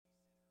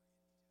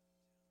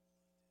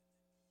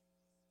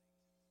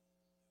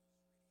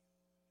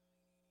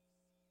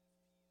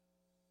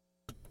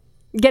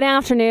Good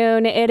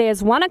afternoon. It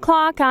is 1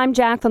 o'clock. I'm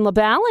Jacqueline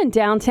LaBelle in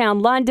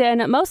downtown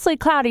London. Mostly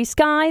cloudy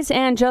skies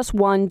and just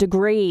 1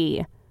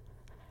 degree.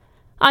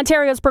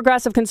 Ontario's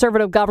Progressive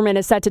Conservative government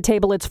is set to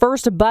table its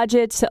first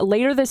budget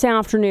later this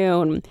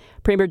afternoon.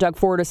 Premier Doug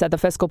Ford has said the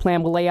fiscal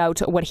plan will lay out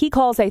what he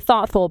calls a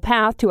thoughtful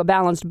path to a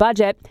balanced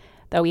budget,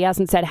 though he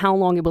hasn't said how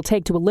long it will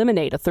take to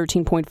eliminate a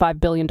 $13.5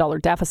 billion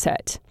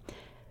deficit.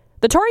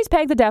 The Tories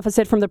pegged the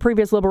deficit from the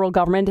previous Liberal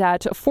government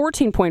at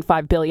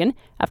 $14.5 billion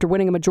after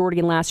winning a majority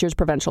in last year's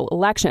provincial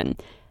election.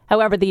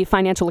 However, the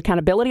Financial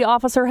Accountability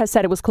Officer has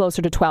said it was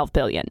closer to $12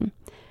 billion.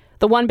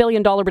 The $1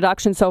 billion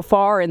reduction so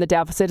far in the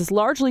deficit is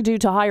largely due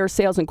to higher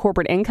sales and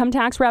corporate income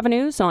tax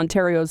revenues,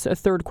 Ontario's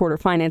third quarter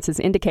finances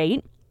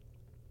indicate.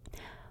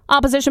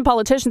 Opposition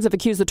politicians have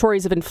accused the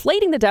Tories of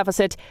inflating the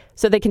deficit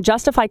so they can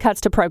justify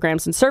cuts to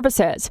programs and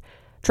services.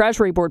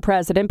 Treasury Board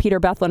President Peter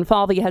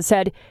Bethlenfalvy has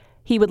said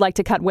he would like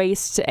to cut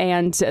waste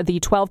and the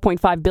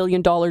 $12.5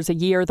 billion a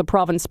year the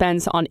province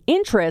spends on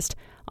interest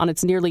on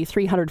its nearly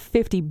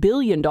 $350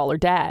 billion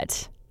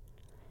debt.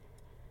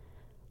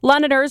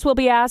 Londoners will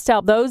be asked to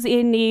help those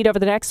in need over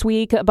the next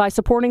week by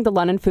supporting the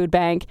London Food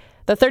Bank.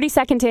 The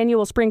 32nd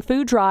annual Spring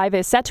Food Drive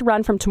is set to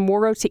run from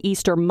tomorrow to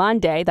Easter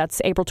Monday.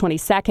 That's April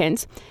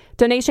 22nd.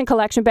 Donation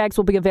collection bags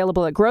will be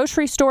available at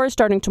grocery stores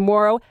starting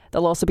tomorrow.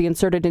 They'll also be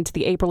inserted into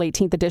the April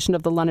 18th edition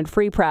of the London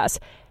Free Press.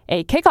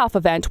 A kickoff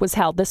event was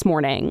held this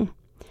morning.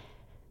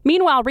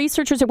 Meanwhile,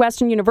 researchers at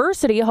Western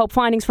University hope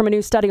findings from a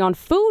new study on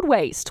food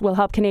waste will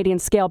help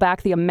Canadians scale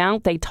back the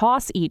amount they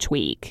toss each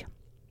week.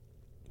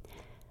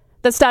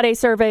 The study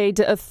surveyed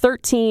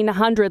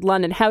 1,300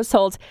 London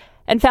households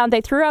and found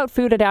they threw out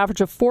food at an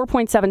average of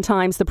 4.7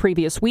 times the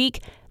previous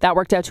week. That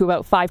worked out to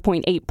about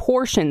 5.8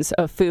 portions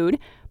of food.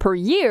 Per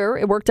year,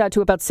 it worked out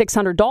to about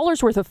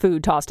 $600 worth of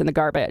food tossed in the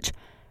garbage.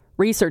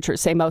 Researchers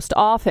say most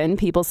often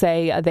people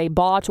say they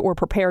bought or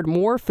prepared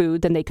more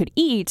food than they could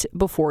eat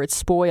before it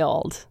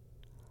spoiled.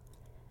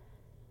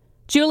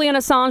 Julian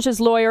Assange's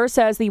lawyer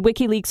says the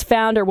WikiLeaks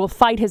founder will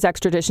fight his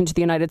extradition to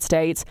the United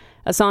States.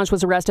 Assange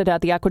was arrested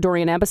at the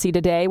Ecuadorian embassy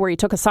today, where he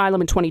took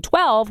asylum in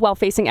 2012 while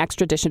facing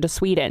extradition to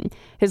Sweden.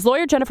 His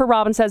lawyer, Jennifer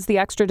Robin, says the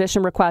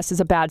extradition request is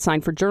a bad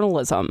sign for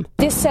journalism.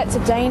 This sets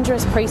a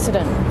dangerous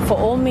precedent for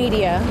all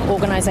media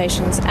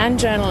organisations and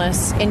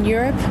journalists in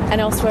Europe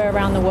and elsewhere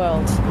around the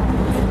world.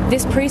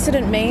 This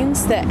precedent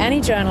means that any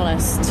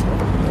journalist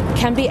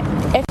can be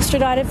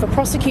extradited for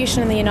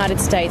prosecution in the United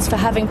States for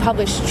having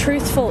published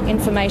truthful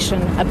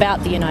information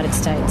about the United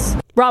States.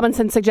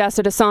 Robinson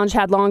suggested Assange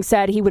had long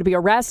said he would be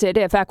arrested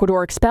if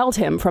Ecuador expelled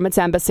him from its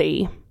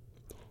embassy.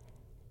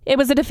 It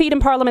was a defeat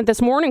in Parliament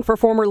this morning for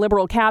former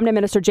Liberal Cabinet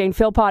Minister Jane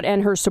Philpott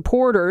and her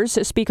supporters.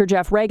 Speaker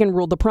Jeff Reagan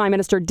ruled the Prime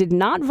Minister did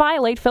not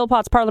violate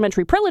Philpott's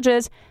parliamentary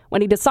privileges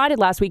when he decided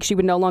last week she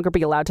would no longer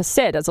be allowed to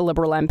sit as a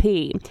Liberal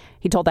MP.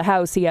 He told the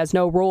House he has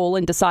no role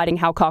in deciding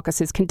how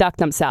caucuses conduct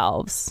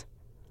themselves.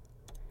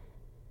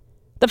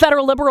 The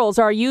federal Liberals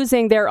are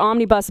using their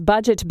omnibus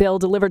budget bill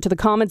delivered to the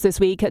Commons this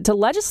week to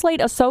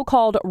legislate a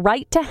so-called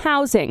right to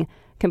housing,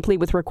 complete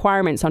with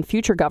requirements on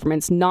future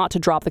governments not to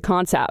drop the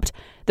concept.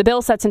 The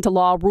bill sets into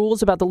law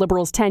rules about the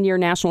Liberals' 10-year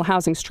national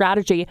housing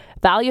strategy,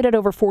 valued at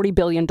over $40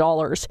 billion.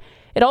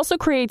 It also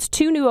creates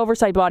 2 new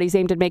oversight bodies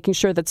aimed at making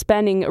sure that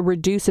spending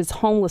reduces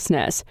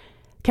homelessness.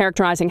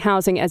 Characterizing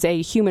housing as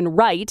a human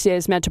right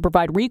is meant to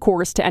provide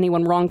recourse to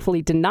anyone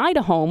wrongfully denied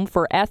a home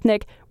for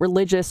ethnic,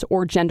 religious,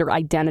 or gender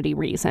identity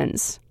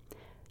reasons.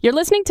 You're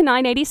listening to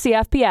 980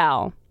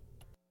 CFPL.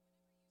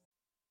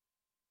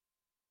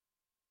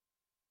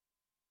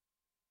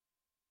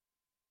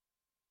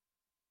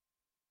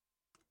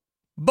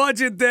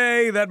 Budget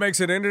day. That makes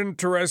it an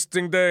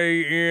interesting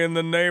day in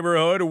the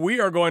neighborhood.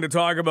 We are going to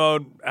talk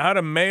about how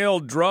to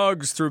mail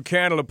drugs through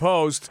Canada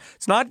Post.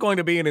 It's not going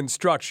to be an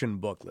instruction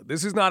booklet.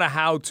 This is not a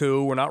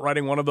how-to. We're not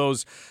writing one of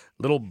those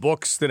little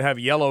books that have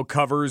yellow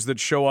covers that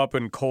show up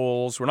in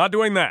Kohl's. We're not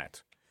doing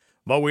that.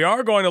 But we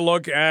are going to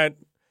look at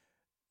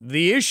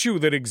the issue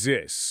that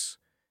exists.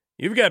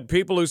 You've got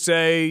people who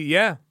say,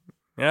 yeah,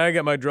 I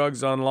get my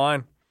drugs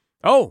online.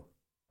 Oh,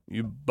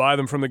 you buy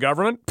them from the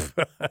government?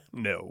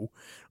 No.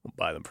 We'll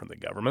buy them from the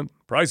government.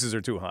 Prices are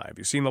too high. Have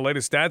you seen the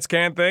latest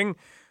StatsCan thing?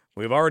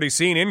 We've already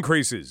seen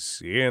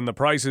increases in the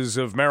prices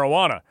of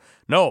marijuana.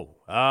 No,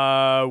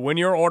 when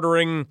you're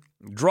ordering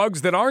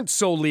drugs that aren't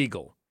so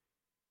legal,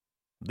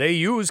 they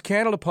use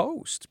Canada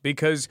Post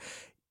because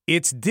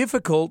it's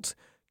difficult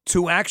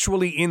to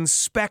actually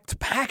inspect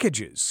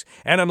packages.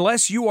 And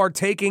unless you are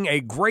taking a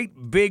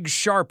great big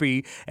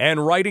Sharpie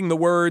and writing the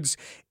words,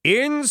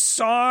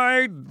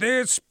 "Inside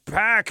this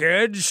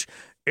package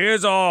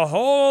is a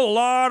whole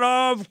lot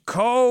of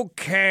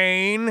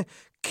cocaine.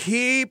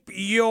 Keep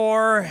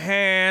your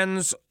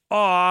hands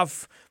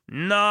off,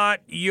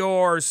 not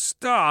your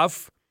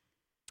stuff,"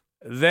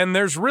 then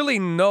there's really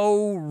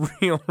no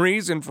real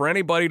reason for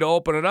anybody to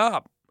open it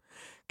up.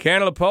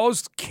 Canada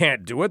Post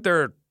can't do it.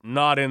 They're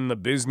not in the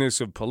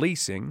business of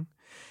policing.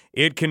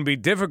 It can be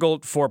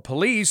difficult for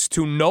police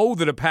to know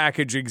that a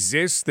package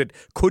exists that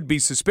could be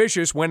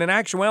suspicious when in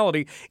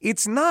actuality,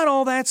 it's not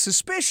all that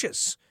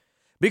suspicious.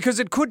 Because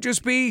it could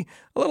just be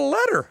a little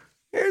letter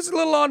Here's a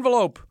little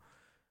envelope.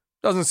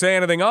 Doesn't say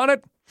anything on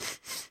it.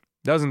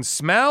 Doesn't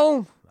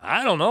smell.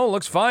 I don't know.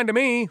 Looks fine to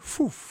me.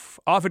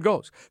 Off it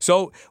goes.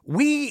 So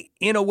we,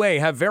 in a way,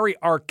 have very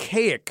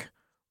archaic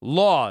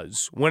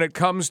laws when it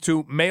comes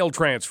to mail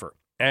transfer.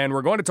 And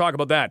we're going to talk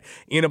about that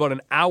in about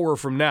an hour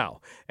from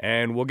now.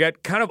 And we'll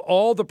get kind of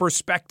all the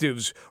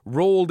perspectives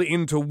rolled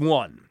into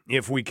one,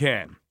 if we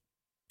can.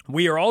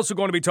 We are also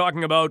going to be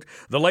talking about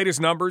the latest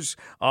numbers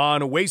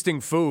on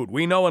wasting food.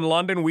 We know in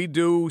London we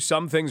do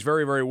some things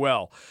very, very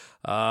well,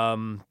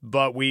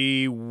 but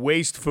we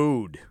waste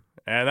food,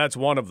 and that's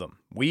one of them.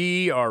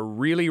 We are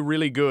really,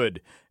 really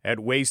good at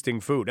wasting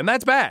food, and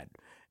that's bad.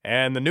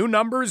 And the new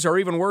numbers are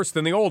even worse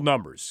than the old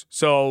numbers.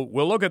 So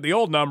we'll look at the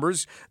old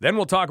numbers, then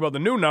we'll talk about the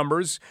new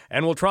numbers,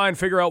 and we'll try and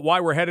figure out why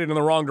we're headed in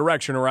the wrong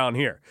direction around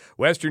here.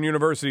 Western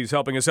University is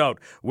helping us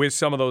out with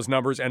some of those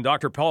numbers, and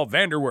Dr. Paul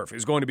Vanderwerf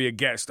is going to be a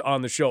guest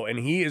on the show, and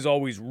he is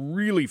always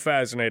really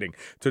fascinating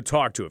to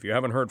talk to. If you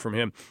haven't heard from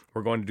him,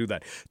 we're going to do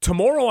that.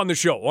 Tomorrow on the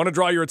show, I want to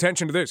draw your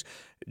attention to this.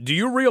 Do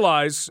you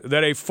realize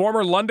that a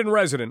former London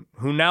resident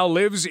who now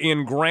lives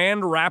in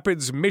Grand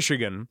Rapids,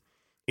 Michigan,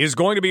 is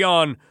going to be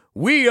on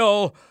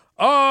Wheel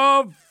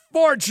of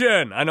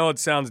Fortune? I know it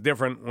sounds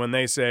different when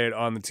they say it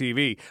on the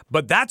TV,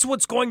 but that's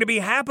what's going to be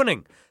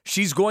happening.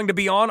 She's going to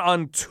be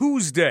on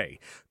Tuesday,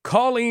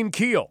 Colleen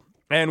Keel.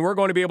 And we're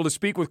going to be able to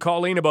speak with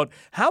Colleen about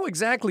how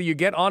exactly you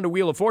get onto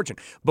Wheel of Fortune.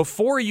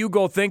 Before you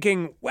go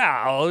thinking,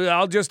 well,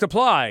 I'll just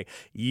apply.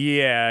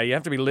 Yeah, you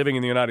have to be living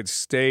in the United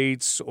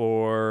States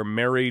or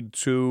married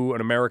to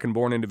an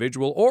American-born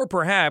individual, or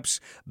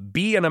perhaps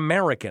be an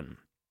American.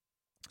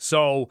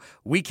 So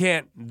we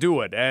can't do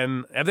it.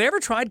 And have they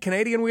ever tried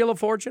Canadian Wheel of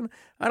Fortune?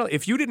 I don't.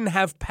 If you didn't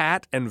have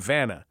Pat and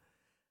Vanna,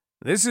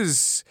 this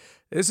is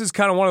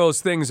kind of one of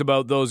those things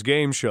about those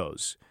game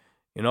shows.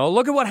 You know,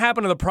 look at what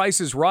happened to The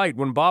Price is Right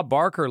when Bob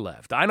Barker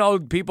left. I know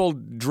people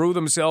drew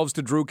themselves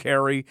to Drew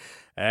Carey,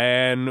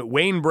 and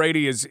Wayne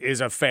Brady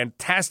is a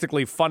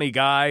fantastically funny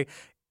guy.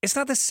 It's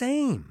not the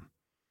same.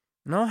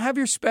 No, have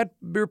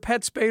your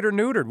pet spayed or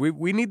neutered.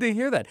 We need to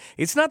hear that.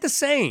 It's not the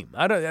same.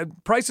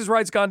 Price is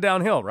Right's gone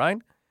downhill, right?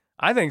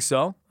 I think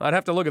so. I'd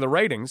have to look at the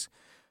ratings.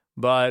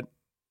 But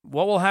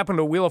what will happen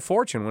to Wheel of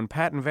Fortune when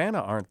Pat and Vanna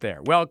aren't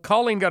there? Well,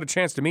 Colleen got a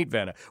chance to meet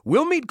Vanna.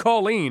 We'll meet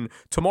Colleen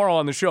tomorrow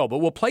on the show, but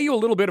we'll play you a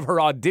little bit of her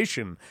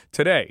audition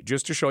today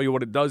just to show you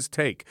what it does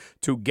take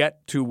to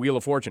get to Wheel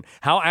of Fortune.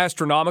 How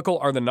astronomical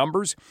are the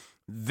numbers?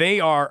 They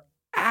are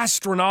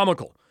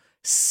astronomical.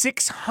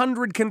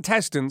 600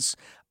 contestants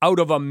out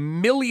of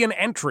 1 million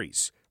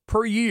entries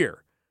per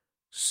year.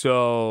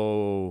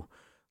 So,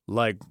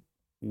 like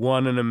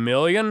 1 in a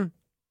million?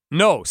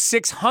 No,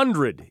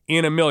 600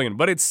 in 1 million,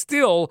 but it's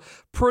still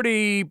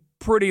pretty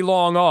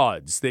long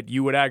odds that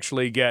you would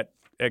actually get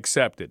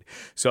accepted.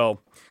 So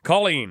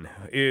Colleen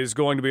is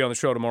going to be on the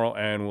show tomorrow,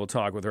 and we'll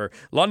talk with her.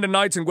 London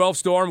Knights and Guelph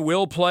Storm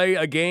will play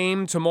a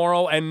game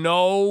tomorrow, and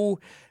no,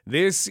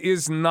 this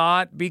is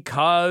not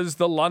because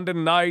the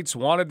London Knights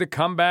wanted to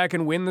come back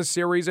and win the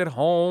series at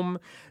home.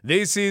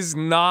 This is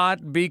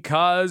not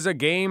because a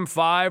Game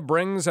 5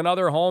 brings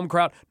another home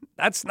crowd.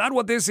 That's not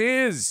what this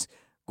is.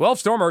 Guelph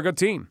Storm are a good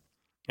team.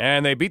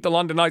 And they beat the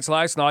London Knights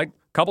last night.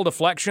 Couple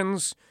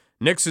deflections.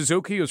 Nick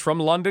Suzuki, who's from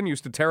London,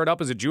 used to tear it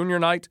up as a junior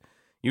Knight.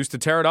 Used to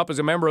tear it up as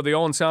a member of the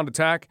Owen Sound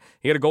Attack.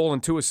 He had a goal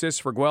and 2 assists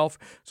for Guelph.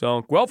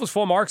 So Guelph was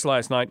full marks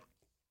last night.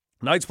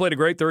 Knights played a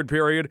great third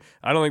period.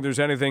 I don't think there's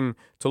anything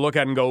to look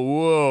at and go,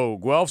 whoa,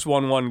 Guelph's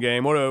won one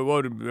game. What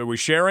are we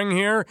sharing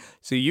here?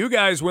 See, you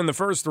guys win the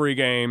first 3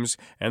 games,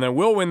 and then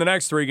we'll win the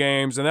next 3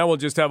 games, and then we'll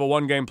just have a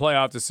 1-game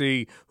playoff to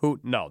see who.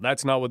 No,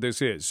 that's not what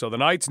this is. So the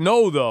Knights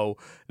know, though,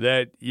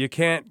 that you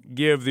can't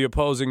give the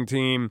opposing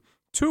team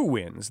 2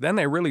 wins. Then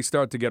they really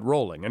start to get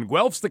rolling. And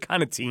Guelph's the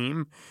kind of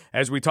team,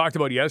 as we talked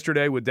about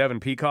yesterday with Devin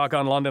Peacock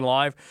on London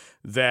Live,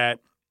 that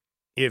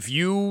if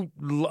you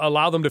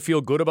allow them to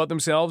feel good about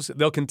themselves,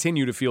 they'll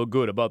continue to feel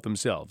good about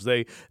themselves.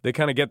 They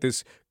kind of get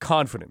this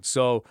confidence.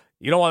 So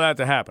you don't want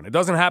that to happen. It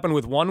doesn't happen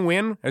with 1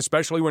 win,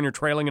 especially when you're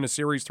trailing in a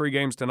series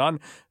 3-0.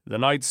 The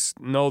Knights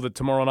know that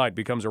tomorrow night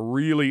becomes a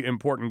really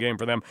important game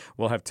for them.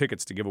 We'll have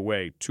tickets to give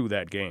away to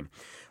that game.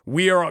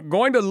 We are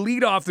going to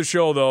lead off the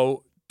show,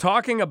 though,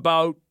 talking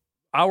about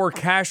our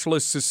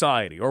cashless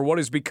society, or what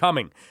is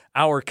becoming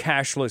our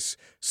cashless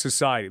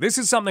society. This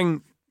is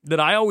something that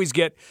I always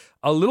get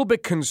a little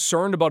bit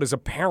concerned about as a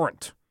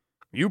parent.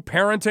 You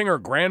parenting or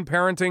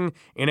grandparenting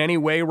in any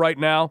way right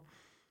now?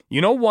 You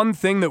know, one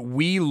thing that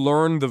we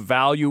learned the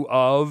value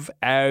of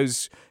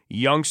as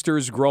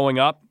youngsters growing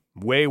up,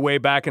 way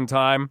back in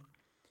time,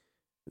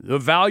 the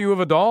value of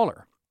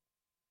 $1.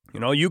 You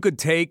know, you could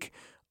take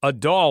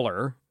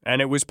 $1,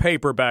 and it was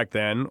paper back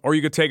then, or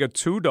you could take a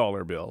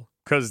 $2 bill,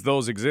 because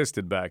those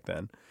existed back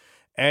then,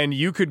 and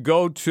you could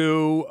go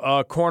to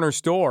a corner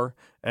store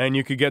and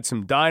you could get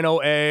some Dino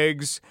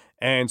eggs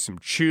and some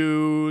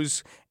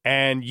chews,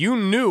 and you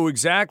knew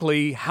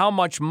exactly how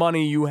much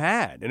money you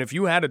had. And if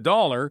you had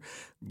 $1,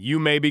 you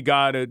maybe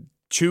got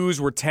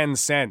chews were 10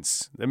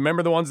 cents.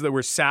 Remember the ones that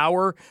were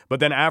sour, but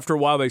then after a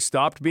while they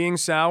stopped being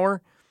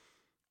sour?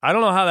 I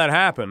don't know how that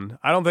happened.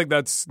 I don't think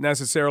that's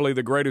necessarily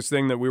the greatest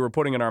thing that we were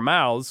putting in our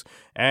mouths.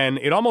 And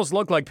it almost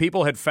looked like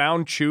people had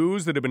found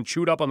chews that had been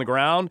chewed up on the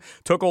ground,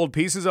 took old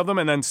pieces of them,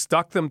 and then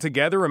stuck them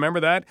together. Remember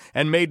that?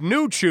 And made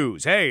new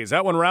chews. Hey, is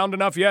that one round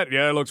enough yet?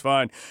 Yeah, it looks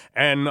fine.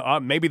 And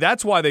maybe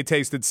that's why they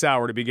tasted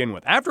sour to begin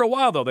with. After a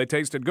while, though, they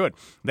tasted good.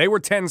 They were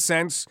 10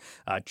 cents.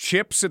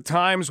 Chips at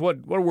times.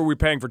 What were we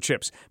paying for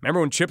chips? Remember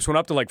when chips went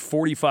up to like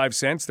 45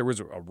 cents? There was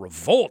a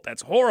revolt.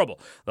 That's horrible.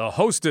 The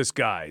Hostess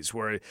guys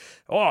were,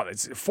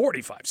 it's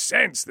 45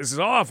 cents. This is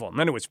awful. And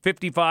then it was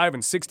 55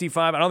 and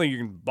 65. I don't think you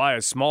can buy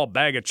a small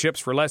bag of chips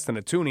for less than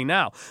a toonie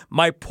now.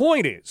 My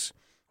point is,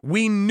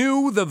 we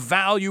knew the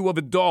value of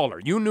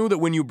 $1. You knew that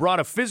when you brought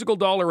a physical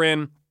dollar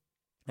in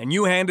and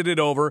you handed it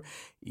over,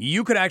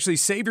 you could actually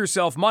save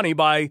yourself money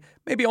by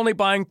maybe only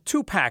buying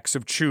 2 packs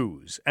of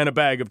chews and a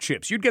bag of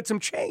chips. You'd get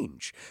some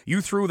change. You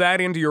threw that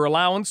into your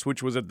allowance,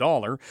 which was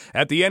 $1.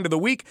 At the end of the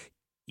week,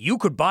 you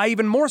could buy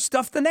even more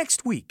stuff the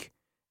next week.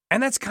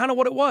 And that's kind of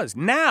what it was.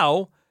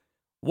 Now,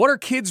 what are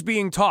kids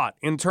being taught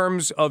in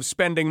terms of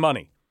spending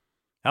money?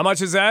 How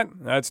much is that?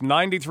 That's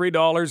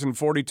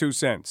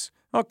 $93.42.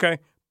 Okay.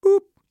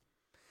 Boop.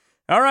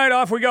 All right,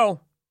 off we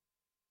go.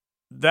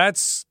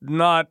 That's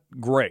not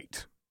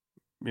great,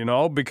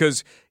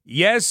 because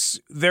yes,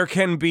 there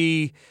can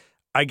be,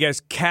 I guess,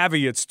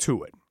 caveats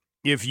to it.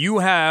 If you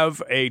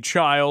have a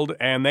child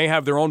and they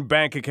have their own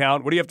bank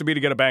account, what do you have to be to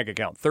get a bank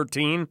account?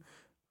 13?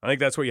 I think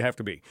that's what you have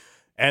to be.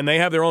 And they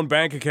have their own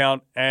bank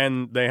account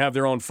and they have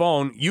their own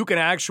phone, you can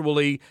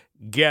actually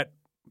get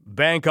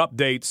bank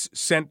updates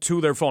sent to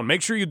their phone.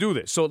 Make sure you do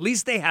this. So at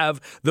least they have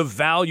the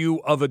value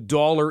of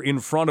 $1 in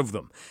front of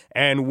them.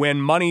 And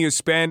when money is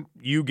spent,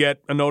 you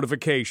get a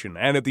notification.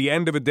 And at the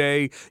end of the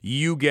day,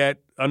 you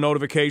get a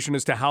notification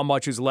as to how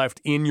much is left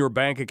in your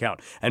bank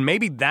account. And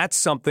maybe that's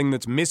something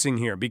that's missing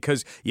here,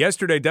 because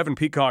yesterday Devin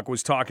Peacock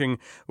was talking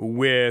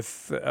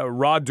with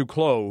Rod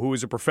Duclos, who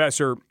is a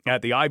professor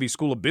at the Ivy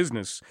School of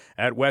Business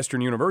at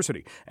Western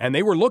University. And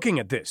they were looking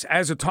at this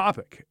as a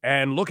topic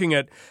and looking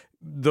at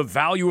the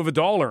value of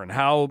 $1 and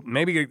how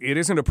maybe it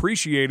isn't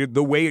appreciated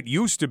the way it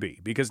used to be,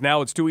 because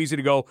now it's too easy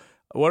to go,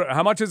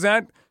 how much is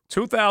that?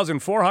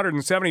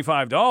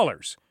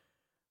 $2,475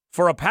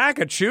 for a pack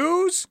of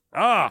chews?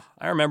 I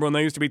remember when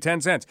they used to be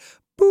 10 cents.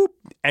 Boop,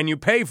 and you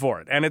pay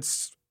for it, and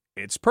it's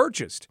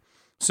purchased.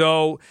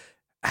 So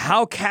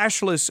how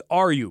cashless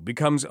are you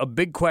becomes a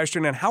big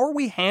question, and how are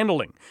we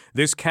handling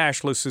this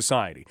cashless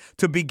society?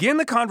 To begin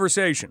the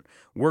conversation,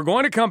 we're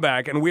going to come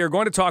back, and we are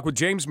going to talk with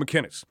James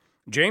McInnes.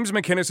 James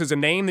McInnes is a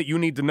name that you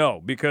need to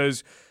know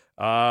because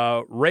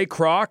Ray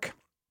Kroc,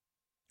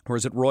 or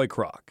is it Roy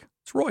Kroc?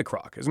 It's Roy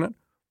Kroc, isn't it?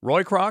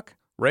 Roy Kroc?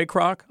 Ray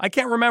Kroc? I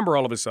can't remember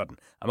all of a sudden.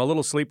 I'm a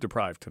little sleep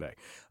deprived today.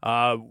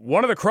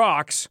 One of the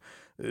Krocs,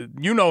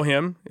 you know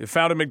him,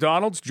 founded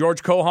McDonald's,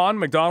 George Cohan,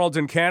 McDonald's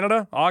in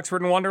Canada,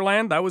 Oxford and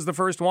Wonderland, that was the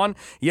first one.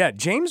 Yeah,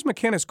 James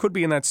McInnes could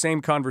be in that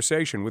same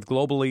conversation with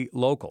Globally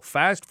Local.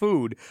 Fast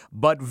food,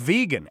 but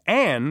vegan,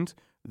 and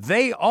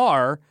they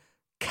are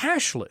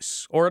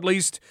cashless, or at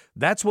least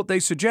that's what they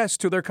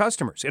suggest to their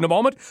customers. In a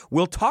moment,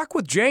 we'll talk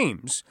with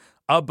James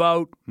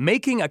about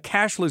making a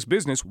cashless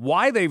business,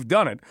 why they've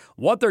done it,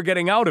 what they're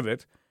getting out of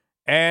it,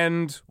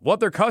 and what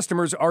their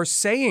customers are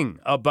saying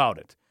about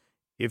it.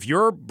 If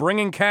you're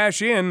bringing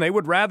cash in, they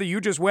would rather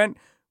you just went,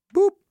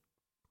 boop.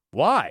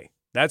 Why?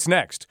 That's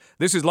next.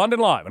 This is London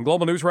Live on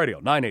Global News Radio,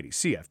 980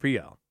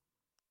 CFPL.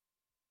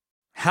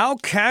 How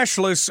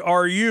cashless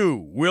are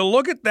you? We'll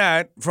look at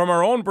that from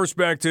our own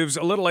perspectives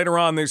a little later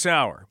on this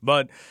hour.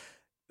 But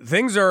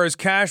things are as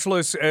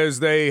cashless as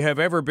they have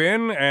ever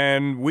been,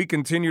 and we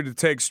continue to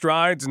take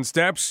strides and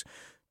steps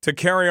to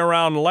carry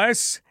around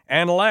less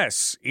and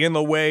less in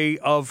the way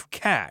of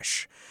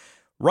cash.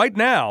 Right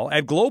now,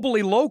 at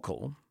Globally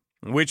Local,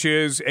 which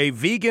is a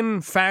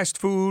vegan fast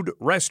food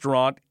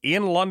restaurant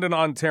in London,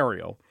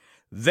 Ontario,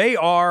 they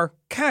are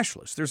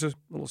cashless. There's a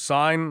little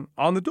sign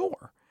on the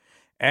door.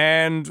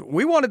 And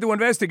we wanted to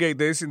investigate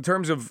this in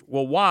terms of,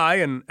 well, why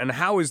and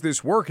how is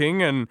this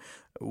working and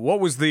what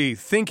was the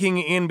thinking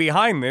in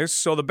behind this.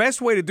 So the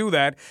best way to do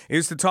that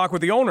is to talk with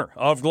the owner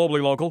of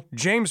Globally Local,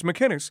 James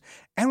McInnes.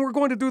 And we're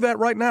going to do that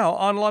right now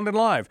on London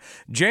Live.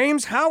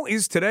 James, how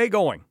is today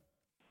going?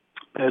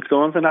 It's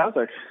going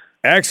fantastic.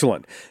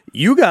 Excellent.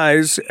 You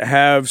guys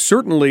have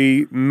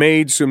certainly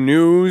made some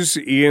news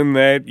in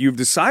that you've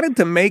decided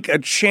to make a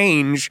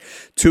change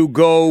to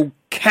go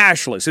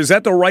cashless. Is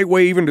that the right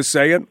way even to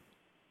say it?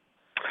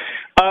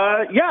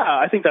 Yeah,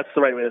 I think that's the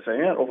right way to say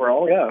it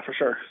overall. Yeah, for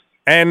sure.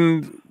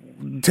 And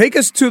take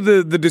us to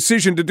the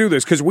decision to do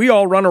this, because we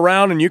all run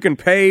around and you can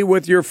pay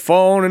with your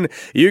phone and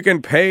you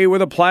can pay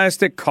with a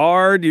plastic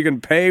card, you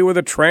can pay with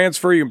a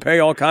transfer, you can pay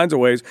all kinds of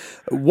ways.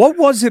 What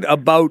was it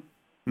about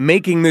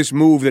making this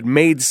move that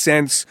made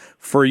sense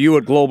for you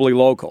at Globally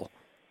Local?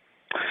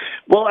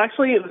 Well,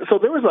 actually, so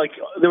there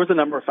was a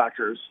number of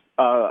factors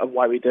of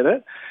why we did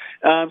it.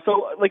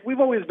 We've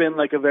always been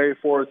a very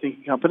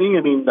forward-thinking company.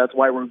 I mean, that's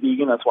why we're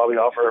vegan. That's why we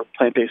offer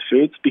plant-based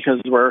foods,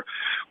 because we're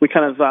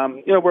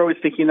always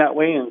thinking that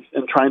way and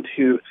trying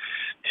to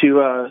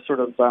sort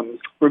of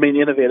remain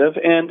innovative.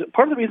 And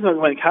part of the reason that we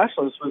went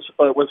cashless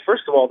was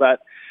first of all that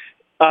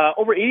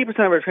over 80% of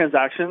our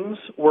transactions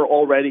were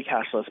already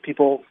cashless.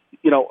 People,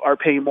 are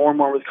paying more and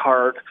more with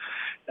card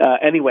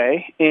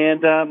anyway.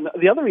 And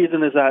the other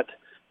reason is that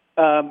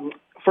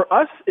for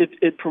us,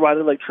 it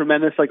provided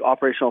tremendous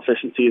operational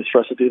efficiencies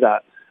for us to do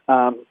that.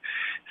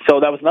 So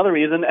that was another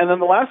reason. And then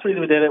the last reason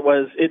we did it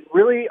was it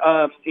really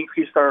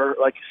increased our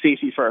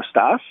safety for our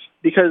staff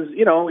because,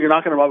 you're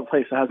not going to rob a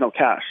place that has no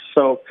cash.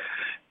 So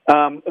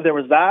there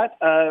was that.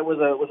 It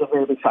was a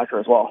very big factor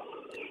as well.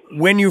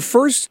 When you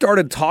first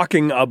started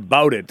talking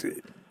about it,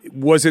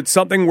 was it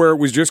something where it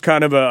was just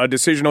kind of a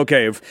decision,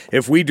 okay,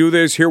 if we do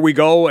this, here we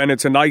go, and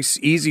it's a nice,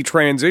 easy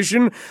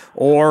transition?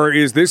 Or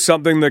is this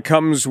something that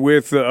comes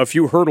with a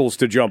few hurdles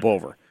to jump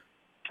over?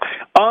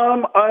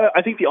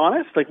 I think, to be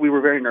honest, we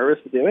were very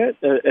nervous to do it.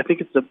 I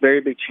think it's a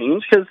very big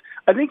change because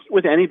I think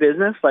with any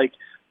business,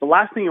 the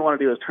last thing you want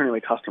to do is turn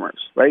away customers,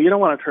 right? You don't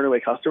want to turn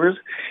away customers.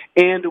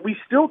 And we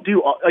still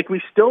do,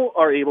 we still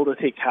are able to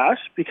take cash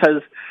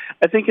because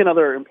I think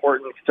another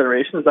important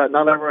consideration is that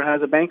not everyone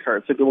has a bank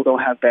card. Some people don't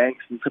have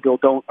banks and some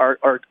people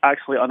are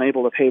actually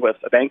unable to pay with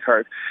a bank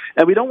card.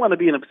 And we don't want to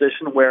be in a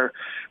position where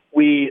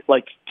we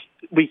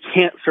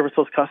can't service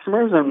those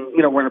customers and,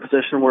 we're in a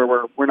position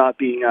where we're not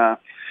being,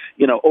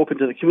 open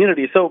to the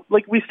community. So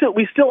we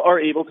still are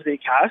able to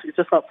take cash. It's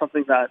just not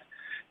something that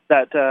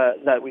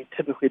we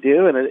typically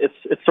do, and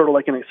it's sort of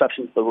like an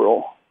exception to the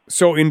rule.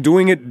 So in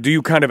doing it, do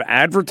you kind of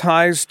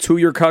advertise to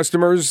your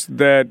customers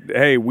that,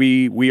 hey,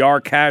 we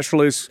are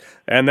cashless,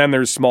 and then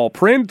there's small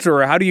print,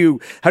 or how do you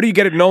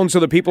get it known so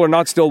that people are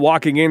not still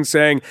walking in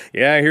saying,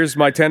 yeah, here's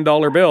my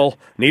 $10 bill,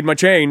 need my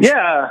change?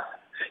 Yeah.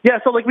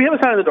 So we have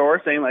a sign on the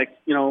door saying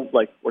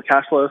we're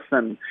cashless,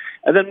 and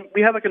then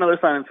we have another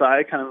sign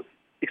inside, kind of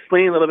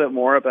explaining a little bit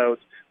more about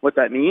what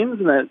that means,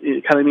 and that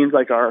it kind of means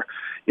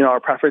our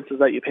preference is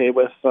that you pay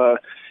with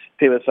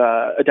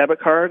a debit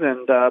card,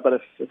 and but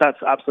if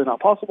that's absolutely not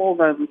possible,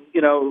 then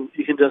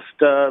you can just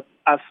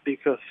ask to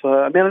speak with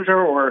a manager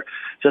or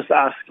just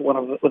ask one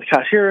of the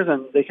cashiers,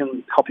 and they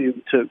can help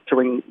you to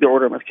ring the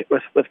order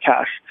with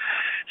cash.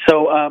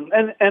 So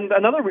and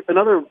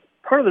another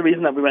part of the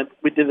reason that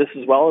we did this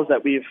as well is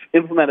that we've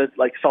implemented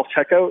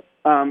self-checkout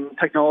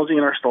technology in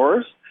our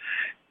stores.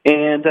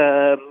 And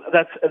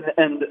that's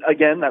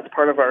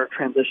part of our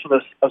transition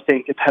of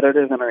staying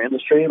competitive in our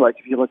industry.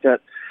 If you look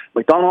at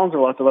McDonald's or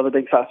lots of other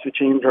big fast food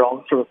chains are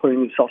all sort of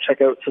putting these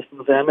self-checkout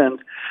systems in. And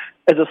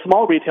as a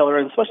small retailer,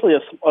 and especially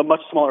a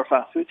much smaller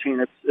fast food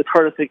chain, it's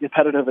hard to stay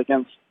competitive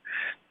against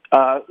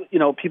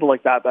people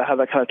like that have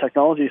that kind of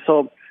technology.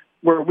 So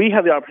where we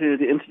have the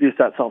opportunity to introduce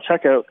that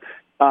self-checkout,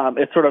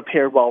 it's sort of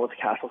paired well with the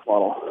cashless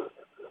model.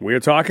 We are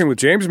talking with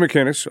James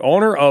McInnes,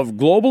 owner of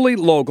Globally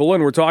Local,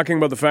 and we're talking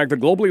about the fact that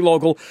Globally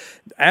Local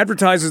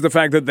advertises the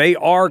fact that they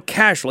are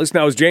cashless.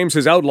 Now, as James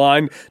has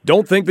outlined,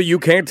 don't think that you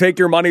can't take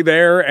your money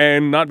there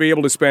and not be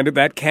able to spend it.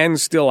 That can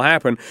still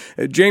happen.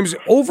 James,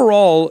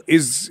 overall,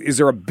 is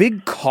there a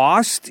big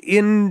cost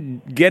in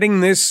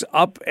getting this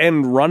up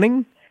and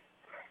running?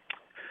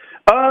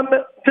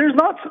 There's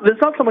not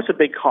so much a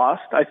big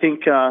cost. I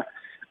think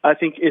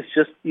it's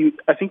just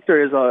I think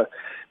there's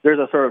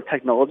a sort of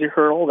technology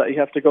hurdle that you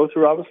have to go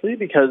through, obviously,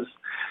 because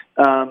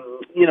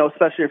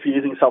especially if you're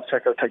using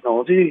self-checkout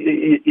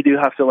technology, you do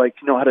have to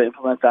know how to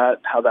implement that,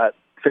 how that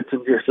fits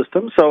into your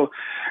system. So,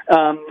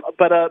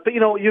 but you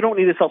don't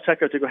need a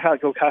self-checkout to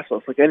go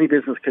cashless. Any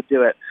business could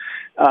do it.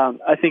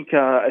 I think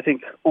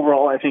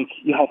overall,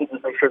 you have to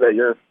just make sure that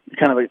you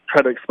kind of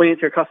try to explain it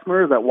to your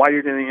customers that why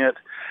you're doing it,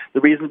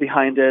 the reason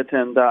behind it,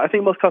 and I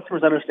think most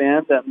customers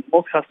understand that.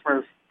 Most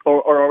customers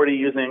are already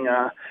using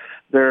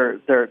their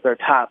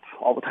tap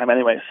all the time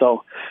anyway.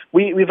 So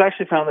we've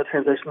actually found the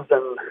transition's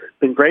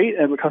been great,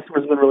 and the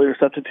customers have been really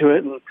receptive to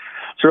it and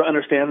sort of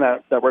understand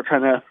that we're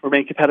trying to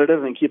remain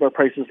competitive and keep our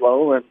prices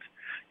low and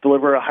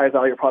deliver a high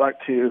value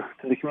product to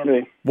the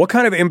community. What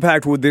kind of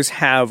impact would this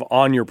have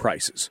on your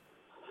prices?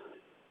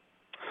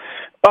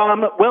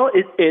 Well,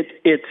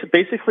 it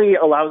basically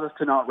allows us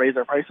to not raise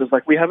our prices.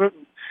 We haven't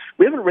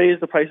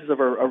raised the prices of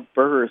our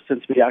burgers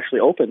since we actually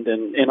opened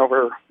in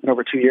over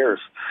 2 years.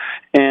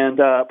 And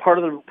part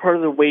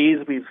of the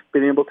ways we've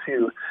been able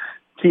to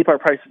keep our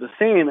prices the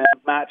same and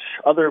match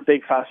other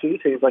big fast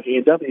food chains like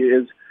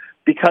A&W is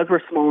because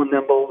we're small and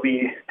nimble.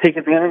 We take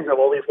advantage of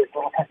all these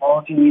little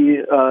technology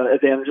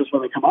advantages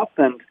when they come up,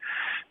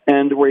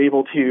 and we're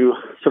able to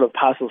sort of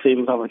pass those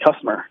savings on to the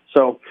customer.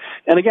 So,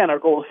 and again, our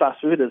goal with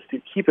fast food is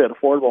to keep it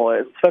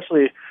affordable,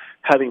 especially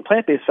having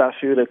plant-based fast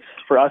food.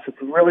 For us, it's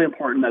really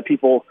important that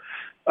people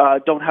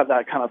don't have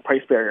that kind of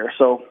price barrier.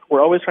 So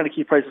we're always trying to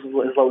keep prices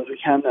as low as we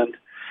can,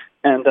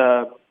 and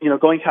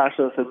going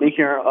cashless and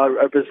making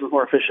our business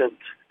more efficient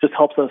just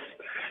helps us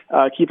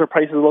keep our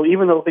prices low,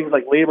 even though things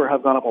like labor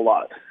have gone up a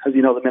lot. As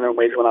you know, the minimum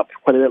wage went up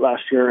quite a bit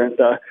last year,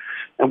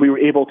 and we were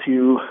able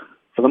to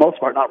for the most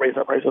part, not raise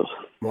our prices.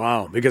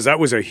 Wow, because that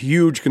was a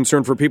huge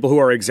concern for people who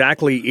are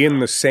exactly in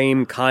the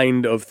same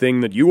kind of thing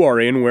that you are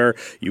in, where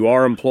you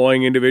are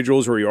employing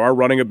individuals, or you are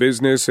running a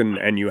business,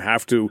 and you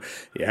have to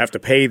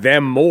pay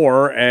them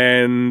more,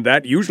 and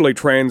that usually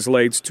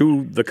translates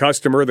to the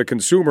customer, the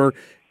consumer.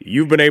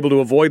 You've been able to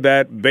avoid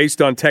that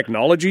based on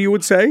technology, you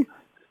would say?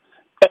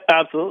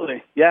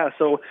 Absolutely, yeah.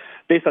 So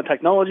based on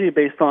technology,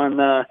 based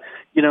on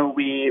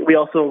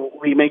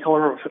we make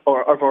all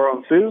of our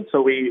own food,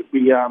 so we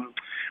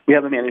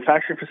have a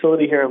manufacturing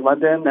facility here in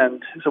London,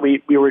 and so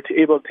we were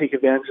able to take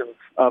advantage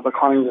of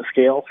economies of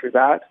scale through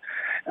that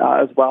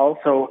as well.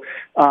 So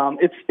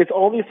it's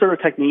all these sort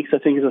of techniques, I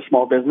think, as a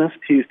small business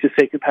to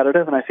stay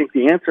competitive, and I think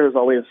the answer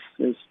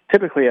is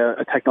typically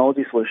a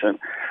technology solution.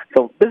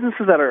 So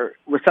businesses that are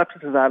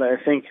receptive to that,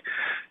 I think,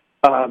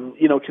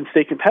 can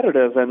stay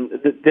competitive, and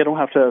they don't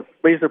have to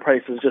raise their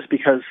prices just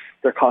because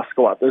their costs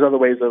go up. There's other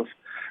ways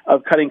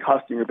of cutting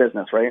costs in your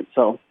business, right?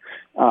 So,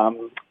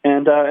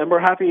 and we're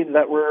happy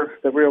that we're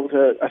able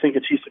to, I think,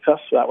 achieve success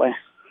that way.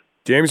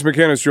 James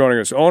McInnes joining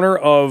us, owner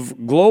of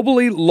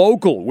Globally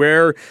Local,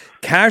 where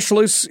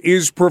cashless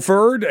is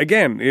preferred.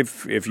 Again,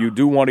 if you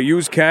do want to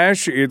use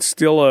cash, it's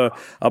still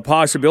a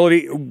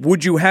possibility.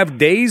 Would you have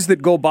days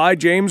that go by,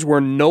 James,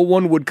 where no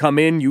one would come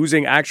in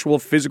using actual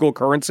physical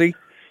currency?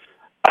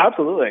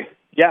 Absolutely,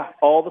 yeah,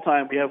 all the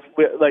time. We have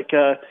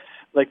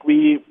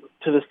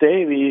to this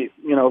day,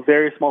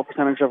 very small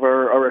percentage of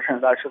our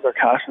transactions are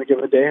cash in a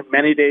given day.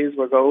 Many days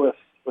will go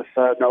with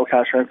no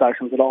cash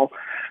transactions at all.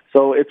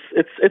 So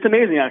it's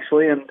amazing,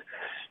 actually, and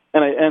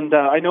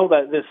I know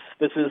that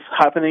this is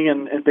happening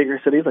in bigger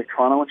cities like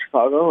Toronto and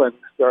Chicago, and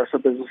there are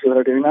some businesses that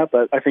are doing that.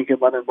 But I think in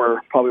London we're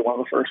probably one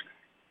of the first.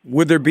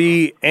 Would there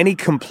be any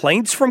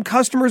complaints from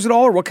customers at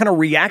all, or what kind of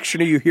reaction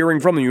are you hearing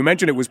from them? You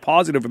mentioned it was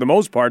positive for the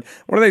most part.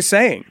 What are they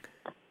saying?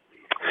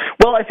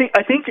 Well, I think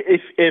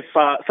if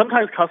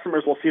sometimes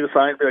customers will see the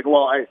sign and be like,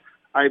 well,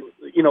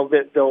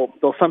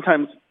 they'll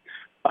sometimes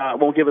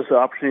won't give us the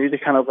opportunity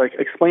to kind of like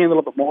explain a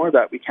little bit more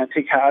that we can't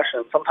take cash,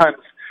 and sometimes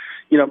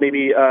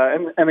maybe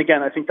and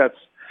again, I think that's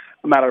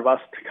a matter of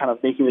us to kind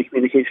of making the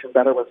communication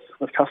better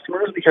with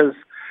customers, because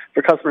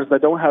for customers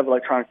that don't have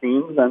electronic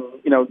means, then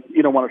you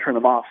don't want to turn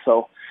them off.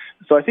 So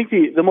I think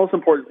the most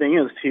important thing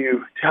is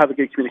to have a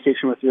good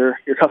communication with your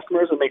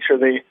customers and make sure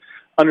they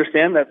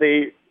understand that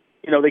they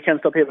can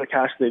still pay the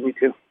cash if they need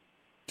to.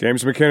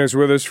 James McInnes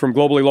with us from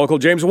Globally Local.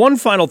 James, one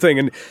final thing,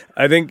 and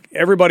I think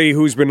everybody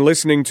who's been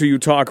listening to you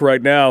talk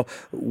right now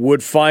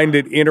would find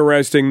it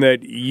interesting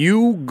that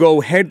you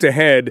go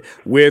head-to-head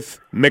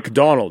with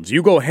McDonald's.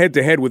 You go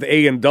head-to-head with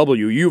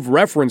A&W. You've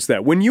referenced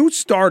that. When you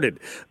started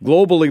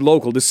Globally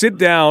Local, to sit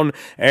down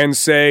and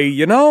say,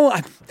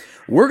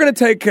 we're going to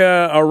take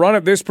a run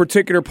at this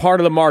particular part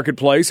of the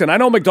marketplace, and I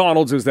know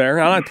McDonald's is there,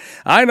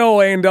 I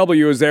know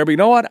A&W is there, but you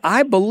know what?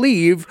 I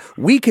believe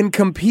we can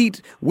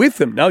compete with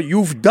them. Now,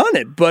 you've done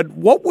it, but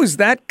what was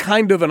that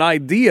kind of an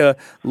idea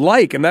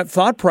like, and that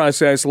thought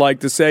process like,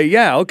 to say,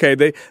 yeah, okay,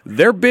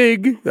 they're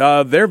big,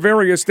 they're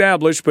very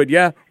established, but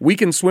yeah, we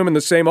can swim in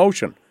the same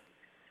ocean?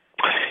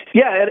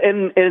 Yeah,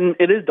 and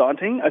it is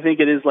daunting. I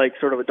think it is like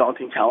sort of a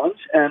daunting challenge,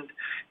 and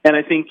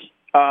I think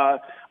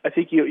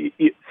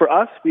for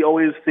us, we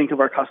always think of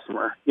our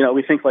customer.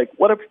 We think like,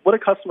 what do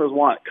customers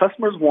want?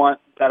 Customers want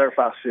better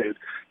fast food.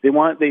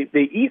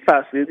 They eat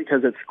fast food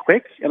because it's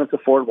quick and it's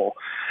affordable.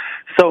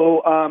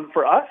 So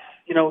for us,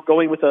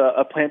 going with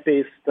a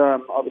plant-based,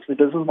 obviously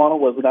business model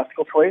was an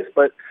ethical choice,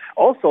 but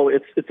also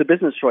it's a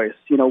business choice.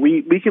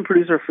 We can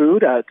produce our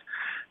food at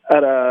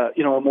a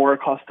more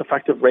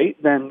cost-effective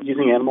rate than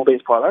using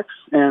animal-based products,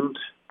 and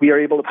we are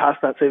able to pass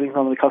that savings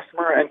on to the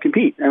customer and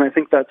compete. And I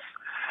think that's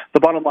the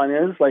bottom line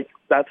is, like,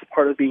 that's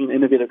part of being an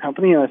innovative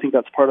company, and I think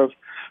that's part of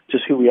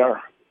just who we are.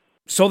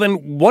 So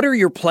then what are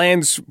your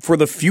plans for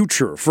the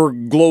future for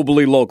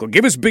Globally Local?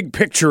 Give us big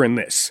picture in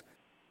this.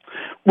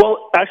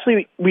 Well,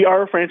 actually, we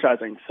are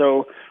franchising.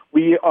 So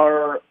we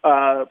are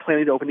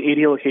planning to open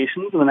 80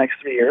 locations in the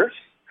next 3 years.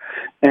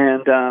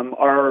 And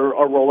our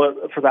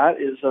rollout for that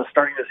is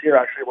starting this year.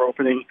 Actually,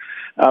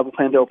 we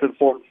plan to open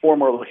four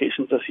more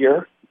locations this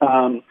year.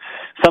 Some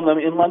of them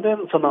in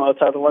London, some of them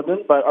outside of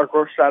London. But our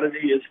growth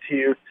strategy is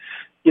to,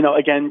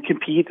 again,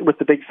 compete with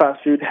the big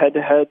fast food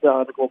head-to-head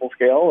on a global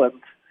scale.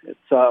 And it's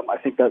I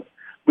think that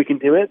we can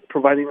do it,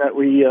 providing that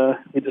we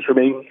just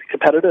remain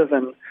competitive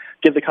and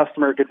give the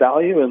customer good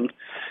value. And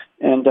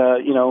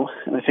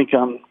I think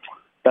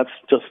that's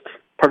just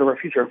part of our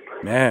future.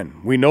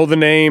 Man, we know the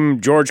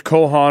name George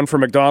Cohan from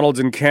McDonald's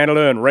in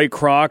Canada and Ray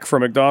Kroc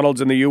from McDonald's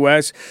in the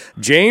U.S.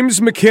 James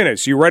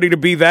McInnes, you ready to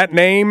be that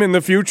name in the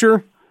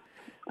future?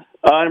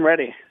 I'm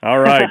ready. All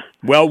right.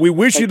 Well, we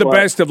wish you the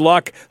best of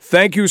luck.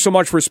 Thank you so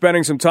much for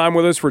spending some time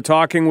with us, for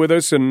talking with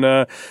us,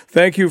 and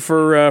thank you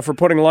for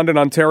putting London,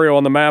 Ontario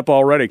on the map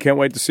already. Can't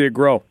wait to see it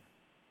grow.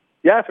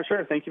 Yeah, for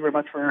sure. Thank you very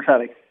much for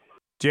chatting.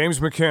 James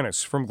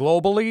McInnes from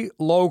Globally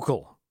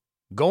Local.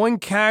 going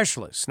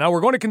cashless. Now,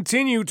 we're going to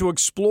continue to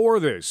explore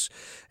this.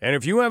 And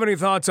if you have any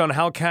thoughts on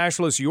how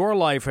cashless your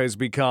life has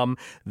become,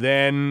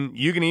 then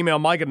you can email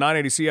Mike at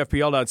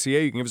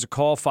 980cfpl.ca. You can give us a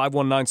call,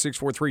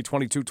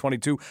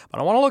 519-643-2222. But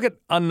I want to look at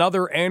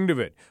another end of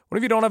it. What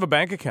if you don't have a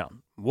bank account?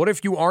 What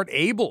if you aren't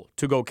able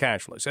to go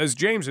cashless? As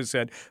James has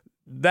said,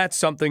 that's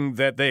something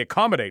that they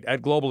accommodate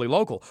at Globally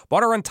Local.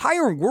 But our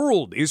entire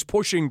world is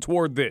pushing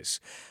toward this.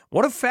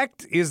 What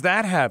effect is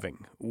that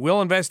having?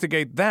 We'll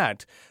investigate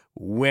that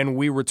when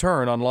we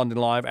return on London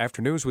Live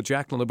after news with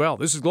Jacqueline LaBelle.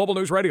 This is Global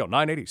News Radio,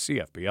 980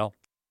 CFPL.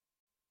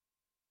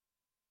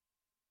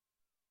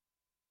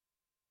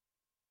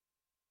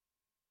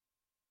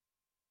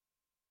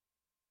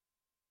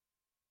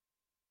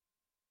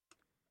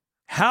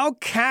 How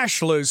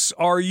cashless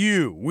are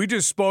you? We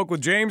just spoke with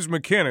James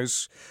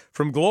McInnes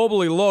from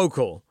Globally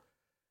Local,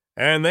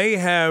 and they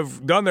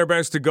have done their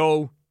best to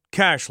go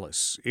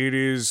cashless. It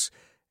is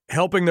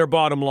helping their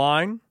bottom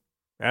line,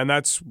 and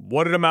that's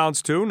what it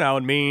amounts to. Now,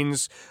 it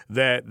means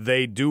that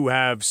they do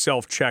have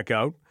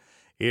self-checkout.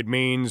 It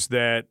means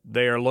that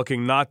they are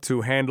looking not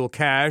to handle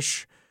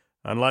cash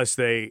unless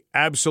they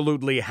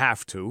absolutely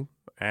have to,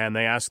 and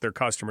they ask their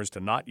customers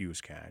to not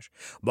use cash.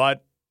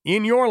 But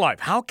in your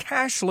life, how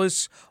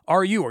cashless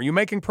are you? Are you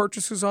making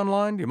purchases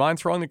online? Do you mind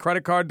throwing the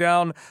credit card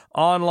down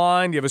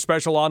online? Do you have a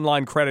special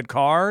online credit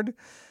card?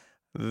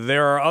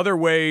 There are other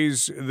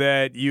ways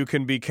that you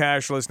can be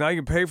cashless. Now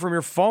you can pay from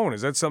your phone.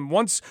 Is that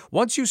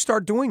once you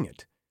start doing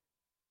it,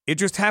 it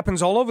just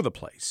happens all over the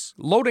place.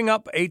 Loading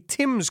up a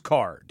Tim's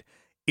card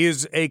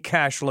is a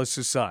cashless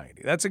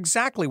society. That's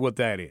exactly what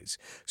that is.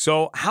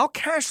 So how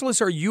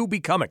cashless are you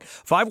becoming?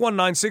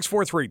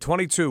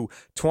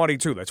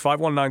 519-643-2222. That's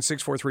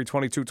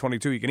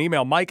 519-643-2222. You can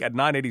email Mike at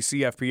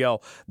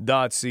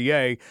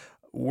 980cfpl.ca.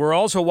 We're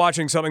also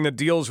watching something that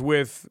deals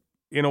with,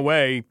 in a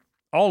way,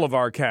 all of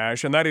our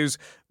cash, and that is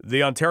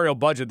the Ontario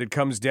budget that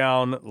comes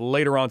down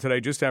later on today,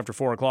 just after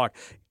 4 o'clock.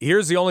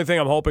 Here's the only thing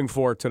I'm hoping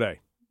for today.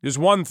 There's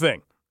one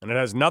thing. And it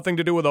has nothing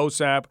to do with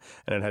OSAP,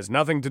 and it has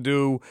nothing to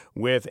do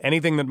with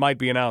anything that might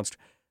be announced.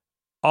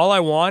 All I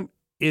want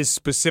is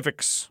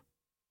specifics.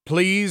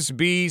 Please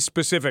be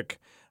specific.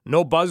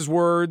 No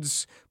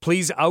buzzwords.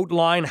 Please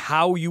outline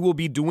how you will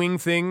be doing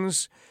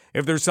things.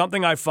 If there's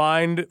something I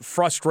find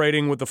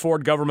frustrating with the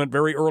Ford government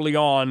very early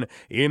on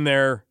in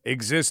their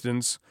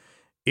existence,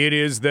 it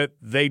is that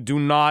they do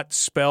not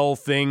spell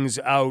things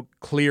out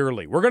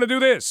clearly. We're going to do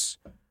this.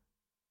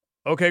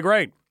 Okay,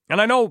 great. And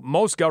I know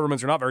most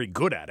governments are not very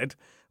good at it.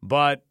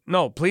 But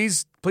no,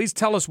 please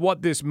tell us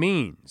what this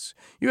means.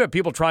 You have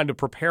people trying to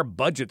prepare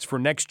budgets for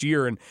next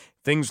year and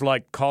things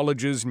like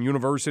colleges and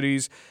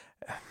universities.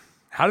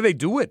 How do they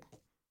do it?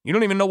 You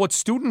don't even know what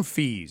student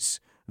fees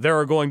there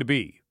are going to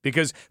be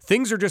because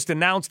things are just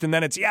announced and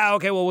then it's,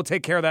 we'll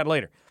take care of that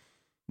later.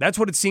 That's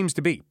what it seems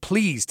to be.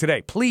 Please,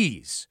 today,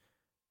 please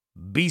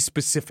be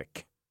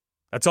specific.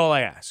 That's all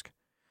I ask.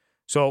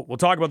 So we'll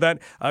talk about that.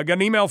 I got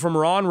an email from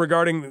Ron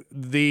regarding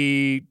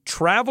the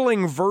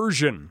traveling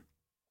version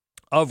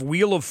of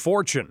Wheel of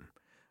Fortune,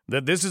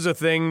 that this is a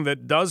thing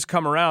that does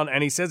come around,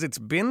 and he says it's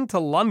been to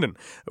London.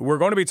 We're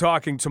going to be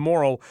talking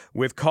tomorrow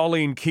with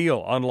Colleen Keel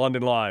on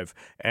London Live,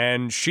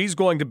 and she's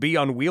going to be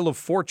on Wheel of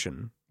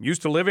Fortune.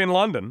 Used to live in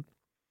London,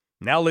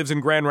 now lives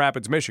in Grand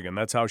Rapids, Michigan.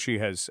 That's how she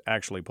has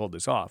actually pulled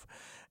this off.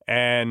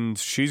 And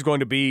she's going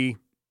to be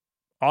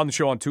on the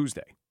show on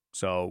Tuesday.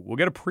 So we'll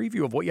get a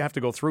preview of what you have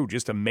to go through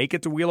just to make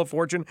it to Wheel of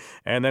Fortune,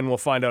 and then we'll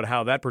find out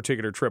how that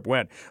particular trip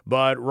went.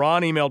 But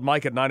Ron emailed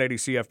Mike at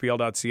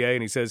 980cfpl.ca,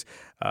 and he says,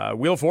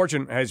 Wheel of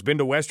Fortune has been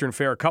to Western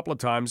Fair a couple of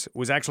times,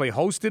 was actually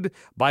hosted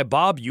by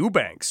Bob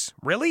Eubanks.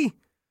 Really?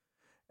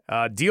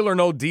 Deal or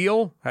No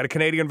Deal had a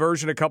Canadian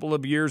version a couple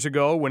of years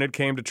ago when it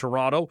came to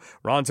Toronto.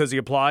 Ron says he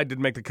applied,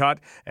 didn't make the cut,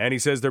 and he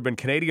says there have been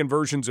Canadian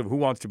versions of Who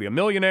Wants to Be a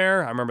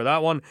Millionaire. I remember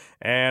that one.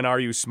 And Are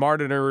You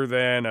Smarter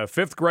Than a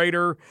Fifth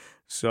Grader?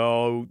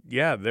 So,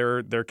 yeah,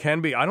 there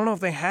can be. I don't know if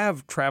they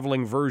have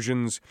traveling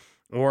versions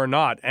or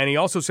not. And he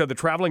also said the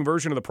traveling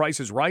version of The Price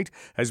is Right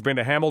has been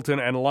to Hamilton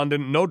and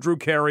London. No Drew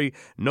Carey,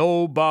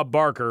 no Bob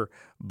Barker,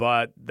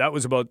 but that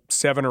was about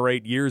 7 or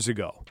 8 years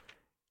ago.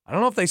 I don't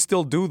know if they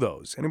still do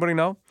those. Anybody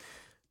know?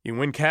 You can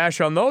win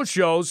cash on those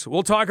shows.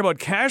 We'll talk about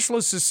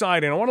cashless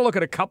society, and I want to look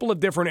at a couple of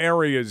different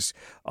areas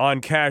on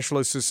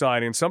cashless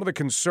society and some of the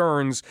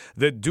concerns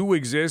that do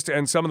exist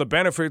and some of the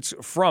benefits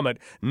from it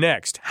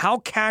next. How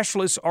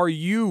cashless are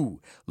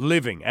you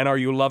living, and are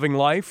you loving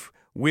life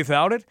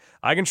without it?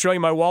 I can show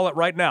you my wallet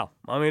right now.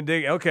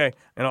 Okay,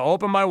 and I'll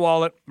open my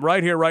wallet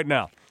right here, right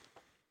now.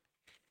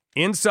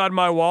 Inside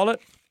my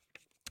wallet,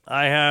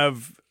 I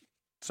have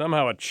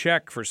somehow a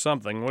check for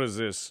something. What is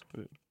this?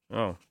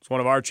 Oh, it's one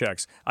of our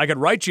checks. I could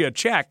write you a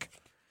check.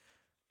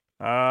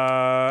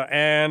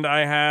 And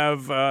I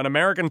have an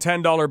American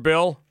 $10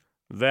 bill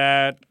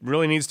that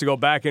really needs to go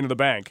back into the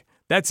bank.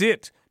 That's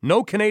it.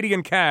 No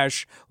Canadian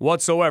cash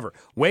whatsoever.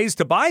 Ways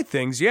to buy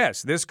things,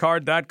 yes. This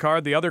card, that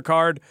card, the other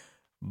card,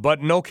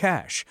 but no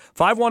cash.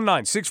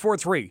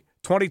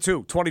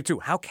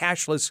 519-643-2222. How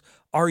cashless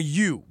are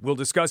you? We'll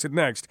discuss it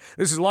next.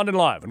 This is London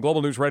Live on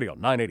Global News Radio,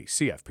 980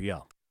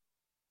 CFPL.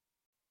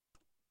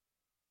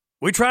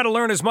 We try to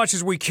learn as much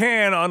as we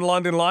can on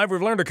London Live.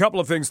 We've learned a couple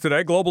of things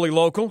today. Globally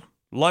local,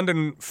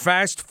 London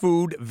fast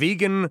food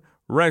vegan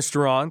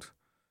restaurant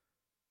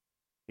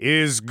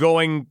is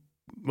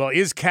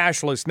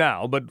cashless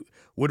now, but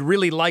would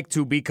really like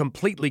to be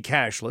completely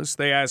cashless.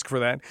 They ask for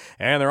that.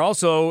 And they're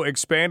also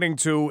expanding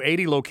to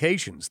 80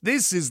 locations.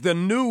 This is the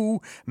new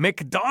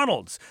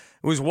McDonald's.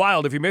 It was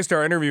wild. If you missed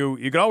our interview,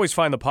 you can always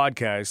find the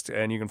podcast,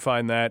 and you can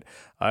find that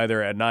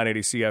either at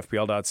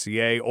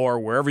 980cfpl.ca or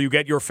wherever you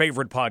get your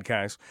favorite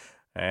podcast.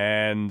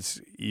 And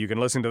you can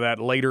listen to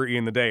that later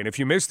in the day. And if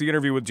you missed the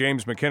interview with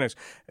James McInnes,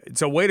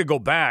 it's a way to go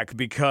back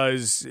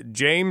because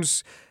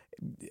James,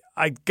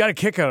 I got a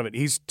kick out of it.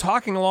 He's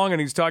talking along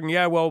and he's talking,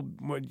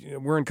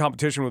 we're in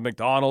competition with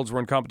McDonald's.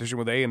 We're in competition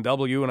with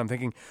A&W. And I'm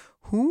thinking,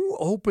 who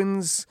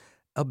opens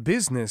a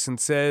business and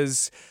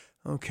says,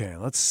 okay,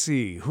 let's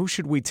see, who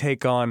should we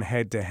take on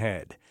head to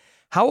head?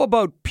 How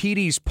about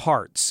Petey's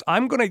Parts?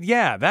 I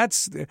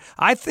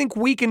think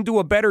we can do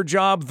a better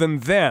job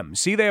than them.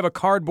 See, they have a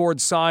cardboard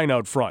sign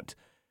out front.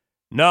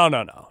 No.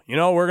 You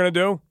know what we're going to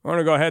do? We're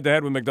going to go head to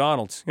head with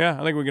McDonald's. Yeah,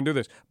 I think we can do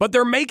this. But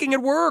they're making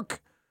it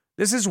work.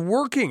 This is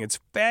working. It's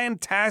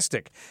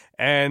fantastic.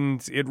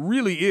 And it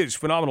really is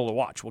phenomenal to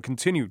watch. We'll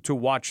continue to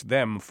watch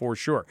them for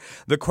sure.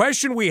 The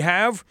question we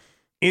have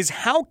is,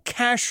 how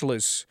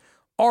cashless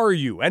are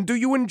you? And do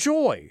you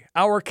enjoy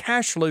our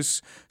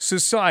cashless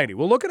society?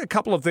 We'll look at a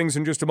couple of things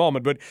in just a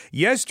moment. But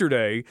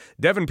yesterday,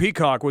 Devin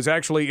Peacock was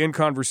actually in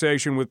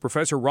conversation with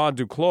Professor Rod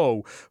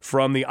Duclos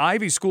from the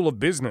Ivey School of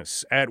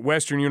Business at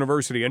Western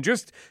University. And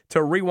just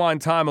to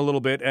rewind time a little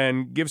bit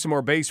and give some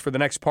more base for the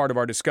next part of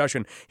our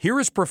discussion, here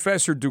is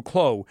Professor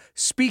Duclos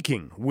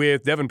speaking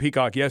with Devin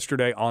Peacock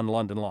yesterday on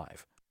London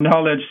Live.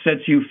 Knowledge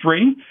sets you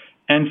free.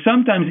 And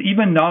sometimes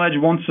even knowledge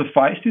won't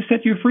suffice to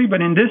set you free.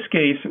 But in this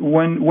case,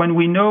 when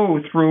we know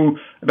through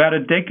about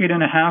a decade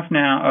and a half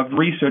now of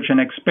research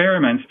and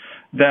experiments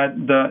that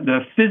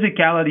the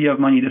physicality of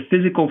money, the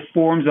physical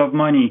forms of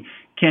money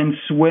can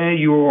sway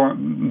your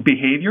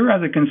behavior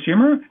as a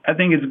consumer, I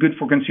think it's good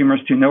for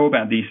consumers to know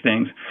about these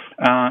things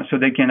so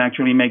they can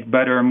actually make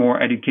better,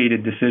 more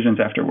educated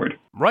decisions afterward.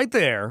 Right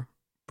there,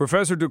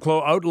 Professor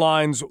Duclos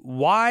outlines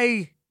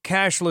why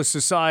cashless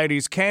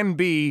societies can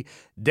be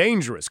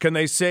dangerous. Can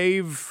they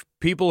save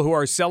people who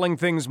are selling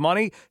things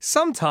money?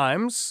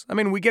 Sometimes. I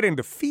mean, we get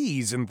into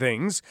fees and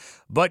things,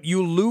 but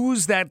you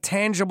lose that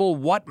tangible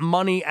what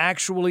money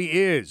actually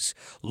is.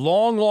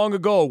 Long, long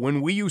ago,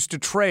 when we used to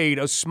trade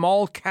a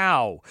small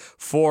cow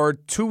for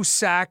 2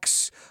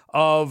 sacks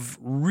of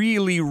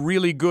really,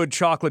 really good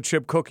chocolate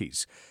chip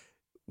cookies,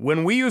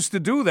 when we used to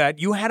do that,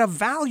 you had a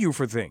value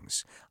for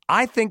things.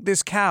 I think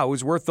this cow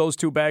is worth those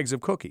 2 bags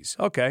of cookies.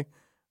 Okay.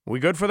 We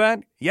good for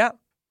that? Yeah.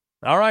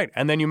 All right.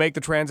 And then you make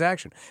the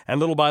transaction. And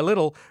little by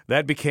little,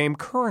 that became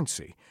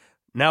currency.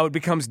 Now it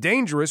becomes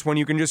dangerous when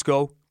you can just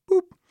go,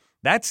 boop.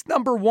 That's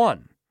number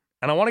one.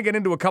 And I want to get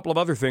into a couple of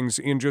other things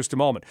in just a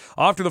moment.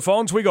 Off to the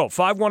phones we go.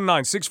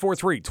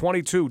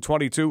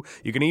 519-643-2222.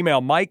 You can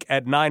email Mike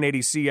at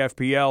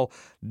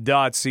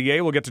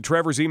 980cfpl.ca. We'll get to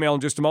Trevor's email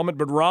in just a moment.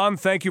 But Ron,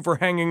 thank you for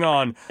hanging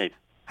on.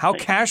 How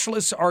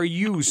cashless are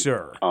you,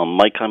 sir?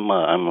 Mike, I'm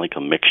like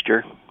a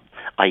mixture.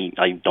 I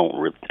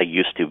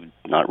used to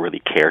not really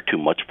care too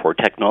much for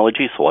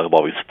technology, so I've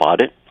always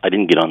fought it. I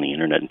didn't get on the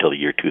internet until the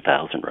year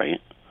 2000, right?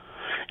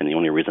 And the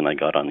only reason I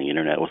got on the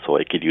internet was so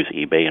I could use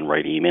eBay and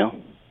write email.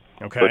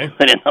 Okay.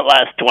 But in the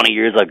last 20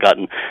 years, I've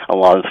gotten a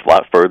lot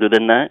further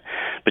than that.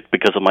 But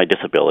because of my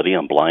disability,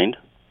 I'm blind,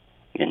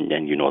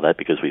 and you know that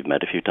because we've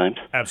met a few times.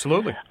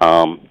 Absolutely.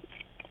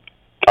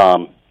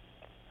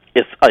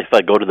 If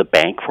I go to the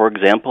bank, for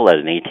example, at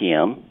an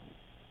ATM,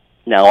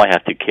 now I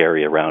have to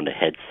carry around a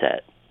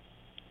headset.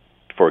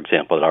 For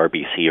example, at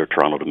RBC or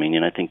Toronto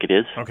Dominion, I think it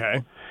is. Okay.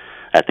 I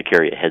have to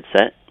carry a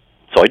headset.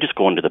 So I just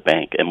go into the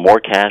bank, and more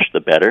cash, the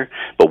better.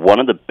 But one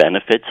of the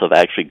benefits of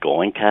actually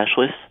going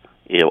cashless,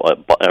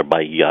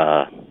 by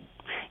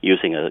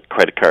using a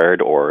credit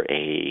card or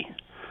an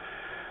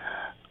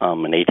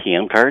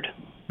ATM card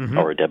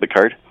or a debit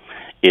card,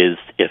 is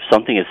if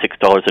something is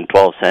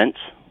 $6.12,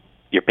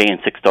 you're paying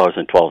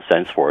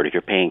 $6.12 for it. If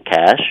you're paying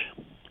cash,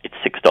 it's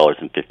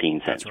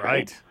 $6.15. That's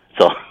right.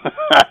 So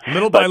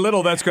little by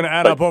little, that's going to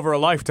add up over a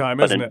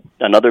lifetime, isn't it?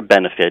 Another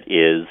benefit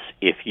is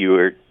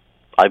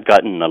I've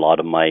gotten a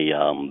lot of my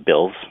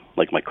bills,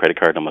 like my credit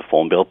card and my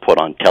phone bill, put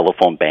on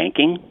telephone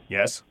banking.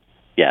 Yes.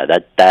 Yeah,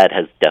 that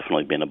has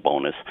definitely been a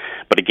bonus.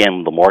 But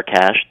again, the more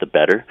cash, the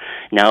better.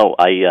 Now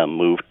I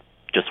moved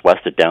just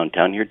west of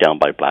downtown here, down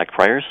by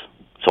Blackfriars.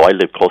 So I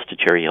live close to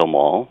Cherry Hill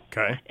Mall.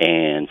 Okay.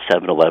 And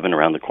 7-Eleven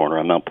around the corner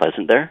on Mount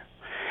Pleasant there.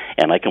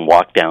 And I can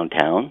walk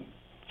downtown.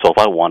 So if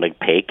I want to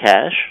pay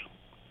cash,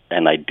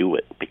 and I do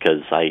it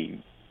because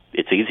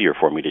it's easier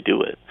for me to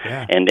do it.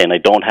 Yeah. And then I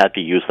don't have to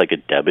use like a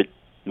debit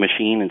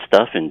machine and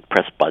stuff and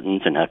press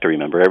buttons and have to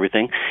remember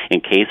everything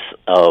in case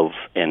of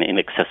an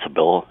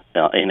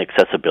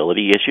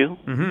inaccessibility issue.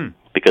 Mm-hmm.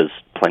 Because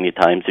plenty of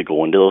times you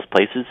go into those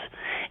places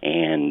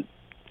and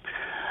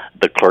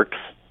the clerks,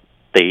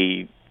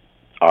 they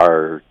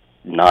are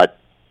not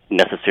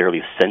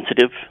necessarily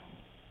sensitive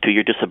to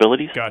your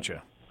disabilities.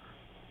 Gotcha.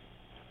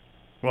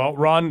 Well,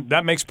 Ron,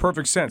 that makes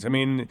perfect sense. I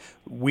mean,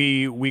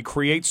 we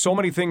create so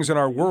many things in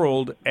our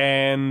world,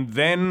 and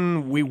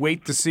then we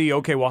wait to see,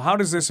 okay, well, how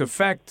does this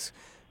affect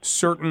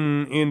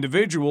certain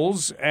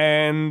individuals?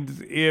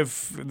 And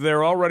if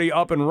they're already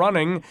up and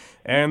running,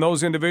 and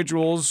those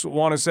individuals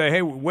want to say,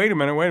 hey, wait a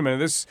minute,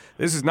 this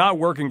is not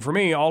working for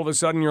me, all of a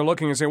sudden you're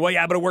looking and saying, well,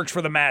 yeah, but it works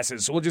for the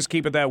masses, so we'll just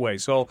keep it that way.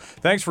 So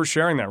thanks for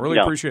sharing that. Really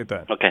appreciate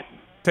that. Okay.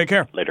 Take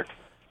care. Later.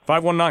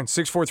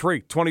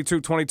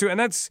 519-643-2222. And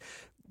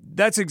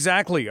that's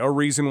exactly a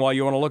reason why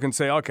you want to look and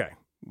say, okay,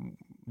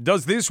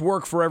 does this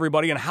work for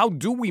everybody, and how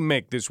do we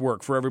make this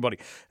work for everybody?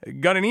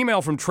 Got an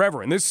email from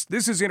Trevor, and this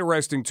is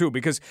interesting too,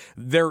 because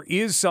there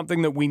is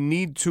something that we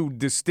need to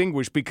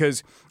distinguish,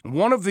 because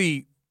one of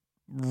the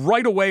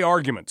right-away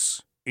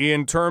arguments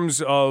in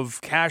terms of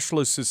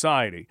cashless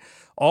society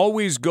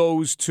always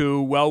goes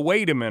to, well,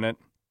 wait a minute,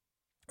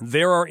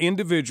 there are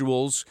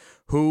individuals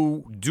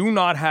who do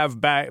not have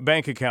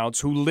bank accounts,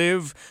 who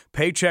live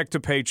paycheck to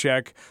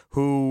paycheck,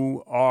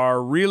 who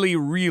are really,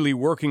 really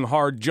working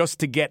hard just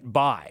to get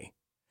by.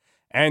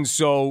 And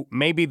so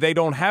maybe they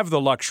don't have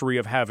the luxury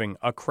of having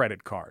a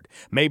credit card.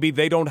 Maybe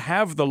they don't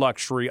have the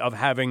luxury of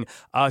having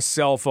a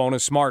cell phone, a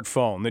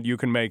smartphone that you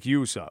can make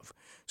use of.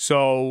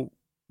 So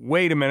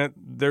wait a minute,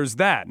 there's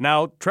that.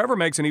 Now, Trevor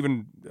makes an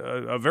even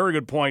a very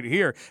good point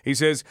here. He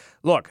says,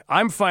 look,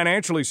 I'm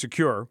financially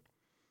secure,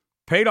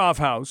 paid off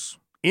house,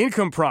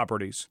 income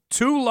properties,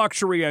 2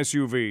 luxury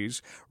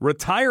SUVs,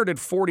 retired at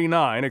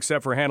 49,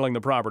 except for handling the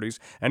properties.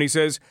 And he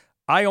says,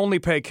 I only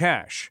pay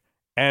cash.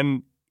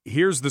 And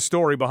here's the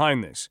story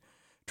behind this.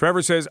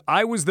 Trevor says,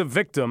 I was the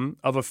victim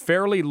of a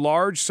fairly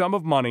large sum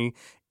of money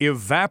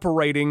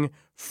evaporating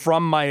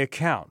from my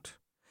account.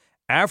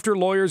 After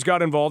lawyers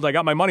got involved, I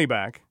got my money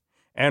back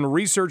and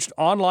researched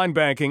online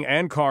banking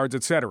and cards,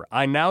 etc.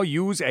 I now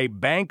use a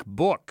bank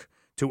book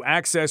to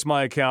access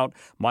my account.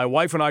 My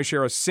wife and I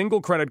share a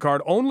single credit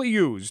card only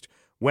used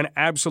when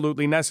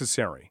absolutely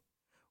necessary.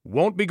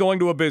 Won't be going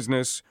to a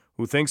business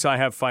who thinks I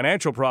have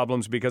financial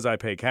problems because I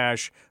pay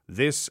cash.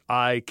 This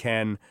I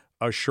can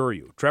assure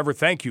you. Trevor,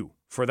 thank you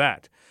for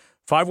that.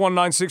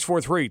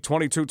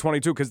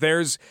 519-643-2222, because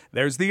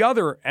there's the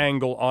other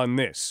angle on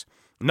this.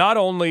 Not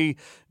only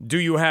do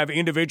you have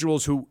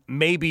individuals who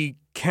maybe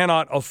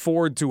cannot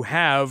afford to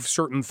have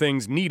certain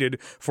things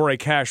needed for a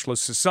cashless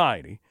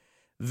society,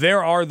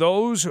 there are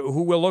those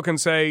who will look and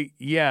say,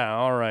 yeah,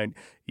 all right,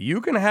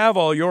 you can have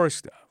all your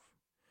stuff.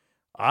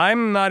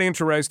 I'm not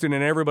interested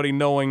in everybody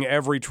knowing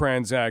every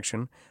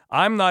transaction.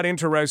 I'm not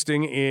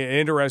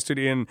interested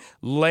in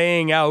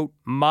laying out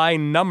my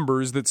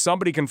numbers that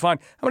somebody can find.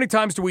 How many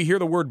times do we hear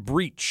the word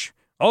breach?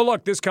 Oh,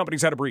 look, this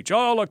company's had a breach.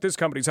 Oh, look, this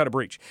company's had a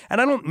breach.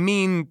 And I don't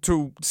mean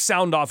to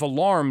sound off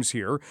alarms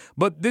here,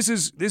 but this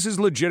is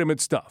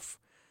legitimate stuff.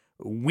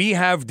 We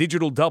have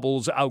digital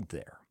doubles out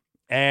there.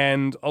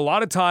 And a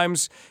lot of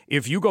times,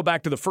 if you go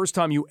back to the first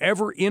time you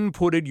ever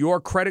inputted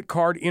your credit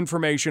card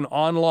information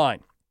online,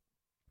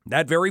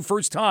 that very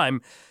first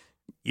time,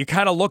 you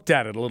kind of looked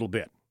at it a little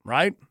bit,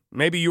 right?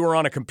 Maybe you were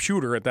on a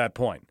computer at that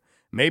point.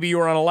 Maybe you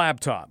were on a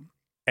laptop.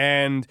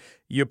 And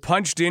you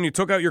punched in, you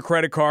took out your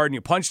credit card, and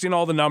you punched in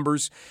all the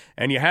numbers,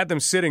 and you had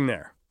them sitting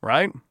there,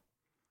 right?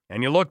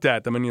 And you looked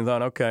at them, and you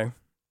thought, okay,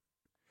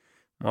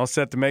 I'm all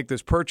set to make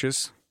this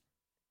purchase.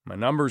 My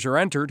numbers are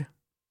entered.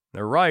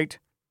 They're right.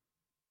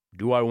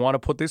 Do I want to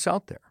put this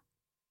out there?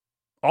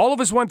 All of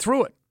us went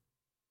through it.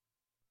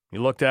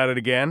 You looked at it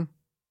again,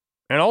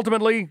 and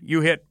ultimately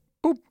you hit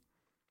boop,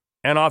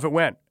 and off it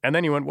went. And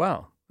then you went,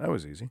 wow, that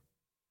was easy.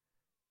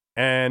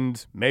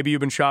 And maybe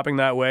you've been shopping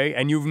that way,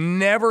 and you've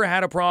never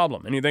had a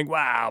problem. And you think,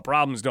 wow,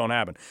 problems don't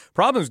happen.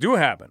 Problems do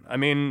happen. I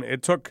mean,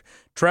 it took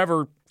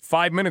Trevor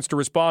 5 minutes to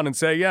respond and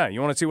say, yeah, you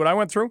want to see what I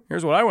went through?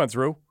 Here's what I went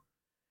through.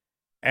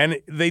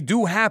 And they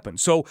do happen.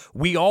 So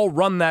we all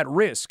run that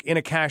risk in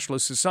a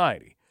cashless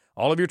society.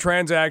 All of your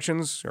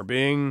transactions are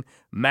being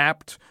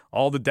mapped.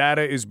 All the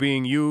data is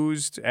being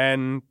used.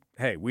 And,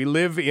 hey, we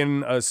live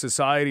in a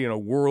society, in a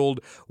world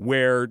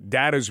where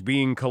data is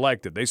being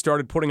collected. They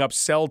started putting up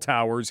cell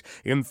towers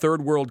in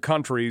third world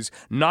countries,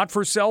 not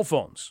for cell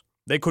phones.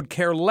 They could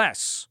care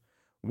less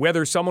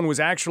whether someone was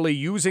actually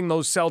using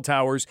those cell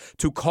towers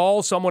to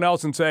call someone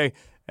else and say,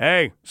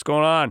 hey, what's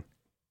going on?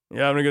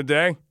 You having a good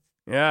day?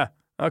 Yeah.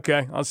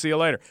 Okay, I'll see you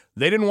later.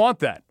 They didn't want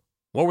that.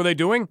 What were they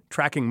doing?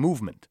 Tracking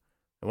movement.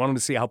 They wanted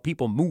to see how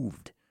people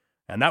moved.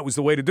 And that was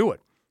the way to do it.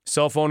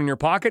 Cell phone in your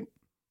pocket,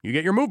 you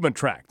get your movement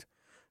tracked.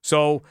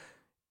 So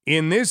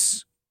in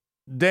this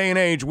day and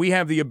age, we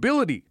have the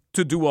ability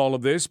to do all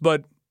of this,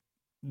 but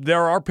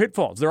there are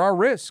pitfalls. There are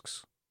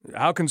risks.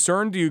 How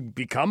concerned do you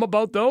become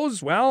about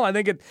those? Well, I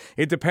think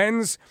it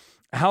depends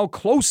how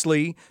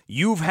closely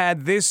you've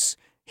had this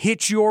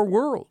hit your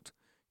world.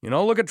 You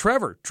know, look at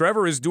Trevor.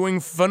 Trevor is doing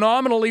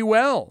phenomenally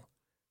well,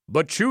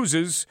 but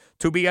chooses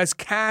to be as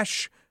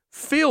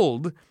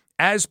cash-filled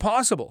as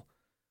possible.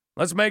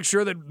 Let's make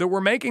sure that we're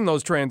making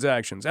those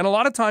transactions. And a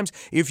lot of times,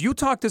 if you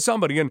talk to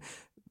somebody, and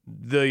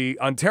the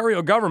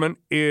Ontario government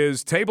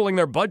is tabling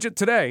their budget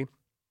today,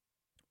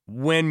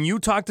 when you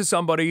talk to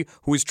somebody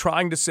who is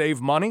trying to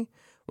save money,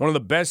 one of the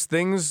best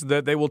things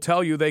that they will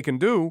tell you they can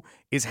do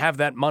is have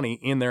that money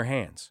in their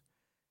hands.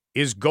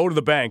 Is go to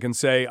the bank and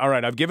say, all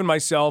right, I've given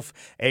myself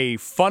a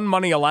fun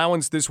money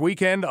allowance this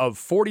weekend of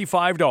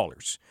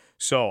 $45.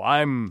 So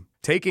I'm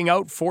taking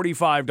out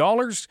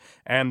 $45,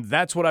 and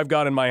that's what I've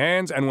got in my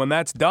hands. And when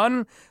that's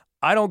done,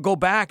 I don't go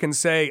back and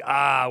say,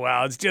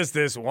 well, it's just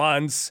this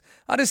once.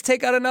 I'll just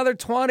take out another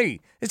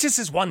 20. It's just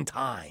this one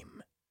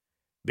time.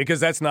 Because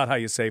that's not how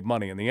you save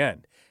money in the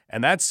end.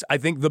 And that's, I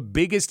think, the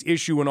biggest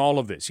issue in all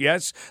of this.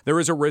 Yes, there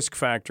is a risk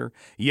factor.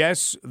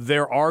 Yes,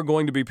 there are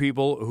going to be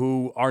people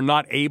who are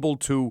not able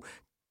to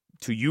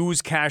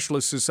use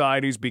cashless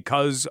societies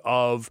because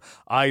of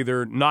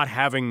either not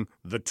having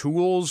the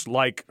tools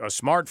like a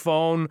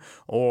smartphone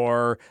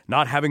or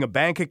not having a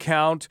bank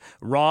account.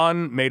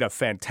 Ron made a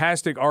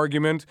fantastic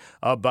argument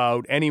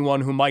about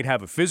anyone who might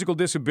have a physical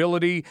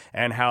disability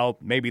and how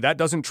maybe that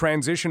doesn't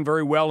transition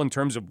very well in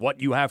terms of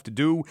what you have to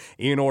do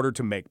in order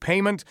to make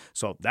payment.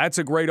 So that's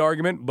a great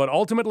argument. But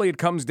ultimately, it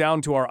comes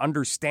down to our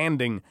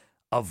understanding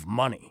of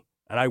money.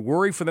 And I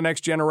worry for the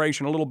next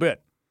generation a little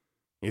bit.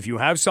 If you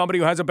have somebody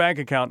who has a bank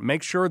account,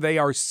 make sure they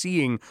are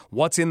seeing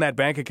what's in that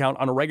bank account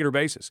on a regular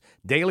basis,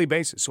 daily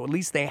basis. So at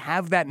least they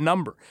have that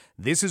number.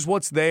 This is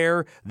what's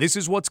there. This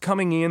is what's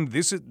coming in.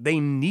 They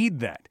need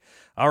that.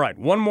 All right,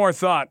 one more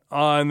thought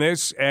on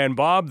this. And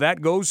Bob,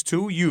 that goes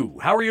to you.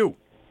 How are you?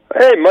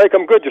 Hey, Mike,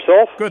 I'm good.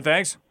 Yourself? Good,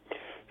 thanks.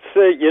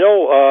 Say,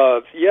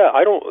 the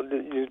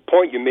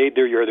point you made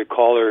there, your other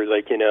caller,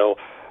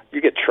 you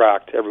get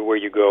tracked everywhere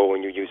you go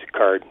when you use a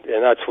card,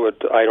 and that's what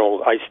I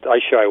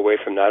shy away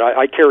from that.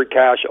 I carry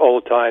cash all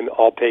the time.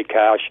 I'll pay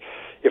cash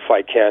if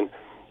I can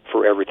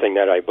for everything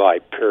that I buy,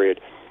 period.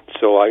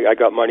 So I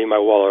got money in my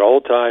wallet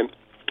all the time,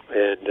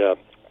 and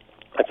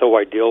that's how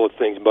I deal with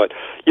things. But,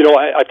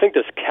 I think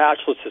this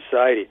cashless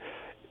society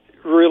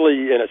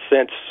really, in a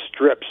sense,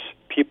 strips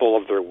people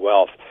of their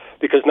wealth,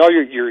 because now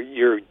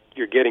you're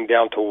getting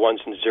down to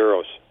ones and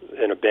zeros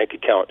in a bank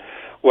account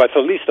with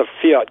at least a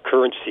fiat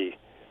currency,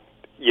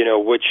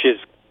 which is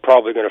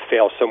probably going to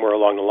fail somewhere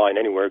along the line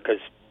anywhere, because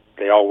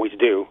they always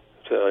do,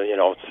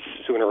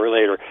 sooner or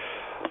later.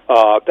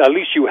 At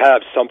least you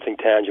have something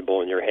tangible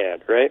in your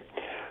hand, right?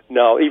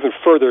 Now, even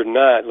further than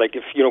that, like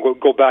if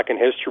go back in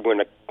history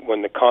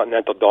when the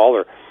continental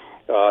dollar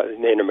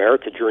in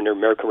America during the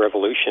American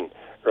Revolution,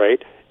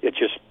 right, it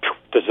just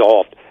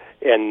dissolved,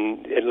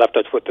 and it left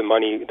us with the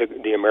money,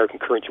 the American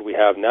currency we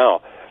have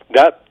now.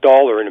 That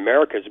dollar in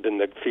America has been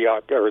the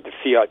fiat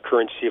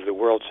currency of the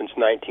world since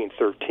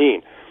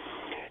 1913.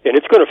 And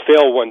it's going to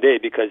fail one day,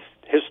 because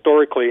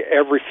historically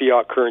every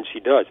fiat currency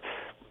does.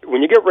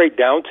 When you get right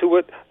down to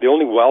it, the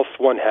only wealth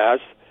one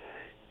has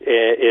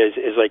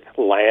is like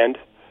land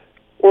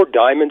or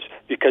diamonds,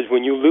 because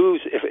when you lose,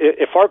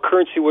 if our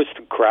currency was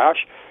to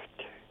crash,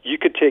 you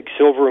could take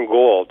silver and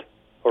gold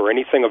or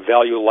anything of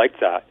value like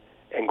that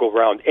and go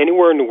around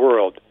anywhere in the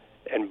world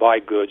and buy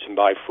goods and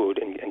buy food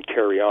and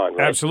carry on,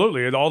 right?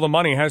 Absolutely. All the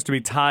money has to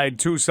be tied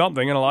to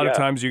something, and a lot of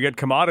times you get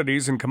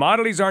commodities, and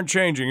commodities aren't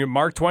changing.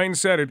 Mark Twain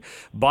said it,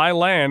 buy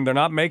land. They're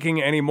not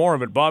making any more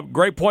of it. Bob,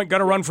 great point. Got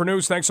to run for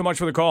news. Thanks so much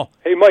for the call.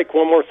 Hey, Mike,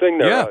 one more thing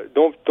there. Yeah.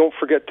 Don't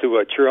forget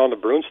to cheer on the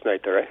Bruins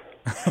tonight there, eh?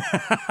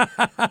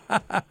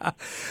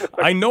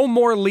 I know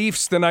more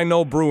Leafs than I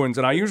know Bruins,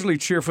 and I usually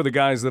cheer for the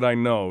guys that I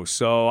know.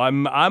 So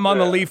I'm on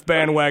the Leaf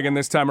bandwagon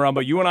this time around,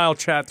 but you and I will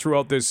chat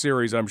throughout this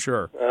series, I'm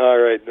sure. All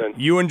right, then.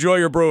 You enjoy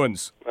your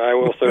Bruins. I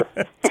will, sir.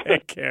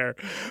 Take care.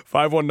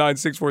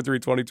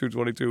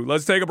 519-643-2222.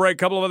 Let's take a break.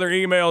 Couple of other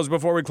emails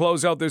before we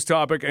close out this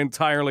topic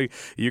entirely.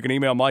 You can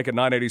email Mike at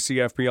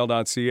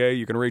 980cfpl.ca.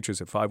 You can reach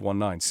us at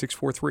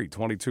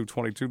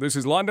 519-643-2222. This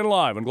is London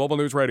Live on Global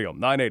News Radio,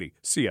 980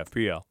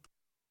 CFPL.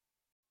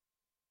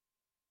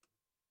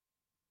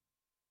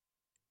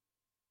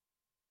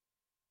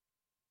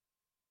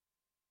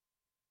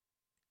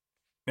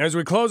 As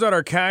we close out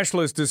our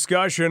cashless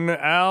discussion,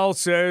 Al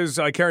says,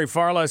 I carry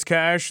far less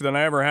cash than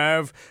I ever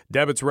have.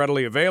 Debit's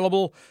readily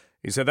available.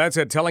 He said, that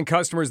said, telling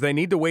customers they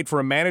need to wait for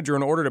a manager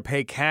in order to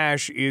pay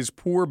cash is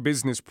poor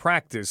business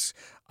practice.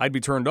 I'd be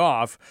turned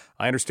off.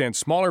 I understand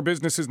smaller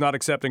businesses not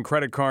accepting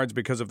credit cards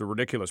because of the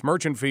ridiculous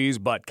merchant fees,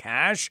 but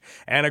cash?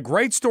 And a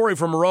great story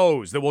from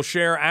Rose that we'll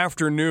share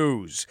after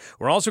news.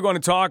 We're also going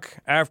to talk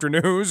after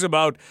news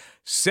about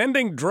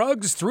sending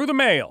drugs through the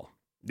mail.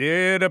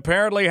 It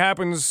apparently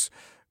happens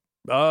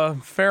a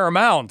fair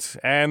amount,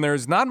 and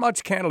there's not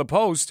much Canada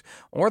Post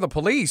or the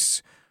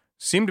police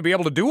seem to be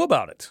able to do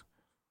about it.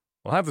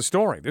 We'll have the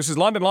story. This is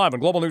London Live on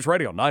Global News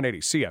Radio,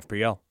 980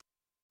 CFPL.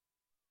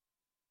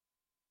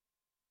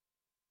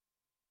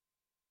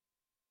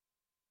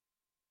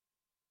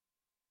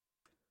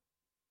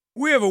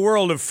 We have a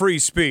world of free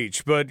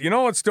speech, but you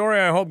know what story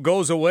I hope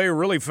goes away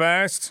really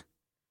fast?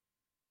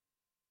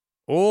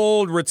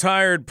 Old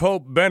retired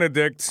Pope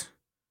Benedict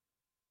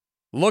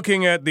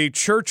looking at the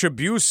church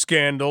abuse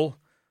scandal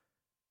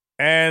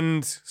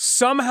and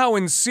somehow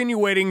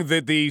insinuating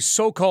that the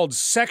so-called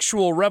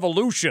sexual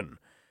revolution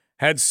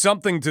had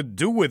something to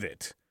do with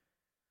it.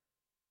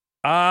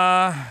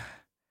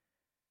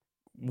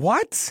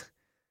 What?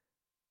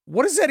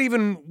 What is that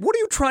even? What are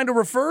you trying to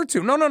refer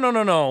to? No.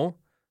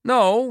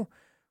 No,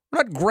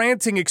 we're not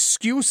granting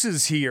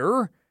excuses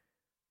here.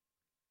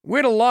 We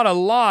had a lot of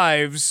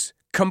lives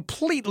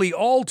completely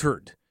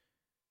altered.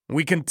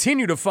 We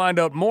continue to find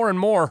out more and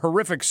more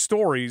horrific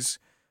stories.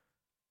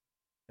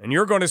 And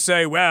you're going to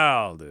say,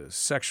 well, the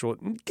sexual...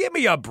 Give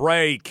me a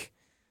break.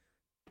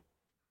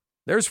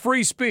 There's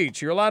free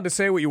speech. You're allowed to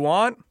say what you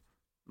want.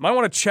 Might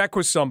want to check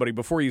with somebody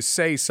before you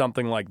say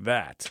something like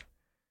that.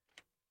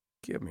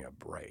 Give me a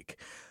break.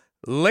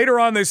 Later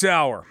on this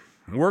hour,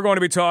 we're going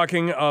to be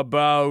talking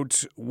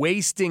about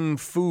wasting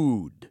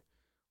food.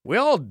 We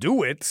all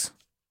do it.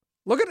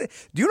 Look at it.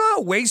 Do you know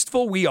how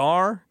wasteful we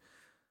are?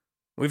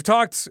 We've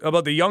talked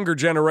about the younger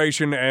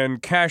generation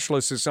and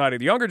cashless society.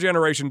 The younger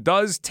generation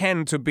does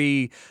tend to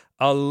be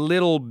a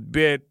little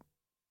bit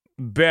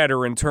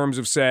better in terms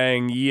of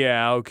saying,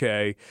 yeah,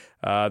 okay,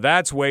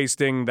 that's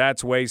wasting.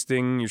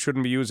 You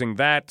shouldn't be using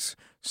that.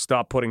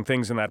 Stop putting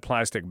things in that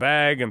plastic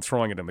bag and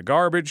throwing it in the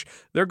garbage.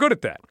 They're good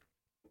at that.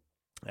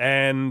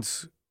 And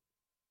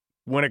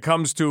when it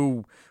comes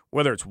to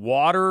whether it's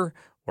water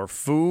or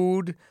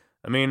food,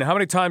 I mean, how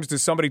many times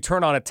does somebody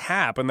turn on a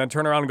tap and then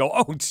turn around and go,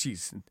 oh,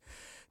 geez,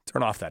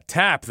 turn off that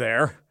tap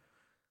there?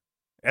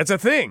 That's a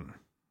thing.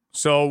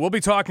 So we'll be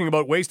talking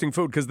about wasting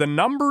food because the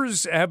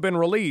numbers have been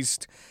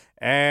released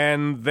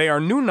and they are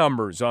new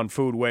numbers on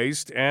food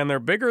waste and they're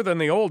bigger than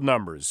the old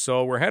numbers.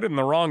 So we're headed in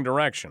the wrong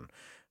direction.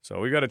 So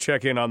we got to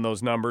check in on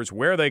those numbers,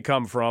 where they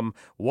come from,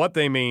 what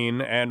they mean,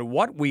 and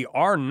what we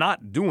are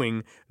not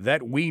doing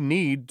that we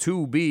need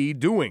to be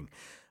doing.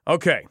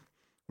 Okay.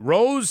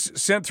 Rose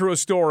sent through a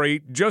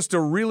story just to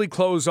really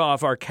close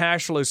off our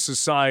cashless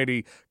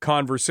society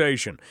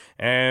conversation.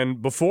 And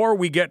before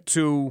we get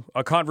to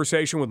a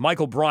conversation with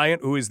Michael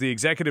Bryant, who is the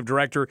executive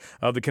director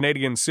of the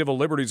Canadian Civil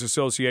Liberties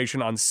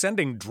Association on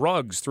sending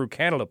drugs through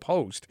Canada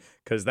Post,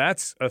 because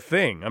that's a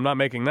thing. I'm not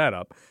making that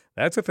up.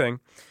 That's a thing.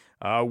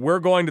 We're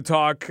going to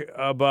talk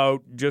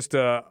about just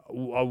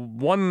we'll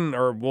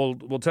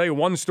tell you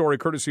one story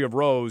courtesy of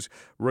Rose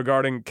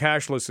regarding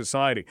cashless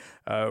society.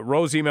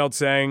 Rose emailed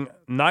saying,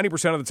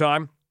 90% of the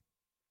time,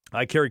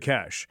 I carry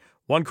cash.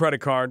 One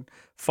credit card.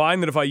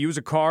 Find that if I use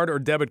a card or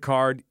debit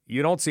card,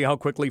 you don't see how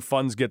quickly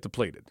funds get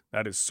depleted.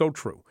 That is so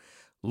true.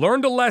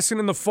 Learned a lesson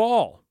in the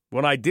fall.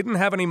 When I didn't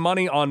have any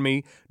money on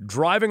me,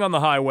 driving on the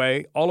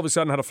highway, all of a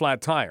sudden had a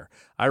flat tire.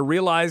 I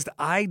realized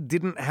I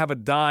didn't have a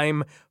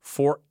dime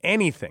for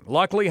anything.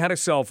 Luckily, I had a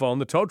cell phone.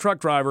 The tow truck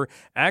driver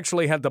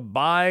actually had to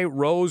buy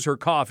Rose her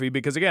coffee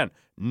because, again,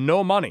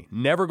 no money.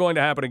 Never going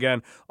to happen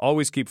again.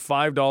 Always keep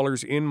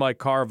 $5 in my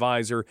car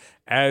visor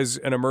as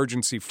an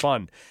emergency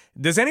fund.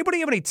 Does anybody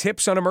have any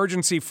tips on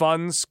emergency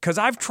funds? Because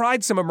I've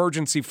tried some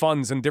emergency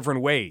funds in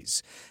different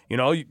ways. You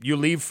know, you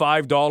leave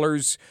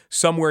 $5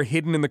 somewhere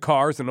hidden in the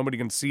car so nobody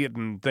can see it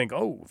and think,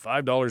 oh,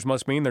 $5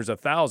 must mean there's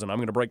 1,000. I'm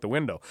going to break the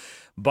window.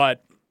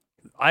 But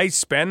I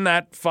spend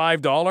that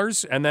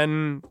 $5 and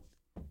then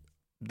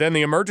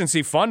the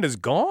emergency fund is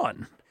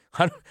gone.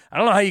 I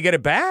don't know how you get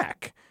it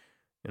back.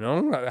 You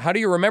know, how do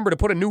you remember to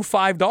put a new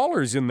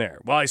 $5 in there?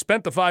 Well, I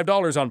spent the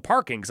 $5 on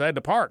parking because I had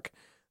to park.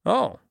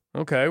 Oh,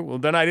 okay. Well,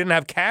 then I didn't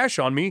have cash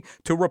on me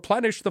to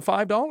replenish the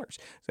 $5. Does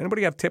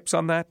anybody have tips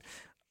on that?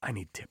 I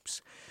need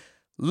tips.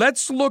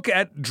 Let's look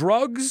at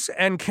drugs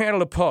and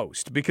Canada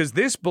Post, because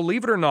this,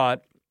 believe it or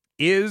not,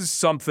 is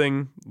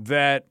something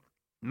that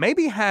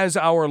maybe has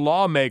our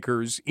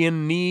lawmakers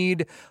in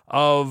need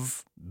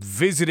of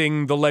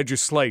visiting the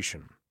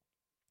legislation.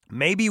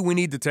 Maybe we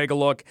need to take a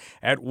look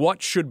at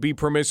what should be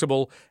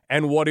permissible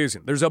and what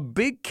isn't. There's a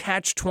big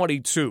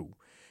catch-22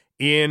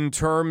 in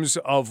terms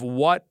of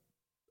what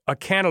a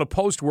Canada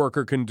Post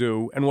worker can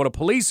do and what a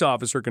police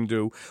officer can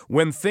do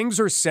when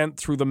things are sent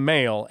through the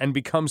mail and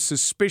become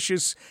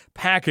suspicious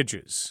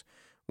packages.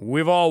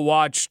 We've all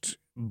watched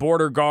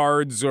Border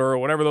Guards or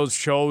whatever those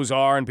shows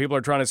are, and people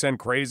are trying to send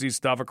crazy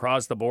stuff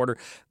across the border.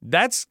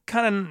 That's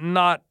kind of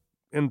not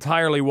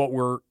entirely what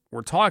we're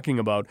talking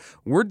about.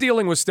 We're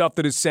dealing with stuff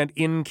that is sent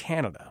in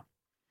Canada.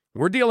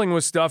 We're dealing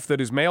with stuff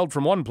that is mailed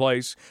from one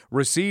place,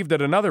 received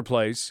at another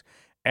place,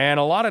 and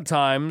a lot of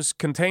times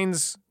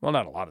contains, well,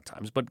 not a lot of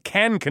times, but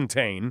can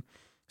contain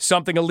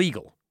something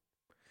illegal.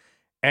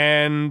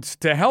 And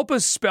to help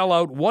us spell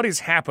out what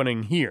is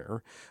happening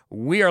here,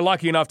 we are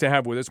lucky enough to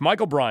have with us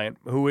Michael Bryant,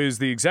 who is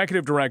the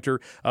executive director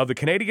of the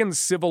Canadian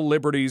Civil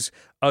Liberties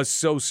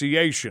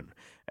Association,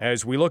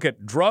 as we look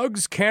at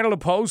drugs, Canada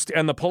Post,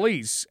 and the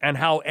police, and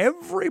how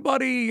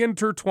everybody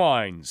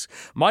intertwines.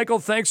 Michael,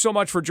 thanks so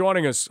much for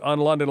joining us on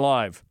London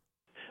Live.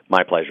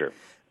 My pleasure.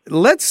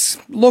 Let's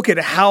look at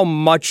how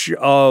much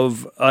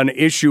of an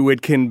issue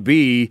it can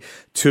be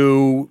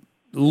to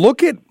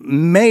look at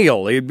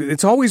mail.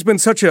 It's always been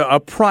such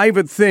a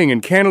private thing,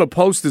 and Canada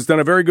Post has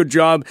done a very good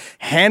job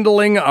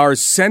handling our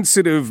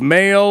sensitive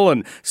mail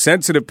and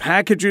sensitive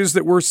packages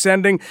that we're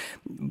sending.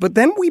 But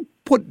then we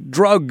put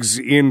drugs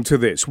into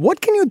this. What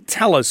can you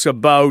tell us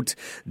about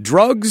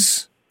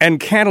drugs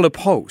and Canada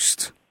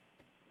Post?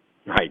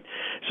 Right.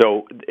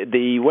 So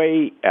the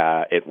way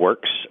it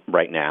works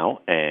right now,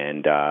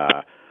 and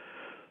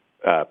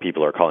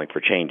people are calling for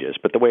changes.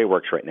 But the way it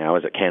works right now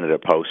is that Canada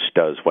Post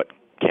does what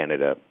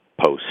Canada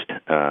Post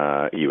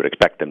you would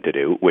expect them to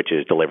do, which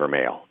is deliver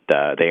mail.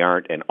 They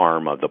aren't an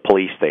arm of the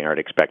police. They aren't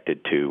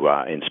expected to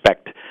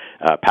inspect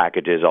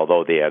packages,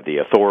 although they have the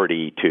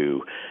authority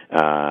to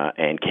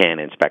and can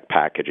inspect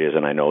packages.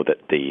 And I know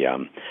that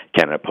the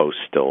Canada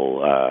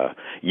Postal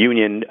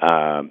Union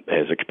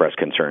has expressed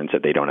concerns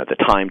that they don't have the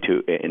time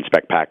to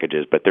inspect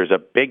packages. But there's a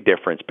big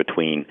difference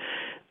between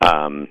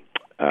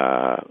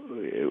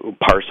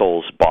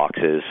parcels,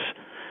 boxes,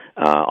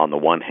 on the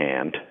one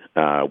hand,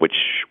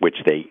 which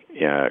they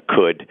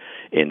could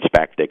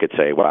inspect. They could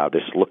say, "Wow,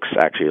 this looks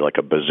actually like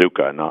a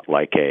bazooka, not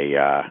like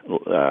a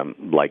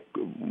like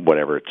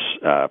whatever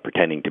it's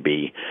pretending to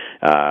be."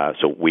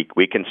 So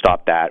we can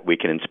stop that. We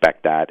can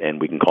inspect that,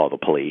 and we can call the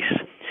police.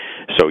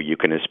 So you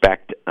can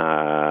inspect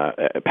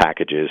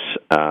packages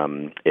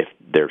if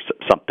there's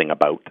something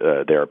about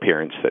their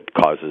appearance that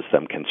causes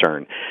them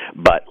concern.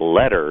 But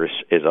letters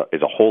is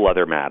a whole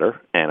other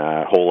matter and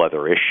a whole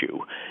other issue.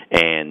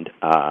 And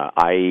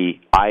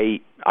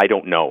I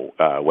don't know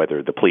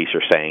whether the police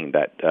are saying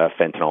that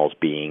fentanyl is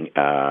being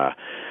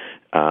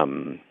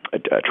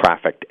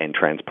trafficked and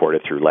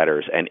transported through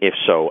letters, and if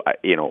so,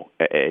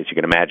 as you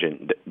can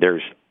imagine,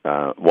 there's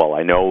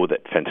I know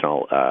that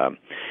fentanyl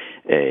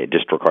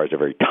just requires a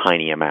very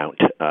tiny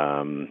amount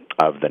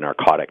of the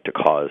narcotic to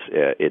cause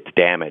its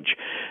damage.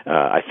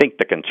 I think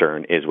the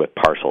concern is with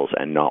parcels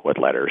and not with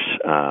letters.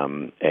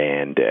 And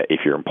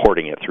if you're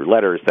importing it through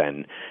letters,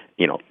 then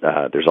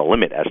there's a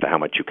limit as to how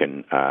much you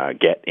can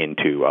get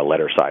into a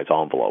letter-size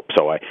envelope.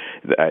 So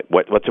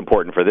what's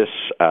important for this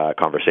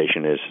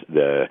conversation is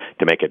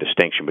to make a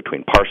distinction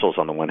between parcels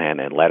on the one hand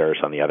and letters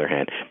on the other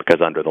hand,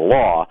 because under the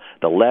law,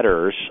 the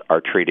letters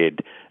are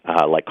treated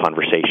like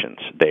conversations.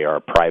 They are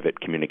private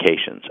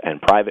communications,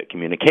 and private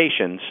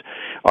communications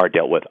are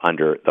dealt with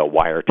under the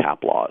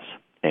wiretap laws.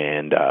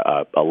 And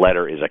a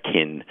letter is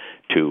akin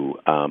to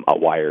a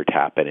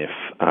wiretap, and if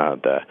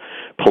the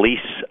police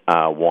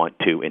want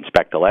to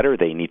inspect a letter,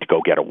 they need to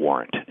go get a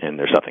warrant, and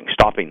there's nothing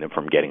stopping them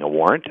from getting a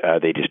warrant.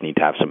 They just need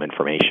to have some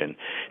information,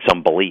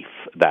 some belief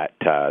that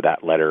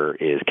that letter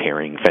is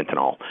carrying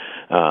fentanyl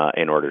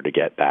in order to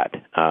get that.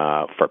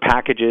 For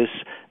packages,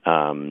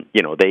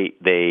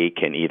 they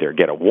can either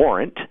get a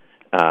warrant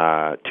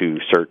to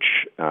search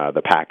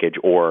the package,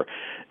 or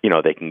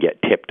they can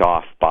get tipped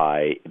off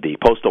by the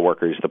postal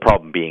workers. The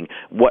problem being,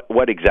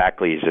 what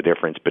exactly is the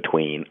difference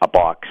between a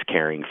box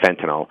carrying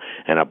fentanyl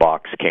and a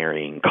box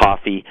carrying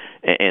coffee?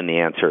 And the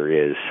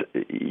answer is,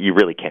 you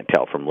really can't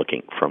tell from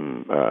looking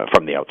from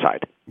the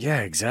outside.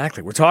 Yeah,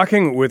 exactly. We're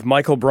talking with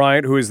Michael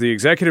Bryant, who is the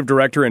Executive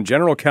Director and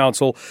General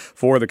Counsel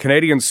for the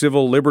Canadian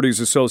Civil Liberties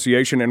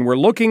Association, and we're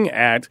looking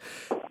at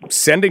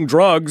sending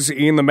drugs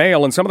in the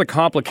mail and some of the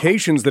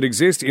complications that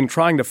exist in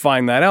trying to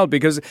find that out,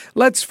 because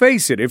let's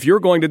face it, if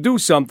you're going to do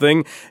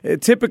something,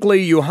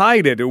 typically you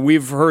hide it.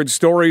 We've heard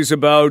stories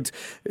about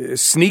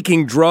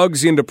sneaking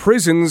drugs into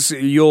prisons.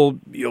 You'll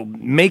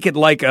make it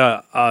like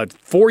a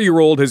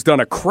 4-year-old has done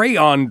a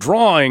crayon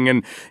drawing,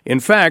 and in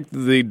fact,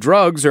 the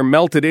drugs are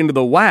melted into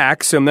the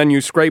wax, and then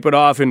you scrape it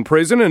off in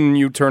prison and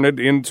you turn it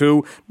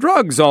into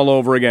drugs all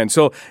over again.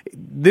 So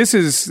this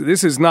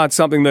is not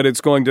something that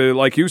it's going to,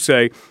 like you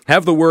say,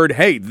 have the word,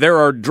 "Hey, there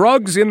are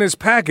drugs in this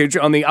package"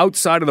 on the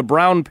outside of the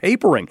brown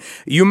papering.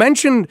 You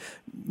mentioned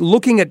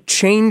looking at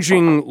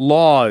changing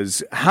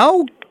laws.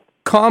 How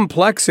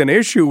complex an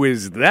issue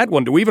is that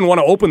one? Do we even want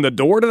to open the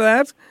door to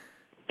that?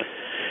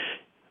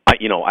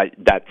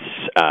 That's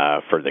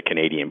for the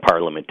Canadian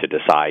Parliament to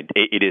decide.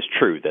 It is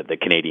true that the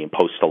Canadian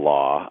postal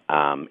law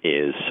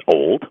is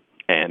old,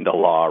 and the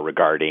law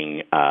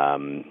regarding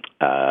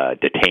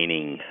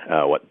detaining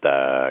what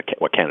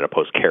Canada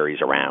Post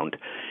carries around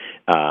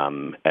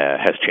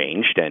has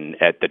changed.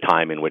 And at the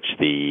time in which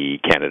the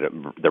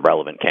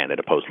relevant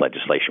Canada Post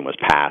legislation was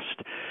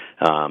passed,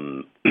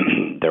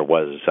 there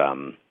was.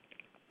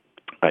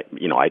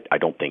 I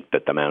don't think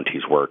that the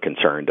Mounties were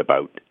concerned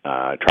about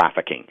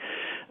trafficking.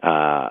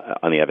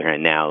 On the other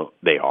hand, now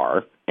they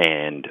are,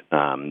 and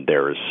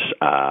there's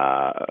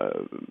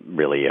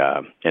really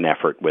an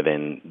effort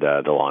within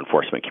the law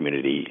enforcement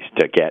community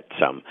to get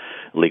some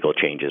legal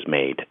changes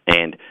made.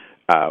 And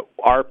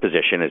our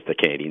position as the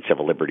Canadian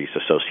Civil Liberties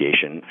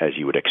Association, as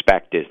you would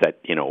expect, is that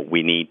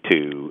we need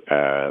to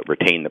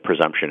retain the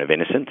presumption of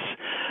innocence.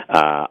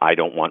 I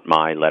don't want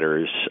my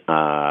letters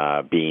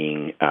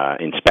being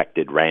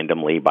inspected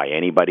randomly by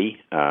anybody,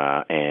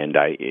 and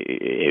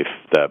if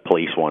the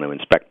police want to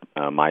inspect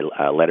my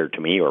letter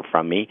to me or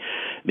from me,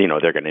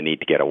 they're going to need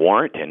to get a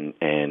warrant, and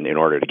in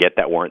order to get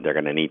that warrant, they're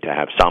going to need to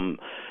have some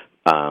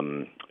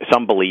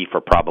belief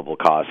or probable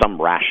cause,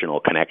 some rational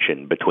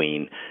connection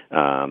between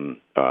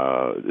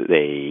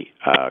the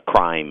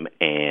crime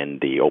and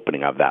the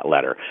opening of that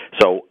letter.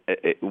 So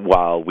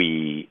while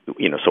we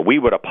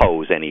would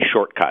oppose any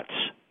shortcuts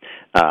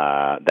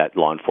that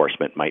law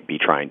enforcement might be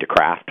trying to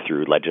craft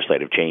through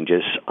legislative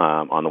changes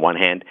on the one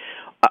hand.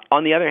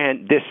 On the other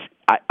hand, this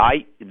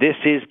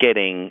is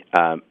getting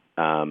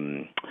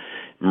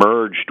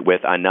merged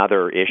with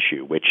another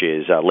issue, which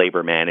is a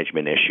labor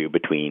management issue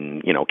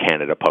between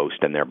Canada Post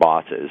and their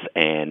bosses.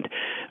 And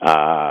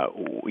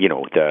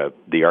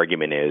the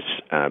argument is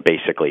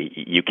basically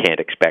you can't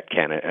expect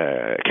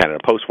Canada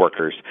Post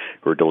workers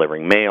who are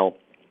delivering mail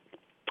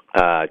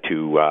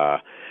to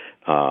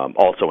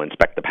also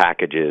inspect the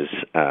packages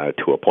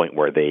to a point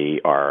where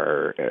they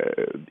are,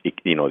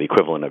 the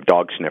equivalent of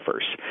dog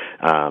sniffers.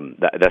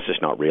 That's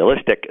just not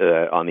realistic.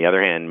 On the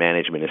other hand,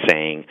 management is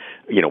saying,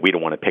 we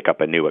don't want to pick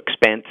up a new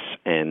expense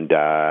and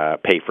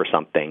pay for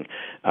something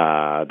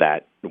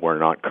that we're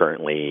not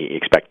currently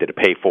expected to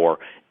pay for.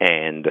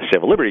 And the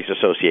Civil Liberties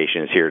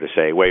Association is here to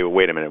say,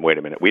 wait a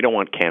minute. We don't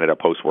want Canada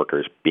Post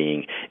workers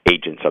being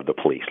agents of the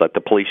police. Let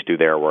the police do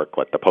their work.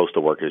 Let the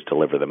postal workers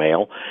deliver the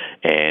mail.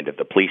 And if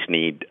the police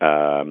need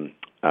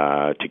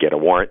to get a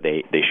warrant,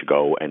 they should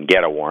go and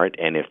get a warrant.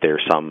 And if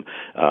there's some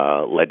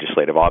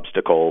legislative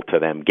obstacle to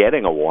them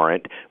getting a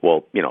warrant,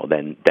 well,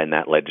 then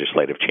that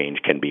legislative change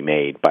can be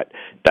made. But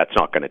that's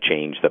not going to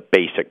change the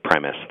basic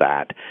premise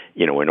that,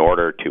 in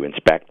order to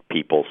inspect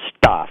people's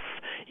stuff,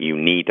 you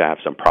need to have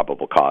some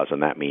probable cause,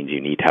 and that means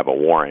you need to have a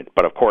warrant.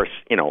 But of course,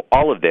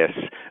 all of this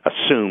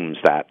assumes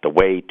that the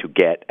way to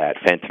get at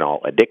fentanyl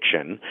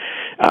addiction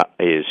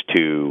is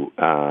to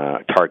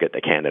target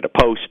the Canada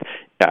Post.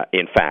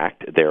 In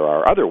fact, there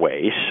are other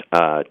ways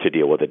to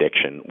deal with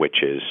addiction,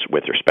 which is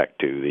with respect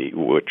to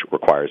which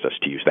requires us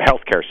to use the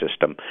healthcare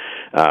system,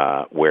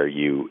 where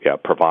you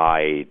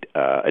provide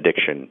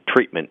addiction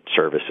treatment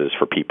services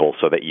for people,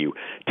 so that you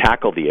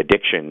tackle the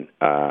addiction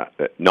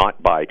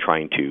not by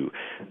trying to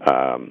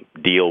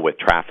deal with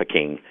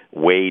trafficking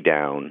way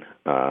down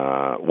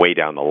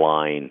the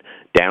line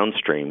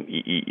downstream.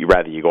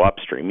 Rather, you go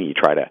upstream. You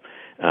try to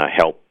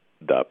help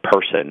the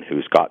person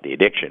who's got the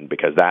addiction,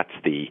 because that's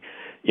the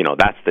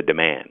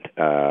demand.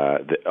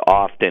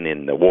 Often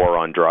in the war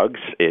on drugs,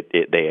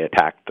 they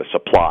attack the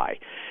supply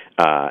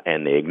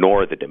and they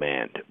ignore the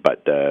demand.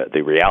 But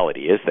the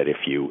reality is that if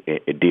you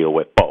deal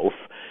with both,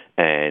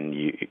 and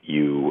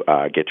you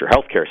get your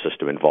healthcare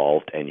system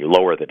involved, and you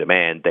lower the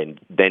demand,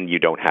 then you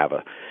don't have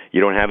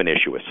an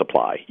issue with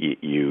supply.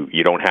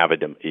 You don't have a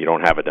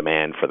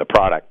demand for the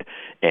product,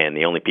 and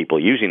the only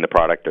people using the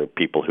product are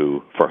people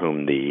for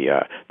whom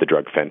the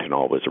drug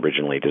fentanyl was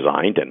originally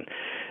designed,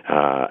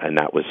 and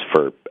that was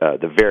for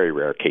the very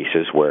rare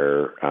cases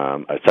where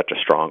such a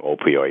strong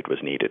opioid was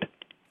needed.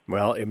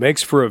 Well, it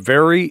makes for a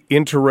very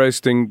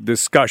interesting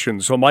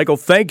discussion. So, Michael,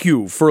 thank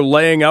you for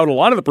laying out a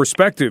lot of the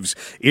perspectives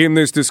in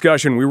this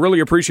discussion. We really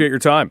appreciate your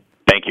time.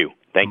 Thank you.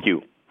 Thank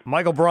you.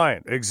 Michael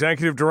Bryant,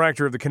 Executive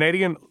Director of the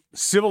Canadian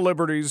Civil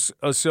Liberties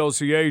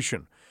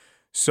Association.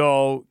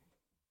 So,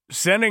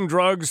 sending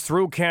drugs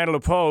through Canada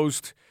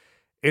Post,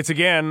 it's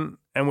again,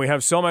 and we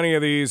have so many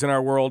of these in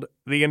our world,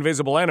 the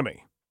invisible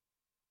enemy.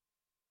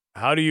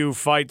 How do you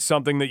fight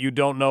something that you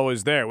don't know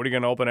is there? What are you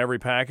going to open every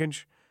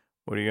package?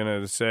 What are you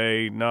going to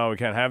say? No, we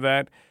can't have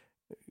that.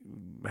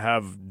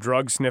 Have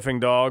drug-sniffing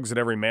dogs at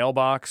every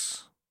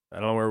mailbox? I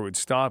don't know where we'd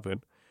stop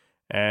it.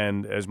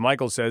 And as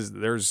Michael says,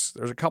 there's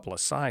a couple of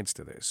sides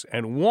to this.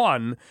 And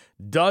one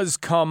does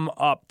come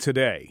up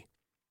today,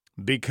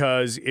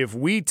 because if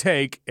we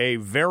take a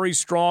very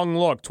strong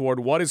look toward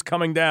what is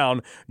coming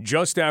down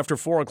just after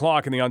 4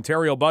 o'clock in the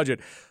Ontario budget,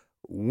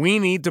 we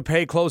need to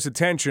pay close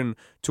attention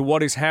to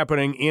what is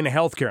happening in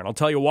healthcare, and I'll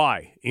tell you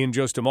why in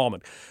just a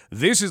moment.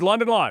 This is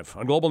London Live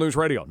on Global News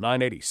Radio,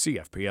 980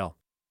 CFPL.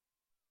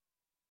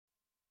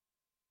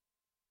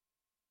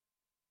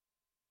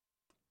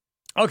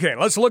 Okay,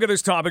 let's look at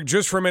this topic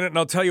just for a minute, and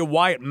I'll tell you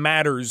why it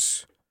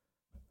matters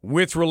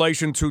with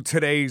relation to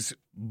today's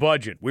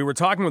budget. We were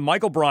talking with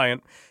Michael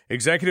Bryant,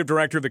 Executive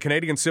Director of the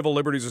Canadian Civil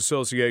Liberties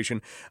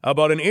Association,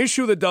 about an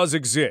issue that does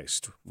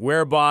exist,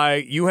 whereby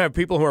you have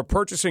people who are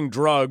purchasing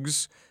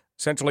drugs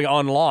essentially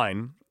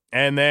online,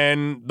 and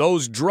then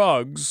those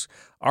drugs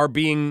are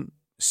being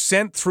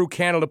sent through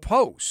Canada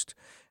Post.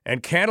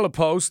 And Canada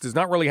Post does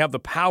not really have the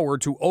power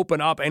to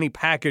open up any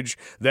package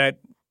that,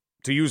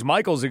 to use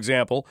Michael's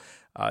example,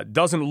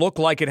 doesn't look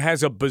like it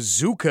has a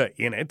bazooka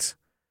in it.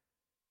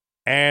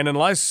 And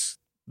unless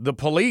the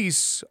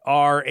police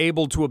are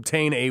able to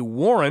obtain a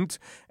warrant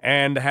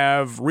and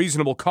have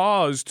reasonable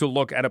cause to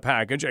look at a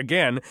package,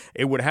 again,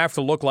 it would have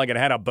to look like it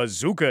had a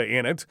bazooka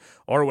in it,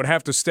 or it would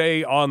have to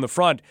stay on the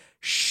front.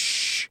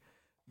 Shh,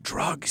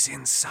 drugs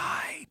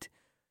inside.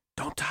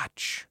 Don't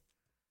touch.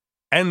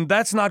 And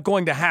that's not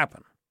going to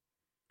happen.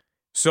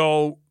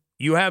 So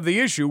you have the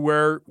issue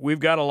where we've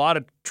got a lot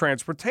of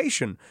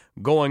transportation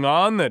going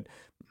on that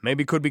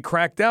maybe could be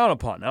cracked down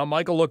upon. Now,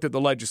 Michael looked at the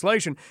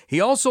legislation.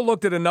 He also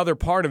looked at another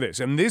part of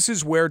this, and this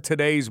is where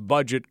today's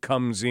budget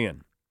comes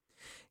in.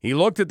 He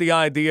looked at the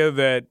idea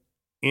that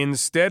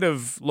instead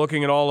of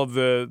looking at all of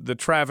the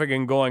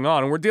trafficking going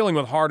on, and we're dealing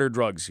with harder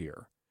drugs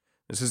here.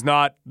 This is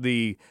not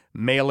the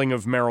mailing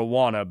of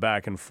marijuana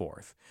back and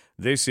forth.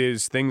 This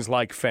is things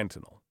like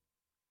fentanyl.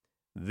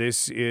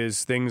 This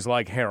is things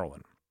like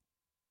heroin.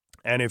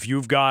 And if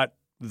you've got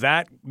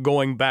that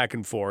going back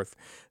and forth,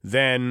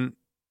 then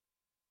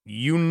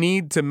you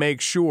need to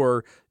make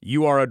sure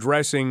you are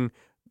addressing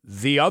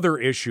the other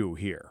issue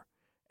here.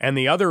 And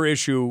the other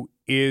issue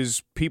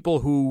is people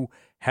who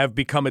have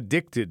become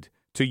addicted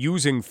to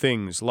using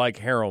things like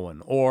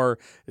heroin or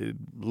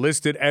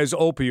listed as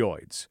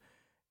opioids.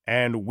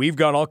 And we've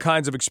got all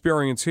kinds of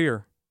experience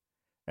here.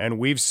 And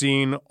we've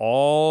seen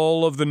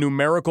all of the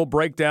numerical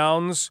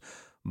breakdowns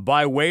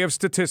by way of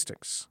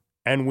statistics.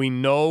 And we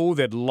know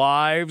that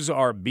lives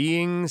are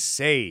being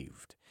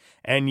saved.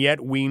 And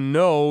yet we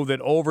know that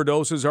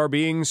overdoses are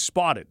being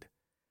spotted.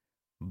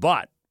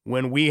 But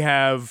when we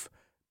have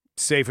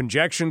safe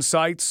injection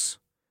sites,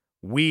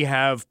 we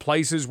have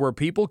places where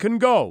people can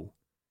go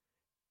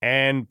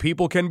and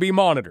people can be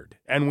monitored.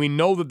 And we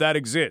know that that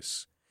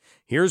exists.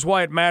 Here's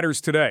why it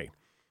matters today.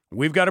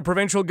 We've got a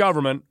provincial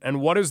government,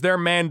 and what is their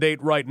mandate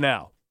right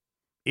now?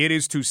 It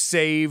is to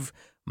save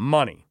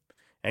money.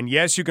 And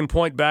yes, you can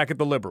point back at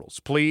the Liberals.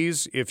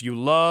 Please, if you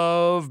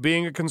love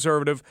being a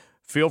conservative,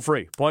 feel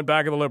free. Point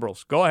back at the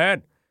Liberals. Go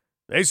ahead.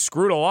 They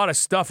screwed a lot of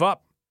stuff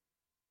up.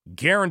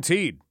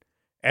 Guaranteed.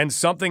 And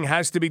something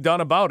has to be done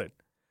about it.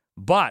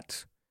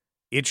 But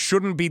it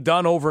shouldn't be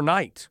done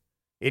overnight.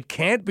 It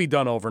can't be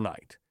done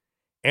overnight.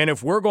 And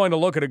if we're going to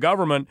look at a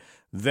government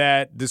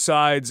that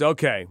decides,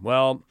 okay,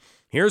 well,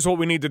 here's what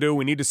we need to do.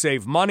 We need to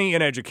save money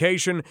in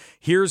education.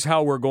 Here's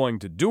how we're going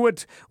to do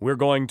it. We're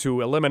going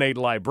to eliminate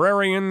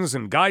librarians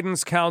and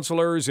guidance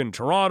counselors in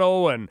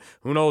Toronto and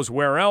who knows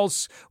where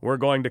else. We're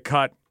going to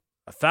cut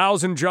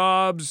 1,000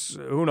 jobs.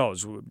 Who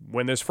knows?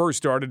 When this first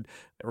started,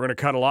 we're going to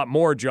cut a lot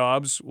more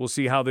jobs. We'll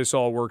see how this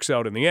all works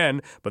out in the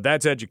end, but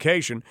that's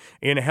education.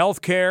 In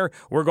healthcare,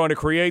 we're going to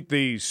create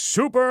the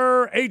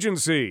super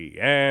agency,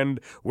 and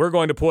we're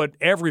going to put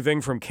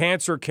everything from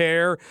cancer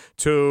care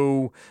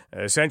to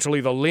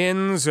essentially the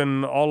LINs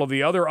and all of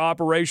the other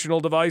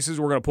operational devices.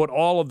 We're going to put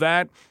all of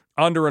that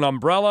under an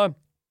umbrella,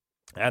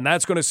 and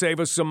that's going to save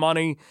us some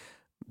money.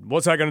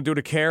 What's that going to do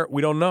to care?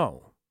 We don't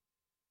know.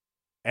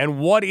 And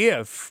what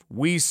if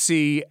we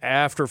see,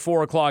 after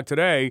 4 o'clock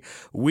today,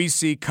 we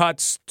see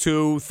cuts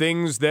to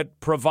things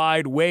that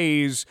provide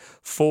ways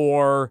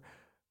for,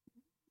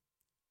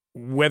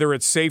 whether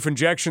it's safe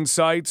injection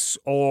sites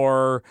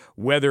or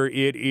whether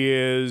it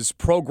is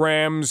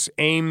programs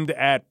aimed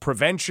at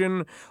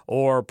prevention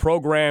or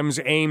programs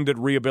aimed at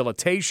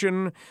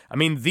rehabilitation. I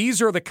mean,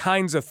 these are the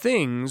kinds of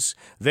things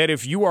that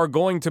if you are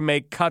going to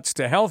make cuts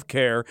to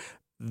healthcare,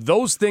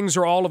 those things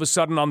are all of a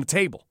sudden on the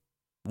table.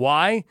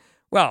 Why?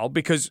 Well,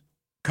 because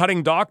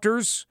cutting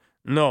doctors,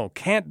 no,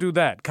 can't do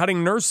that.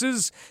 Cutting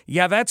nurses,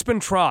 yeah, that's been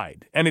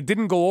tried, and it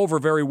didn't go over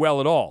very well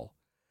at all.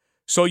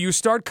 So you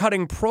start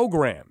cutting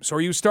programs,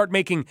 or you start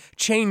making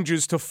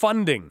changes to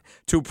funding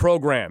to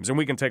programs, and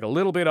we can take a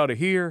little bit out of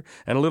here,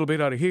 and a little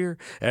bit out of here,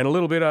 and a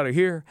little bit out of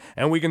here,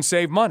 and we can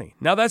save money.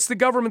 Now, that's the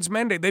government's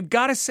mandate. They've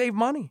got to save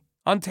money.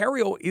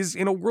 Ontario is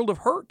in a world of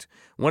hurt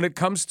when it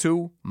comes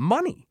to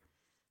money.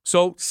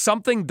 So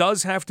something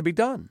does have to be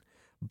done.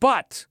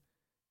 But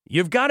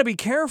you've got to be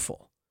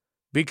careful,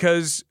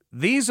 because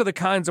these are the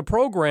kinds of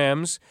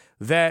programs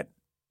that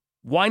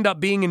wind up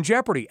being in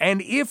jeopardy.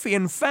 And if,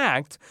 in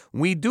fact,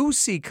 we do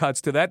see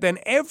cuts to that, then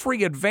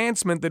every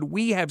advancement that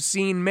we have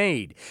seen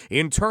made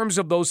in terms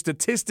of those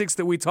statistics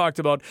that we talked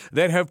about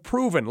that have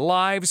proven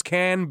lives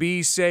can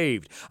be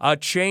saved, a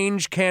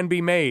change can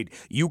be made.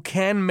 You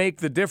can make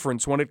the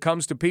difference when it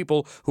comes to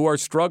people who are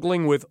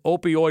struggling with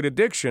opioid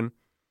addiction,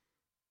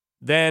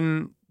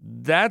 then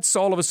that's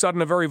all of a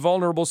sudden a very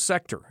vulnerable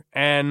sector.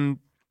 And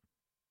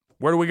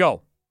where do we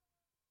go?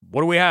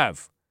 What do we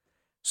have?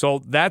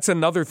 So that's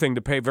another thing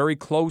to pay very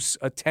close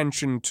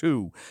attention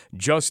to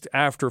just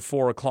after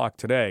 4 o'clock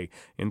today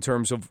in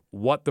terms of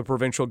what the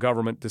provincial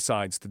government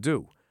decides to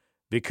do.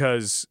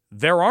 Because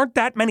there aren't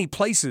that many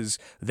places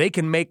they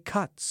can make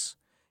cuts.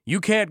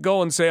 You can't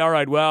go and say, all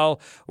right, well,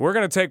 we're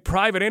going to take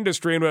private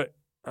industry and,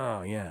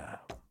 oh, yeah,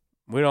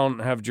 we don't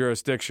have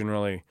jurisdiction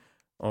really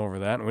over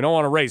that. And we don't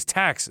want to raise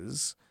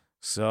taxes.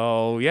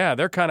 So, yeah,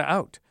 they're kind of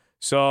out.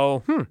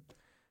 So,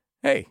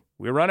 hey,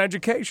 we run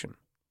education.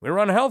 We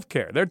run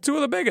healthcare. They're two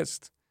of the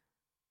biggest.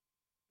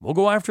 We'll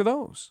go after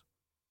those.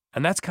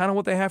 And that's kind of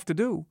what they have to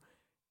do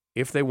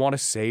if they want to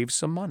save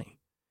some money,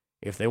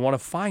 if they want to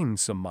find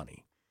some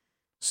money.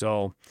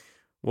 So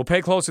we'll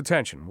pay close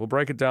attention. We'll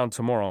break it down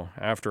tomorrow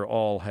after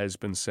all has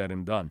been said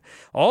and done.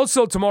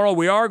 Also tomorrow,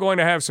 we are going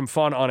to have some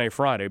fun on a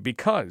Friday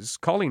because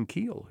Colleen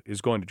Keel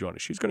is going to join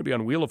us. She's going to be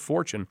on Wheel of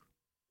Fortune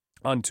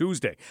on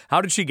Tuesday. How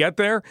did she get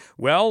there?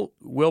 Well,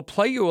 we'll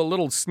play you a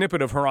little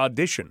snippet of her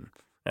audition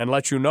and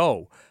let you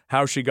know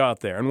how she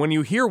got there. And when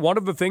you hear one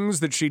of the things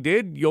that she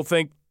did, you'll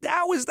think,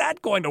 how is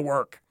that going to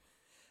work?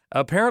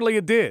 Apparently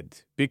it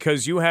did,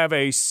 because you have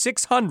a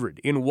 600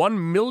 in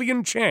 1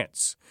 million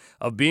chance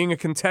of being a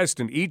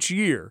contestant each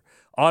year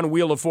on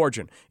Wheel of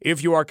Fortune.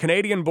 If you are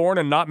Canadian-born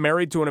and not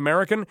married to an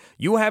American,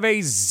 you have a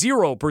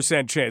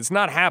 0% chance. It's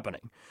not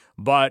happening.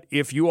 But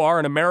if you are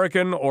an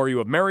American, or you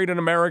have married an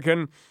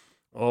American,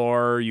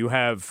 or you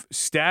have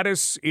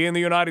status in the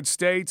United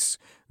States,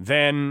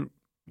 then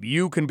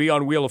you can be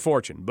on Wheel of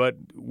Fortune. But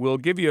we'll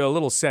give you a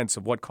little sense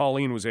of what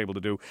Colleen was able to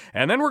do.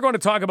 And then we're going to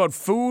talk about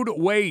food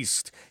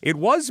waste. It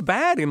was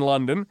bad in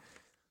London.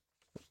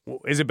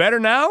 Is it better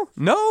now?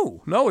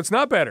 No, it's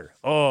not better.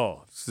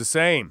 Oh, it's the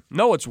same.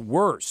 No, it's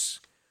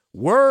worse.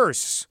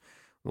 Worse.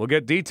 We'll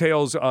get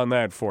details on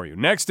that for you.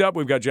 Next up,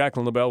 we've got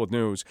Jacqueline LaBelle with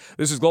news.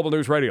 This is Global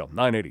News Radio,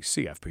 980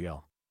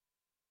 CFPL.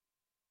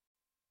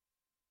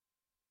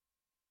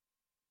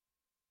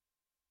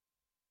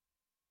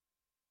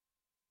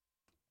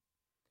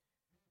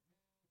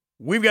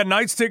 We've got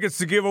Knights tickets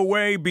to give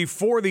away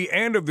before the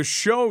end of the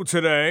show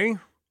today.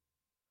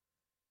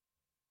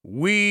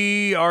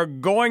 We are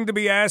going to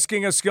be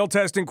asking a skill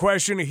testing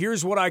question.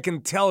 Here's what I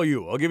can tell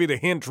you. I'll give you the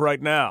hint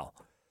right now.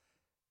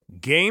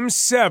 Game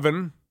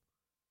 7,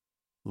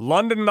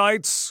 London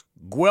Knights,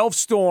 Guelph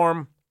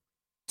Storm,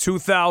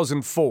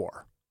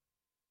 2004.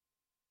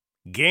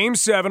 Game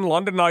 7,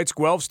 London Knights,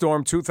 Guelph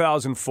Storm,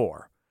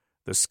 2004.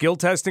 The skill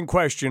testing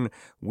question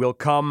will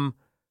come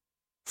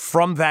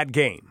from that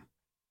game.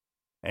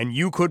 And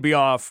you could be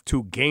off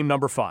to game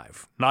number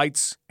 5,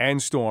 Knights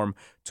and Storm,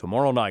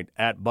 tomorrow night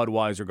at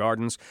Budweiser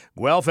Gardens.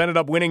 Guelph ended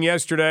up winning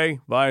yesterday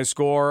by a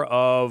score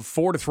of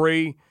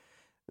 4-3.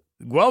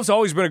 Guelph's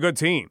always been a good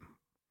team.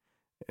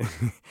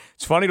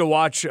 It's funny to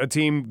watch a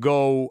team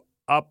go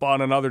up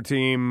on another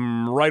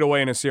team right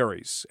away in a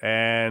series,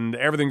 and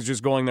everything's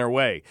just going their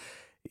way.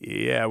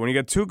 Yeah, when you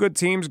get two good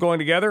teams going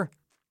together,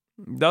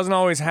 it doesn't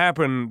always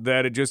happen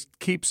that it just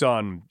keeps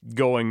on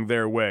going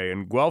their way.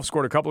 And Guelph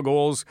scored a couple of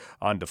goals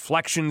on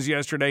deflections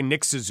yesterday.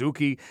 Nick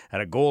Suzuki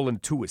had a goal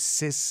and 2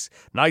 assists.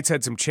 Knights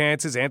had some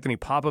chances. Anthony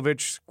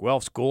Popovich,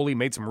 Guelph's goalie,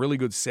 made some really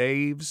good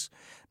saves.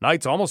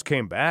 Knights almost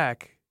came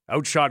back.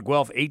 Outshot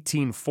Guelph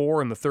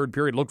 18-4 in the third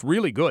period. Looked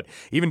really good.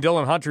 Even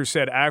Dylan Hunter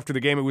said after the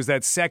game it was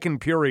that second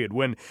period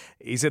when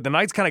he said the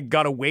Knights kind of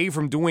got away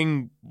from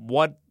doing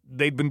what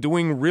they'd been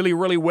doing really,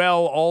 really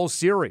well all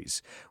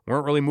series.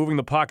 Weren't really moving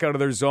the puck out of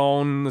their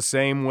zone the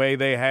same way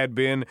they had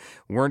been.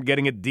 Weren't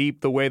getting it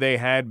deep the way they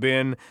had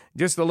been.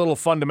 Just the little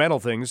fundamental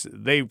things.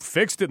 They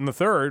fixed it in the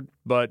third,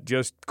 but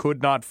just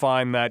could not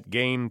find that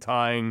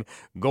game-tying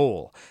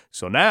goal.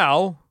 So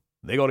now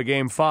they go to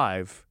Game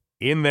 5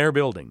 in their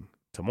building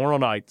tomorrow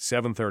night,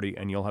 7:30,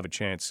 and you'll have a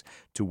chance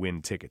to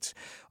win tickets.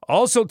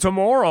 Also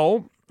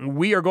tomorrow,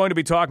 we are going to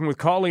be talking with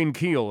Colleen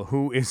Keel,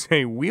 who is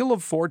a Wheel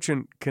of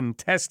Fortune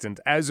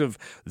contestant as of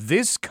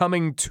this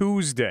coming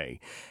Tuesday.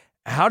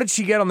 How did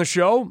she get on the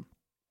show?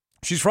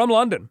 She's from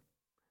London,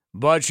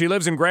 but she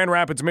lives in Grand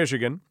Rapids,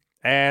 Michigan.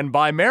 And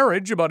by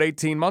marriage, about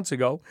 18 months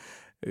ago,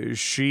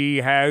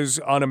 she has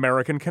an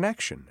American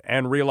connection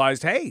and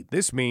realized, hey,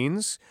 this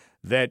means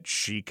that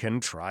she can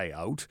try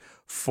out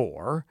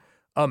for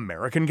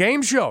American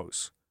game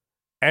shows.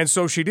 And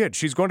so she did.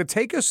 She's going to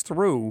take us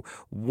through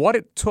what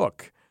it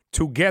took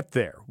to get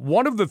there.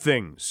 One of the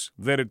things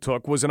that it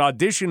took was an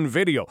audition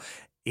video.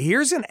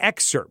 Here's an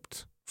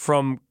excerpt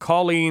from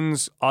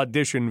Colleen's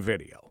audition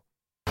video.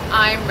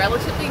 I'm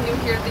relatively new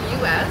here in the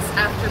U.S.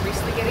 after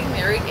recently getting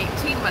married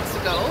 18 months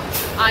ago.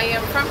 I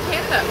am from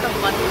Canada,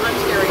 from London,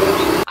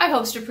 Ontario. I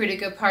host a pretty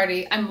good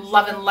party. I'm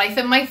loving life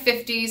in my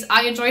 50s.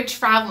 I enjoy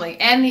traveling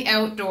and the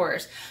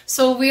outdoors.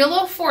 So Wheel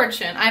of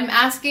Fortune, I'm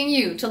asking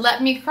you to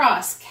let me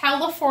cross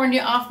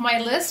California off my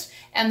list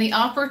and the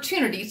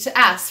opportunity to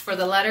ask for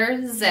the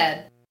letter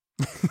Z.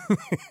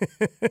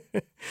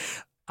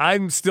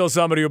 I'm still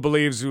somebody who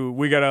believes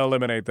we got to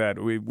eliminate that.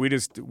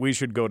 We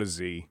should go to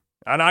Z.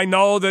 And I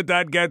know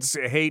that gets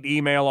hate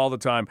email all the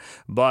time,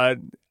 but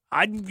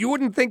you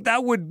wouldn't think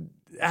that would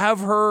have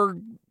her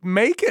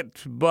make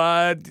it,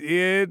 but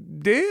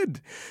it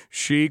did.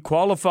 She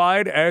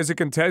qualified as a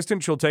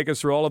contestant. She'll take us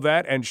through all of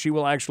that, and she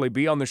will actually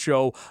be on the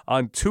show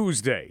on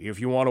Tuesday if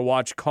you want to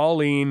watch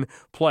Colleen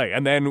play.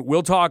 And then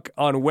we'll talk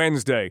on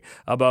Wednesday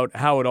about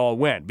how it all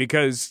went,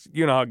 because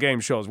you know how game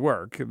shows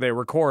work. They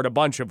record a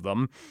bunch of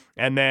them,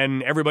 and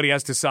then everybody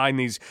has to sign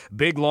these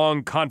big,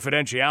 long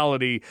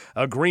confidentiality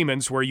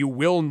agreements where you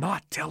will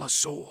not tell a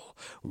soul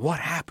what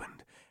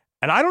happened.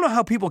 And I don't know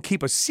how people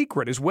keep a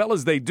secret as well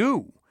as they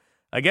do.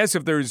 I guess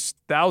if there's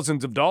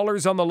thousands of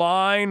dollars on the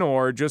line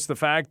or just the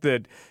fact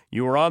that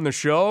you were on the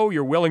show,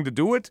 you're willing to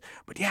do it.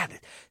 But yeah,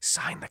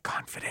 sign the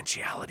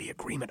confidentiality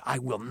agreement. I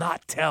will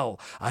not tell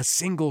a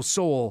single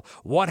soul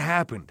what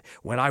happened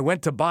when I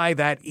went to buy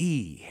that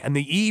E and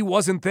the E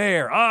wasn't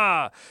there.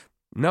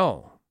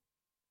 No.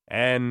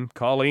 And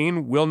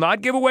Colleen will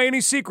not give away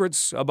any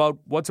secrets about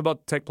what's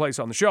about to take place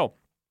on the show.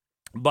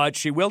 But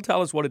she will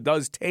tell us what it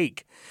does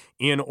take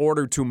in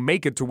order to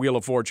make it to Wheel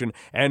of Fortune.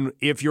 And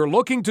if you're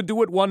looking to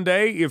do it one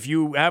day, if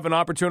you have an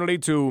opportunity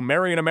to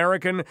marry an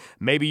American,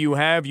 maybe you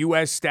have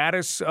U.S.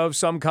 status of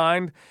some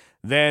kind,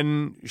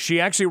 then she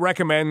actually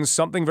recommends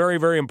something very,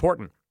 very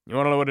important. You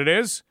want to know what it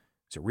is?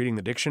 Is it reading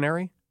the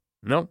dictionary?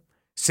 No.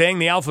 Saying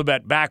the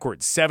alphabet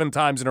backwards 7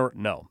 times in a row?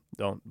 No,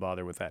 don't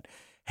bother with that.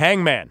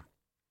 Hangman.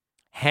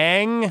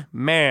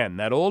 Hangman,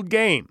 that old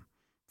game.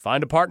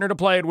 Find a partner to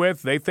play it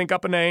with. They think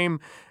up a name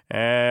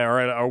or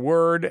a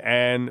word,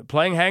 and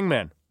playing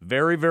Hangman.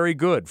 Very, very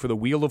good for the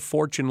Wheel of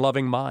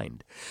Fortune-loving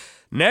mind.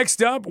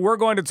 Next up, we're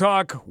going to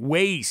talk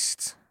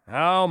waste.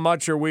 How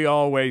much are we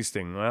all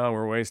wasting? Well,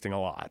 we're wasting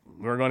a lot.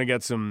 We're going to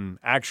get some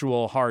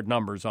actual hard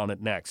numbers on it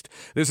next.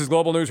 This is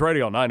Global News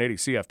Radio, 980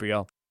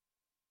 CFPL.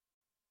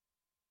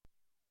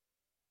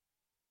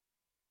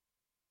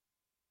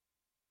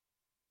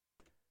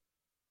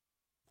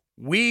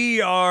 We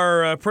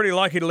are pretty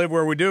lucky to live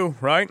where we do,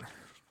 right?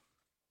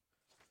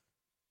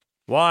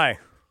 Why?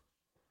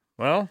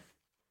 Well,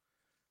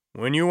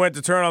 when you went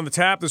to turn on the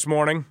tap this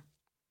morning,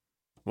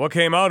 what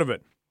came out of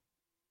it?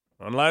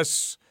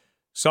 Unless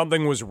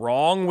something was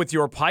wrong with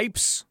your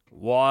pipes,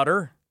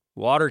 water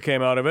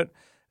came out of it.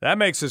 That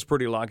makes us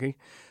pretty lucky.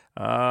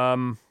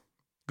 Go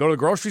to the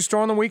grocery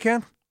store on the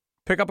weekend,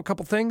 pick up a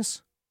couple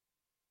things.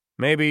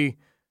 Maybe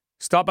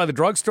stop by the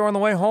drugstore on the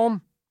way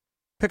home,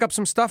 pick up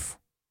some stuff.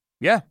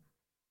 Yeah.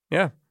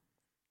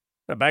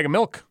 A bag of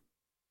milk.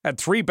 Had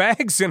 3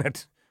 bags in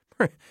it.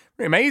 Pretty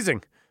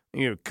amazing.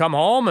 You come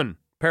home and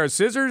pair of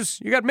scissors,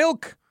 you got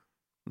milk.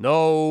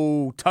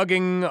 No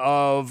tugging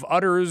of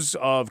udders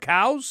of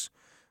cows.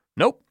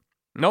 Nope,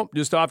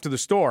 just off to the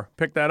store.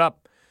 Pick that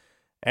up.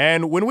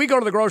 And when we go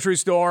to the grocery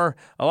store,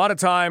 a lot of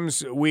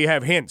times we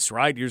have hints,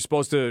 right? You're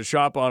supposed to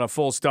shop on a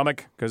full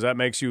stomach because that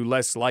makes you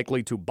less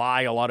likely to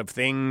buy a lot of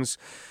things.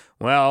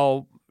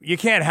 Well, you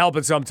can't help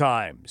it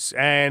sometimes.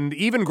 And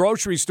even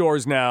grocery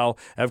stores now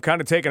have kind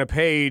of taken a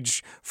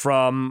page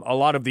from a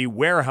lot of the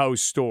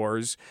warehouse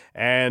stores.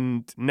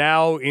 And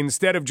now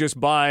instead of just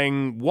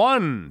buying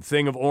 1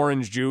 thing of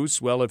orange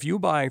juice, well, if you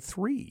buy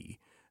 3,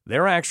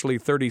 they're actually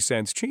 30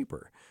 cents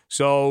cheaper.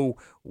 So,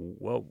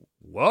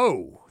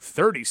 whoa,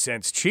 30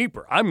 cents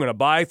cheaper. I'm going to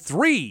buy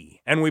 3.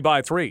 And we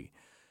buy 3.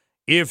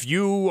 If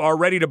you are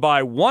ready to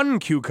buy 1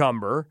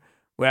 cucumber,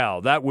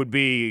 well, that would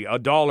be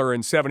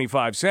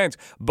 $1.75.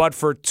 But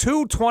for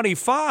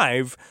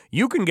 $2.25,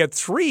 you can get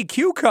 3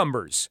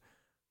 cucumbers.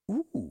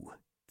 Ooh,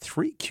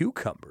 3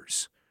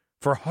 cucumbers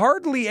for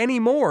hardly any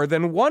more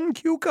than 1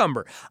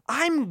 cucumber.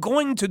 I'm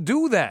going to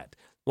do that.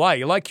 Why,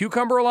 you like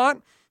cucumber a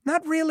lot?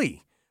 Not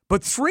really.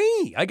 But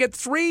 3. I get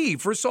 3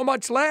 for so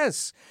much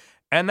less.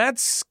 And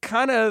that's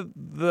kind of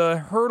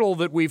the hurdle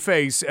that we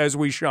face as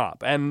we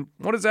shop. And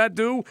what does that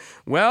do?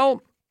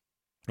 Well,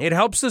 it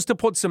helps us to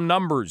put some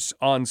numbers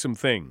on some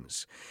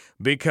things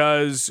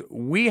because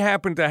we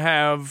happen to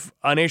have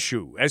an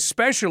issue,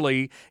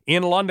 especially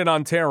in London,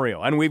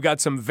 Ontario. And we've got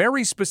some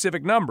very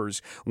specific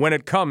numbers when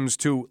it comes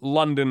to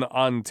London,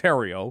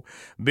 Ontario,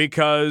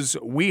 because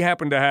we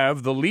happen to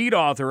have the lead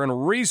author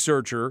and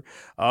researcher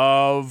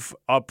of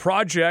a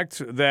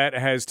project that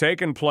has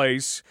taken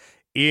place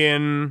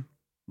in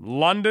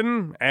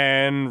London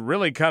and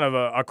really kind of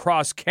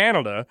across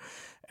Canada.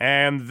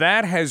 And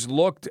that has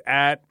looked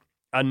at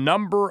a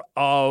number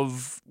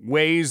of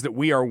ways that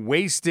we are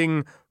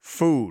wasting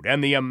food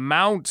and the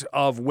amount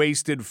of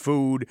wasted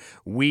food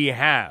we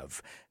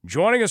have.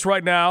 Joining us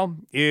right now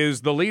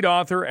is the lead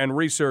author and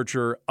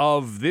researcher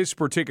of this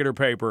particular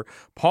paper,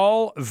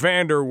 Paul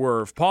van der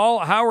Werf. Paul,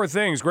 how are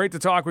things? Great to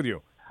talk with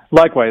you.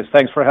 Likewise.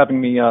 Thanks for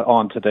having me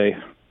on today.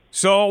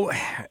 So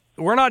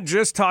we're not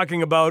just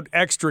talking about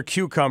extra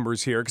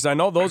cucumbers here, because I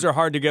know those are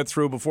hard to get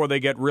through before they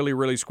get really,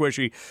 really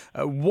squishy.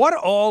 What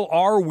all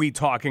are we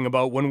talking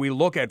about when we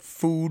look at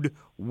food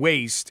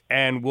waste?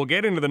 And we'll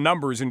get into the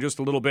numbers in just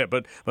a little bit,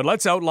 but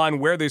let's outline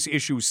where this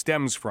issue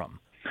stems from.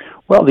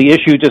 Well, the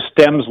issue just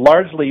stems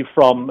largely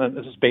from, and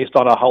this is based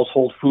on a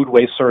household food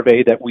waste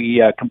survey that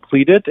we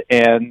completed,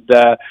 and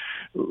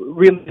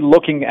really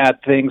looking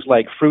at things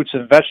like fruits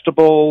and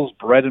vegetables,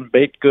 bread and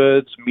baked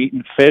goods, meat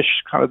and fish,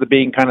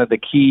 being the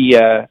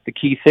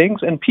key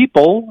things, and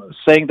people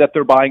saying that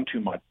they're buying too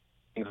much.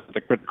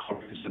 The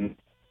critical reason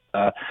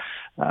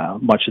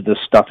much of this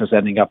stuff is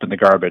ending up in the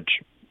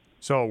garbage.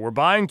 So we're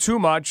buying too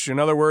much. In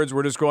other words,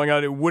 we're just going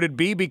out. Would it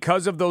be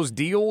because of those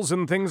deals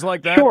and things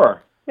like that?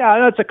 Sure. Yeah,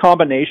 that's a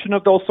combination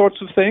of those sorts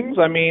of things.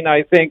 I mean,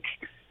 I think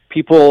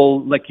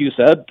people, like you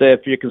said,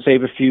 if you can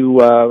save a few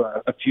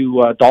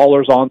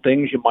dollars on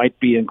things, you might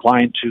be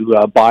inclined to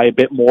buy a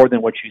bit more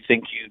than what you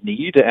think you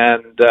need.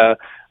 And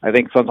I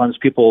think sometimes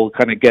people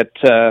kind of get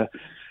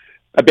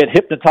a bit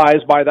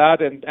hypnotized by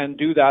that and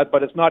do that,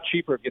 but it's not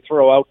cheaper if you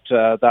throw out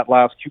that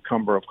last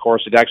cucumber. Of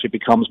course, it actually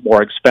becomes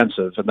more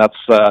expensive, and that's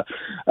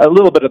a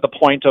little bit of the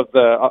point of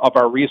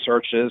our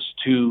research is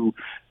to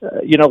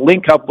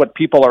link up what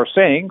people are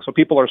saying. So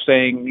people are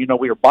saying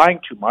we are buying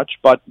too much,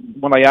 but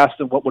when I asked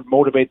them what would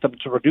motivate them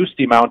to reduce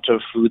the amount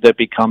of food that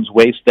becomes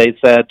waste, they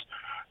said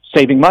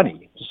saving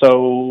money.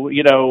 So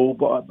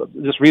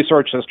this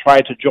research has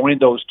tried to join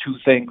those two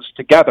things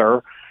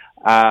together.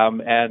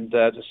 And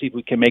to see if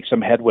we can make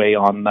some headway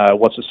on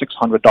what's a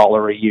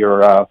 $600 a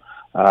year,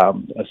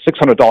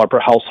 $600 per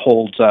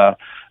household,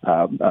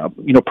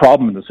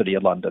 problem in the city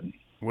of London.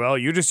 Well,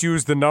 you just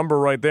used the number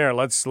right there.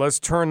 Let's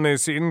turn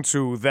this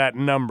into that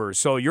number.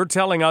 So you're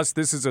telling us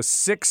this is a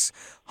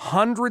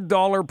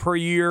 $600 per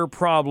year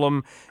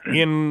problem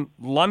in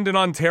London,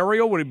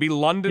 Ontario? Would it be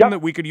London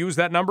that we could use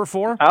that number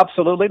for?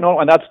 Absolutely. No,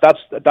 and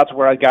that's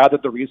where I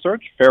gathered the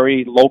research.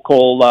 Very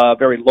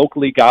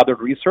locally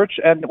gathered research.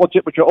 And what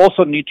you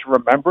also need to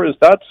remember is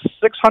that's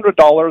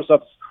 $600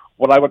 of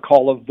what I would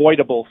call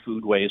avoidable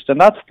food waste.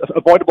 And that's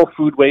avoidable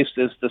food waste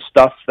is the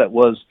stuff that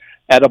was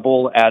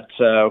edible at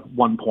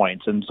one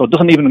point. And so it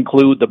doesn't even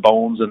include the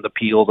bones and the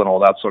peels and all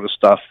that sort of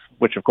stuff,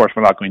 which, of course,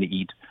 we're not going to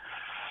eat.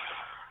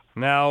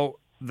 Now,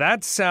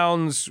 that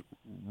sounds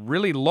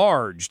really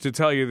large, to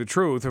tell you the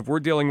truth. If we're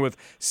dealing with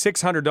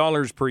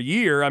 $600 per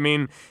year, I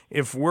mean,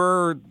 if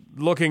we're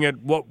looking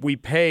at what we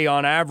pay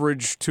on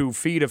average to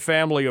feed a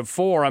family of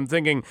four, I'm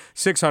thinking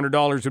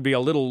 $600 would be a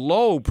little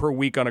low per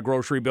week on a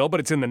grocery bill, but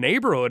it's in the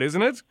neighborhood,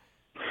 isn't it?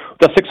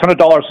 The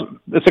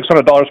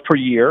 $600 per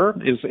year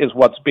is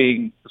what's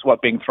being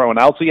thrown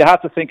out. So you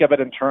have to think of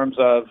it in terms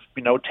of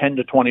 $10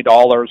 to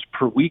 $20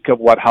 per week of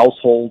what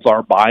households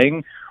are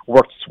buying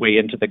works its way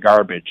into the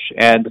garbage.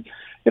 And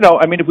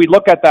if we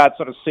look at that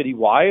sort of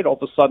citywide, all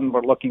of a sudden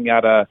we're looking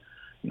at a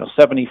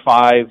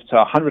 75 to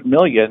 100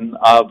 million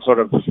of sort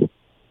of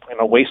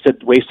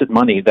wasted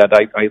money that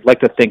I'd like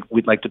to think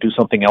we'd like to do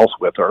something else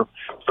with, or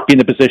be in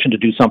a position to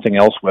do something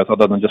else with,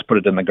 other than just put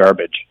it in the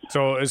garbage.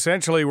 So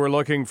essentially, we're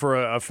looking for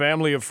a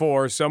family of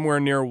four, somewhere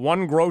near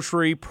one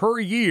grocery per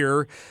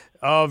year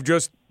of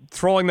just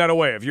throwing that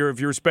away. If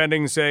you're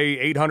spending,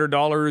 say,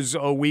 $800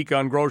 a week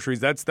on groceries,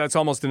 that's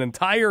almost an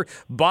entire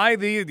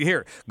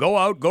go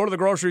out, go to the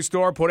grocery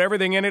store, put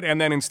everything in it,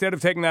 and then instead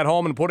of taking that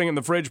home and putting it in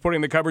the fridge, putting it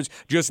in the cupboards,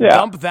 just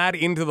dump that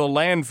into the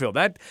landfill.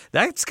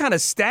 That's kind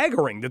of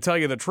staggering, to tell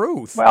you the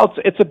truth. Well,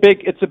 it's a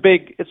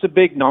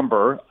big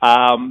number.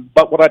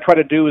 But what I try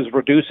to do is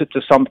reduce it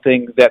to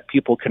something that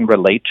people can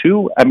relate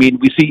to. I mean,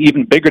 we see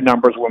even bigger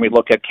numbers when we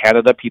look at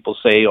Canada. People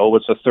say,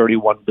 it's a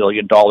 $31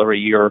 billion a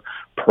year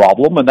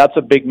problem, and that's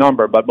a big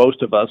number, but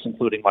most of us,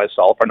 including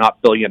myself, are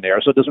not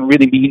billionaires, so it doesn't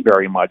really mean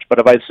very much. But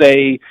if I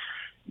say,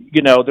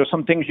 there's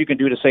some things you can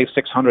do to save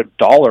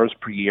 $600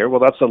 per year, well,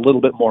 that's a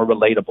little bit more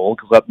relatable,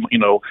 because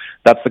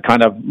that's the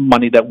kind of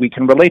money that we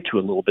can relate to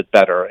a little bit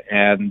better.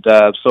 And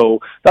so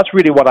that's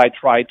really what I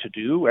try to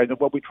do, and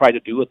what we try to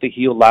do at the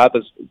HEAL Lab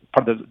as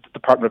part of the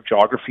Department of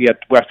Geography at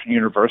Western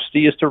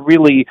University is to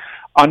really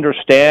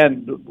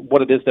understand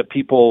what it is that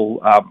people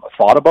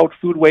thought about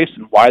food waste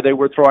and why they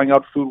were throwing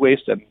out food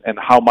waste and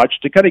how much,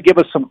 to kind of give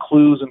us some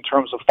clues in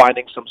terms of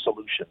finding some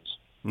solutions.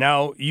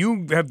 Now,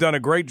 you have done a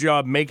great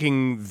job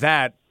making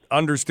that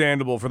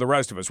understandable for the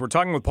rest of us. We're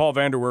talking with Paul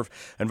Vander Werf,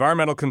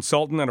 environmental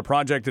consultant and a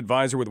project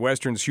advisor with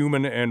Western's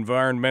Human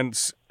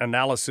Environments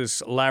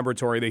Analysis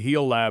Laboratory, the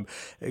HEAL Lab.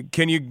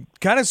 Can you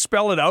kind of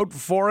spell it out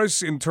for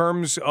us in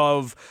terms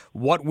of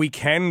what we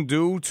can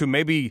do to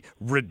maybe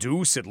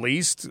reduce at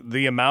least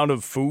the amount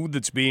of food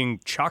that's being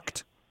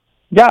chucked?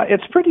 Yeah,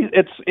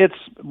 it's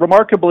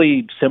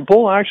remarkably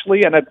simple,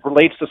 actually, and it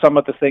relates to some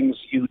of the things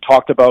you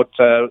talked about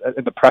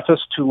in the preface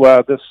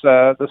to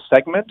this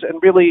segment.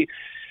 And really,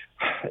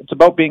 it's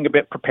about being a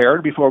bit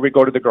prepared before we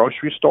go to the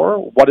grocery store.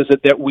 What is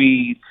it that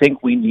we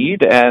think we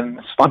need? And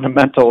it's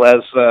fundamental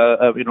as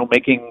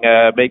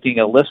making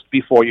a list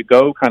before you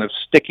go, kind of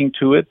sticking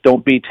to it.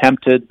 Don't be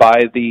tempted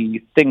by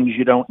the things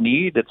you don't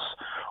need. It's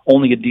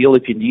only a deal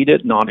if you need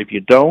it, not if you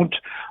don't.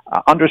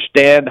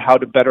 Understand how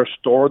to better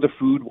store the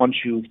food once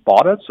you've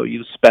bought it. So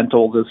you've spent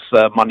all this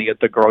money at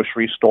the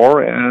grocery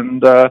store,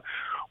 and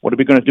what are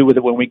we going to do with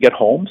it when we get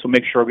home? So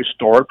make sure we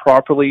store it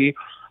properly.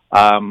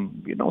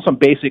 Some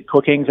basic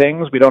cooking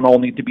things. We don't all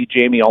need to be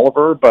Jamie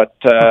Oliver, but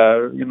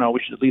we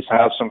should at least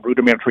have some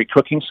rudimentary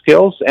cooking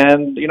skills.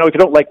 And if you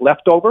don't like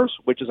leftovers,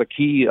 which is a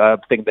key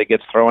thing that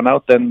gets thrown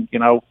out, then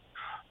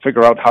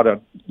figure out how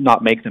to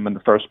not make them in the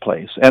first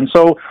place. And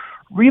so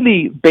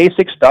really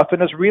basic stuff,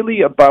 and it's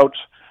really about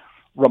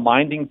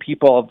reminding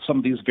people of some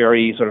of these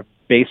very sort of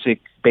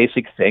basic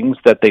things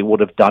that they would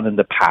have done in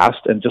the past,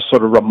 and just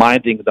sort of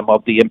reminding them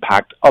of the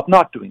impact of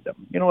not doing them.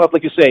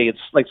 Like you say, it's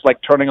like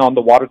turning on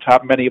the water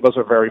tap. Many of us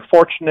are very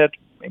fortunate.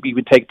 Maybe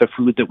we take the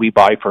food that we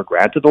buy for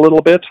granted a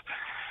little bit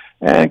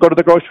and go to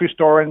the grocery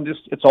store and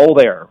it's all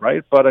there,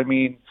 right? But I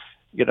mean,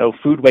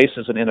 food waste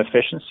is an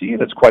inefficiency,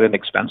 and it's quite an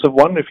expensive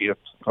one if you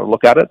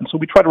look at it. And so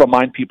we try to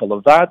remind people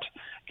of that,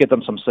 give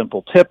them some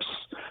simple tips.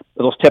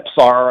 Those tips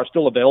are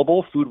still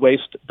available,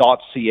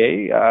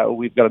 foodwaste.ca.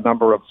 We've got a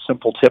number of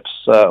simple tips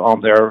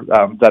on there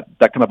that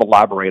kind of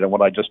elaborate on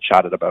what I just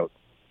chatted about.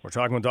 We're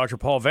talking with Dr.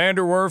 Paul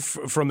Vander Werf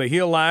from the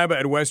HEAL Lab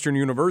at Western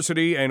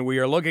University, and we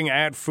are looking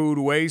at food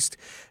waste.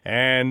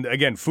 And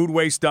again,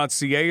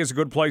 foodwaste.ca is a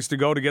good place to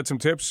go to get some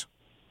tips?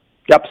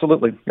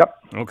 Absolutely. Yep.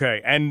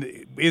 Okay. And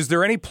is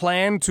there any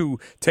plan to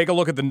take a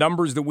look at the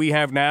numbers that we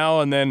have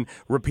now and then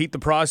repeat the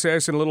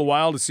process in a little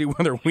while to see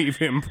whether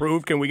we've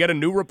improved? Can we get a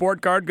new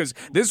report card? Because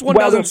this one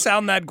doesn't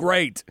sound that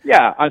great.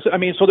 Yeah. I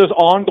mean, so there's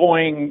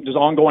ongoing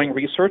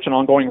research and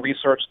ongoing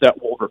research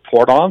that we'll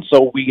report on.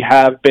 So we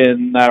have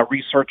been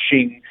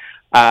researching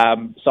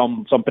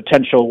some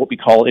potential what we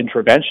call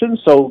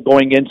interventions. So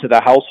going into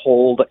the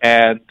household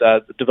and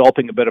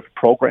developing a bit of a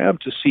program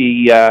to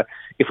see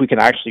if we can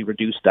actually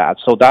reduce that.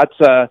 So that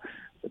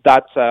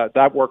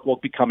work will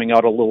be coming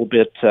out a little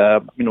bit, a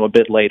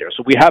bit later.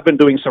 So we have been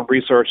doing some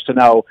research to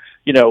now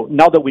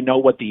that we know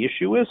what the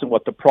issue is and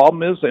what the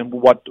problem is and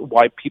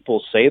why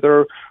people say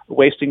they're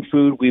wasting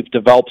food, we've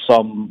developed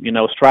some,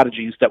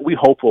 strategies that we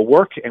hope will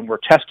work, and we're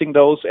testing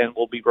those, and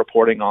we'll be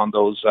reporting on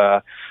those.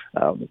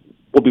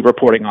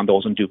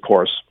 In due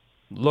course.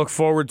 Look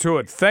forward to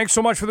it. Thanks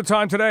so much for the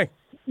time today.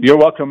 You're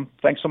welcome.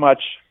 Thanks so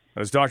much.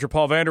 That's Dr.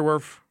 Paul Vander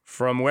Werf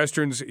from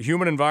Western's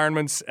Human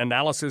Environments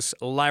Analysis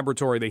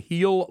Laboratory, the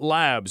HEAL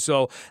Lab.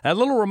 So a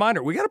little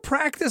reminder, we got to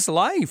practice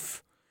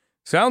life.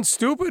 Sounds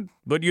stupid,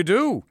 but you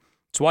do.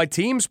 It's why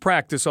teams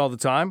practice all the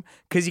time,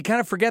 because you kind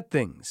of forget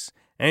things,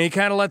 and you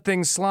kind of let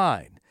things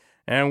slide.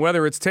 And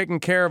whether it's taking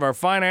care of our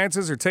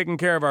finances or taking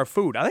care of our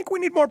food, I think we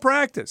need more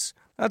practice.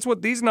 That's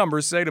what these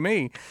numbers say to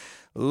me.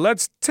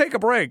 Let's take a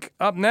break.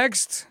 Up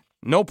next,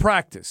 no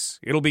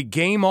practice. It'll be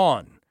game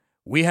on.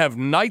 We have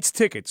Knights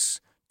tickets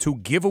to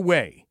give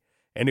away.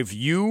 And if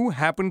you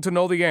happen to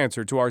know the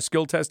answer to our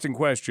skill testing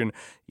question,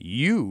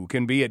 you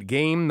can be at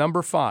game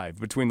number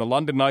 5 between the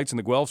London Knights and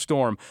the Guelph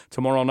Storm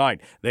tomorrow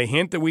night. The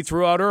hint that we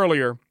threw out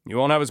earlier, you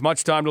won't have as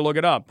much time to look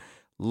it up.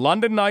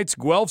 London Knights,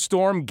 Guelph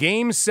Storm,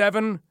 Game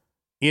 7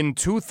 in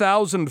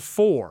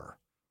 2004.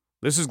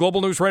 This is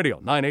Global News Radio,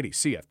 980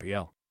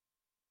 CFPL.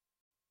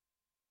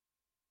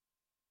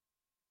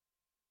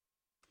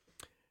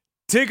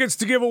 Tickets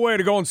to give away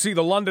to go and see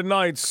the London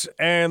Knights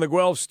and the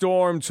Guelph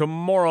Storm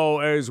tomorrow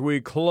as we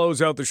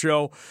close out the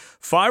show.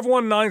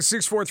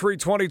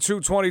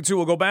 519-643-2222.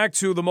 We'll go back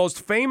to the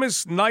most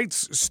famous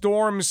Knights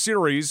Storm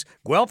series.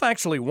 Guelph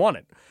actually won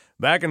it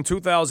back in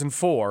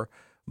 2004,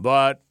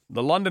 but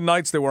the London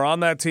Knights that were on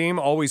that team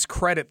always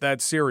credit that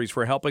series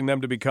for helping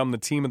them to become the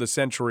team of the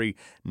century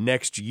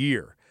next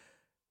year.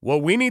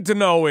 What we need to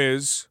know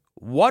is,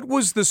 what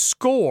was the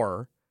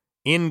score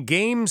in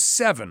Game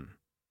 7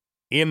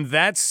 in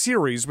that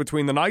series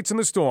between the Knights and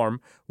the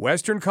Storm,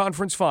 Western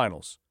Conference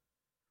Finals?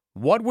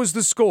 What was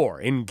the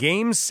score in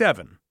Game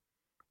 7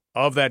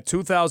 of that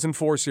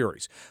 2004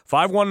 series?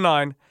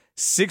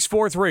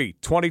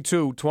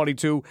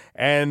 519-643-2222,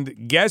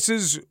 and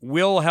guesses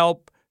will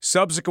help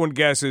subsequent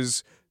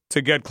guesses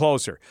to get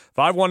closer.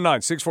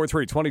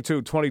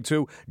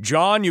 519-643-2222.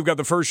 John, you've got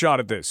the first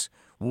shot at this.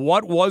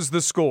 What was the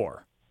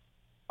score?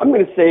 I'm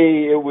going to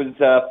say it was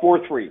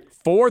 4-3.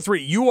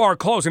 4-3. You are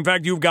close. In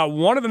fact, you've got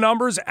one of the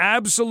numbers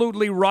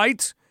absolutely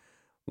right.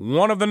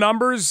 One of the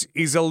numbers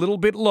is a little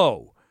bit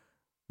low.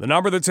 The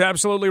number that's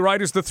absolutely right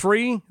is the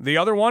 3. The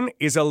other one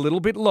is a little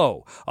bit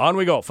low. On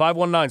we go.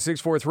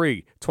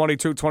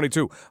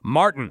 519-643-2222.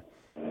 Martin.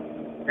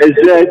 Is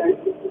it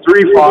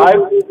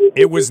 3-5?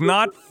 It was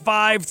not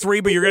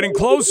 5-3, but you're getting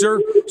closer.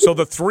 So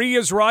the 3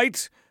 is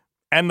right,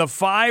 and the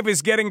 5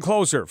 is getting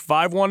closer.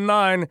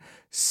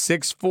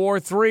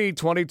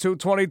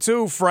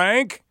 519-643-2222.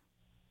 Frank?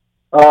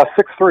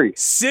 6-3.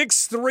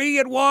 6-3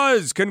 it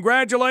was.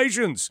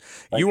 Congratulations.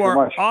 You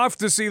are off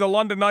to see the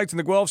London Knights and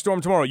the Guelph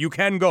Storm tomorrow. You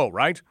can go,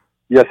 right?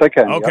 Yes, I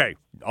can. Okay. Yep.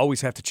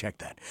 Always have to check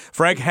that.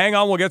 Frank, hang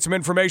on. We'll get some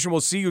information.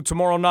 We'll see you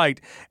tomorrow night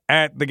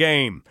at the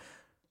game.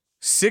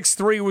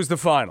 6-3 was the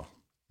final.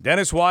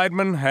 Dennis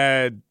Weidman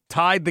had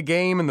tied the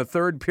game in the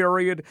third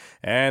period,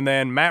 and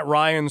then Matt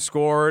Ryan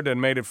scored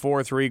and made it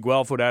 4-3.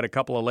 Guelph would add a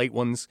couple of late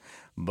ones,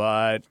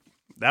 but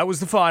that was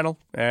the final,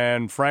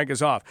 and Frank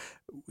is off.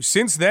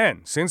 Since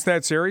then, since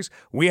that series,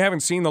 we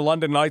haven't seen the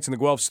London Knights and the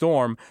Guelph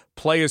Storm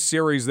play a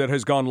series that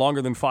has gone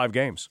longer than 5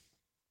 games.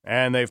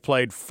 And they've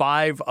played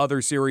 5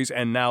 other series,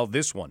 and now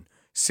this one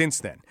since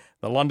then.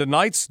 The London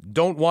Knights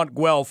don't want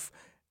Guelph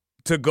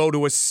to go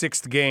to a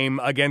 6th game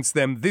against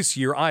them this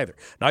year either.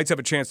 Knights have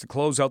a chance to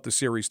close out the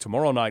series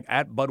tomorrow night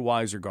at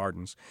Budweiser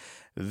Gardens.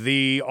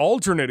 The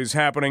alternate is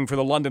happening for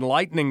the London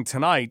Lightning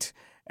tonight,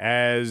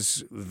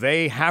 as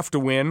they have to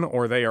win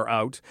or they are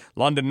out.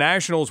 London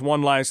Nationals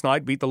won last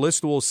night, beat the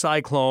Listowel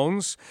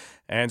Cyclones,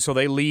 and so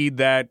they lead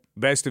that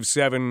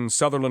best-of-7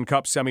 Sutherland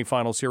Cup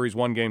semifinal series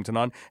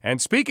 1-0.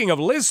 And speaking of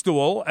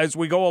Listowel, as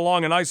we go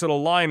along a nice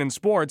little line in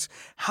sports,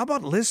 how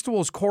about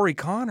Listowel's Corey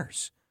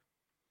Connors?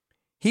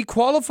 He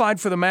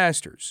qualified for the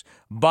Masters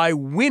by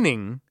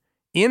winning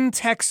in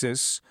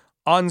Texas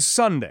on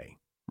Sunday,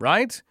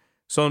 right?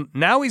 So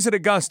now he's at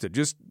Augusta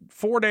just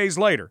 4 days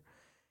later.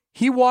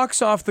 He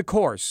walks off the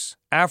course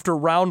after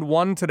round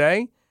 1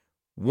 today,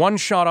 1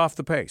 shot off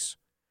the pace.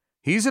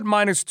 He's at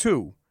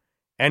 -2,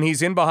 and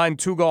he's in behind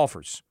 2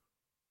 golfers,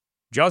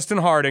 Justin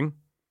Harding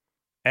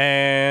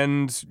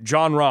and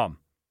Jon Rahm.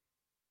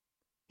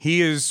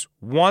 He is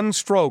 1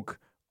 stroke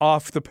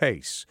off the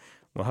pace.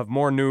 We'll have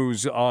more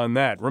news on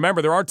that.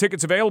 Remember, there are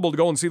tickets available to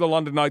go and see the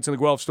London Knights and the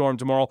Guelph Storm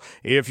tomorrow.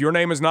 If your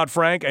name is not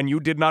Frank and you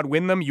did not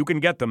win them, you can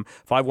get them.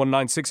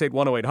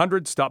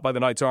 519-681-0800. Stop by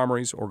the Knights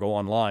Armories or go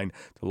online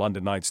to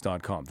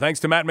LondonKnights.com. Thanks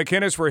to Matt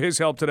McInnes for his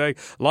help today.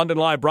 London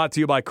Live brought to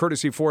you by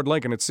Courtesy Ford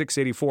Lincoln at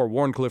 684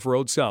 Warncliffe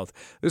Road South.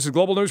 This is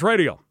Global News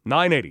Radio,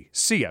 980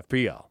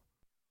 CFPL.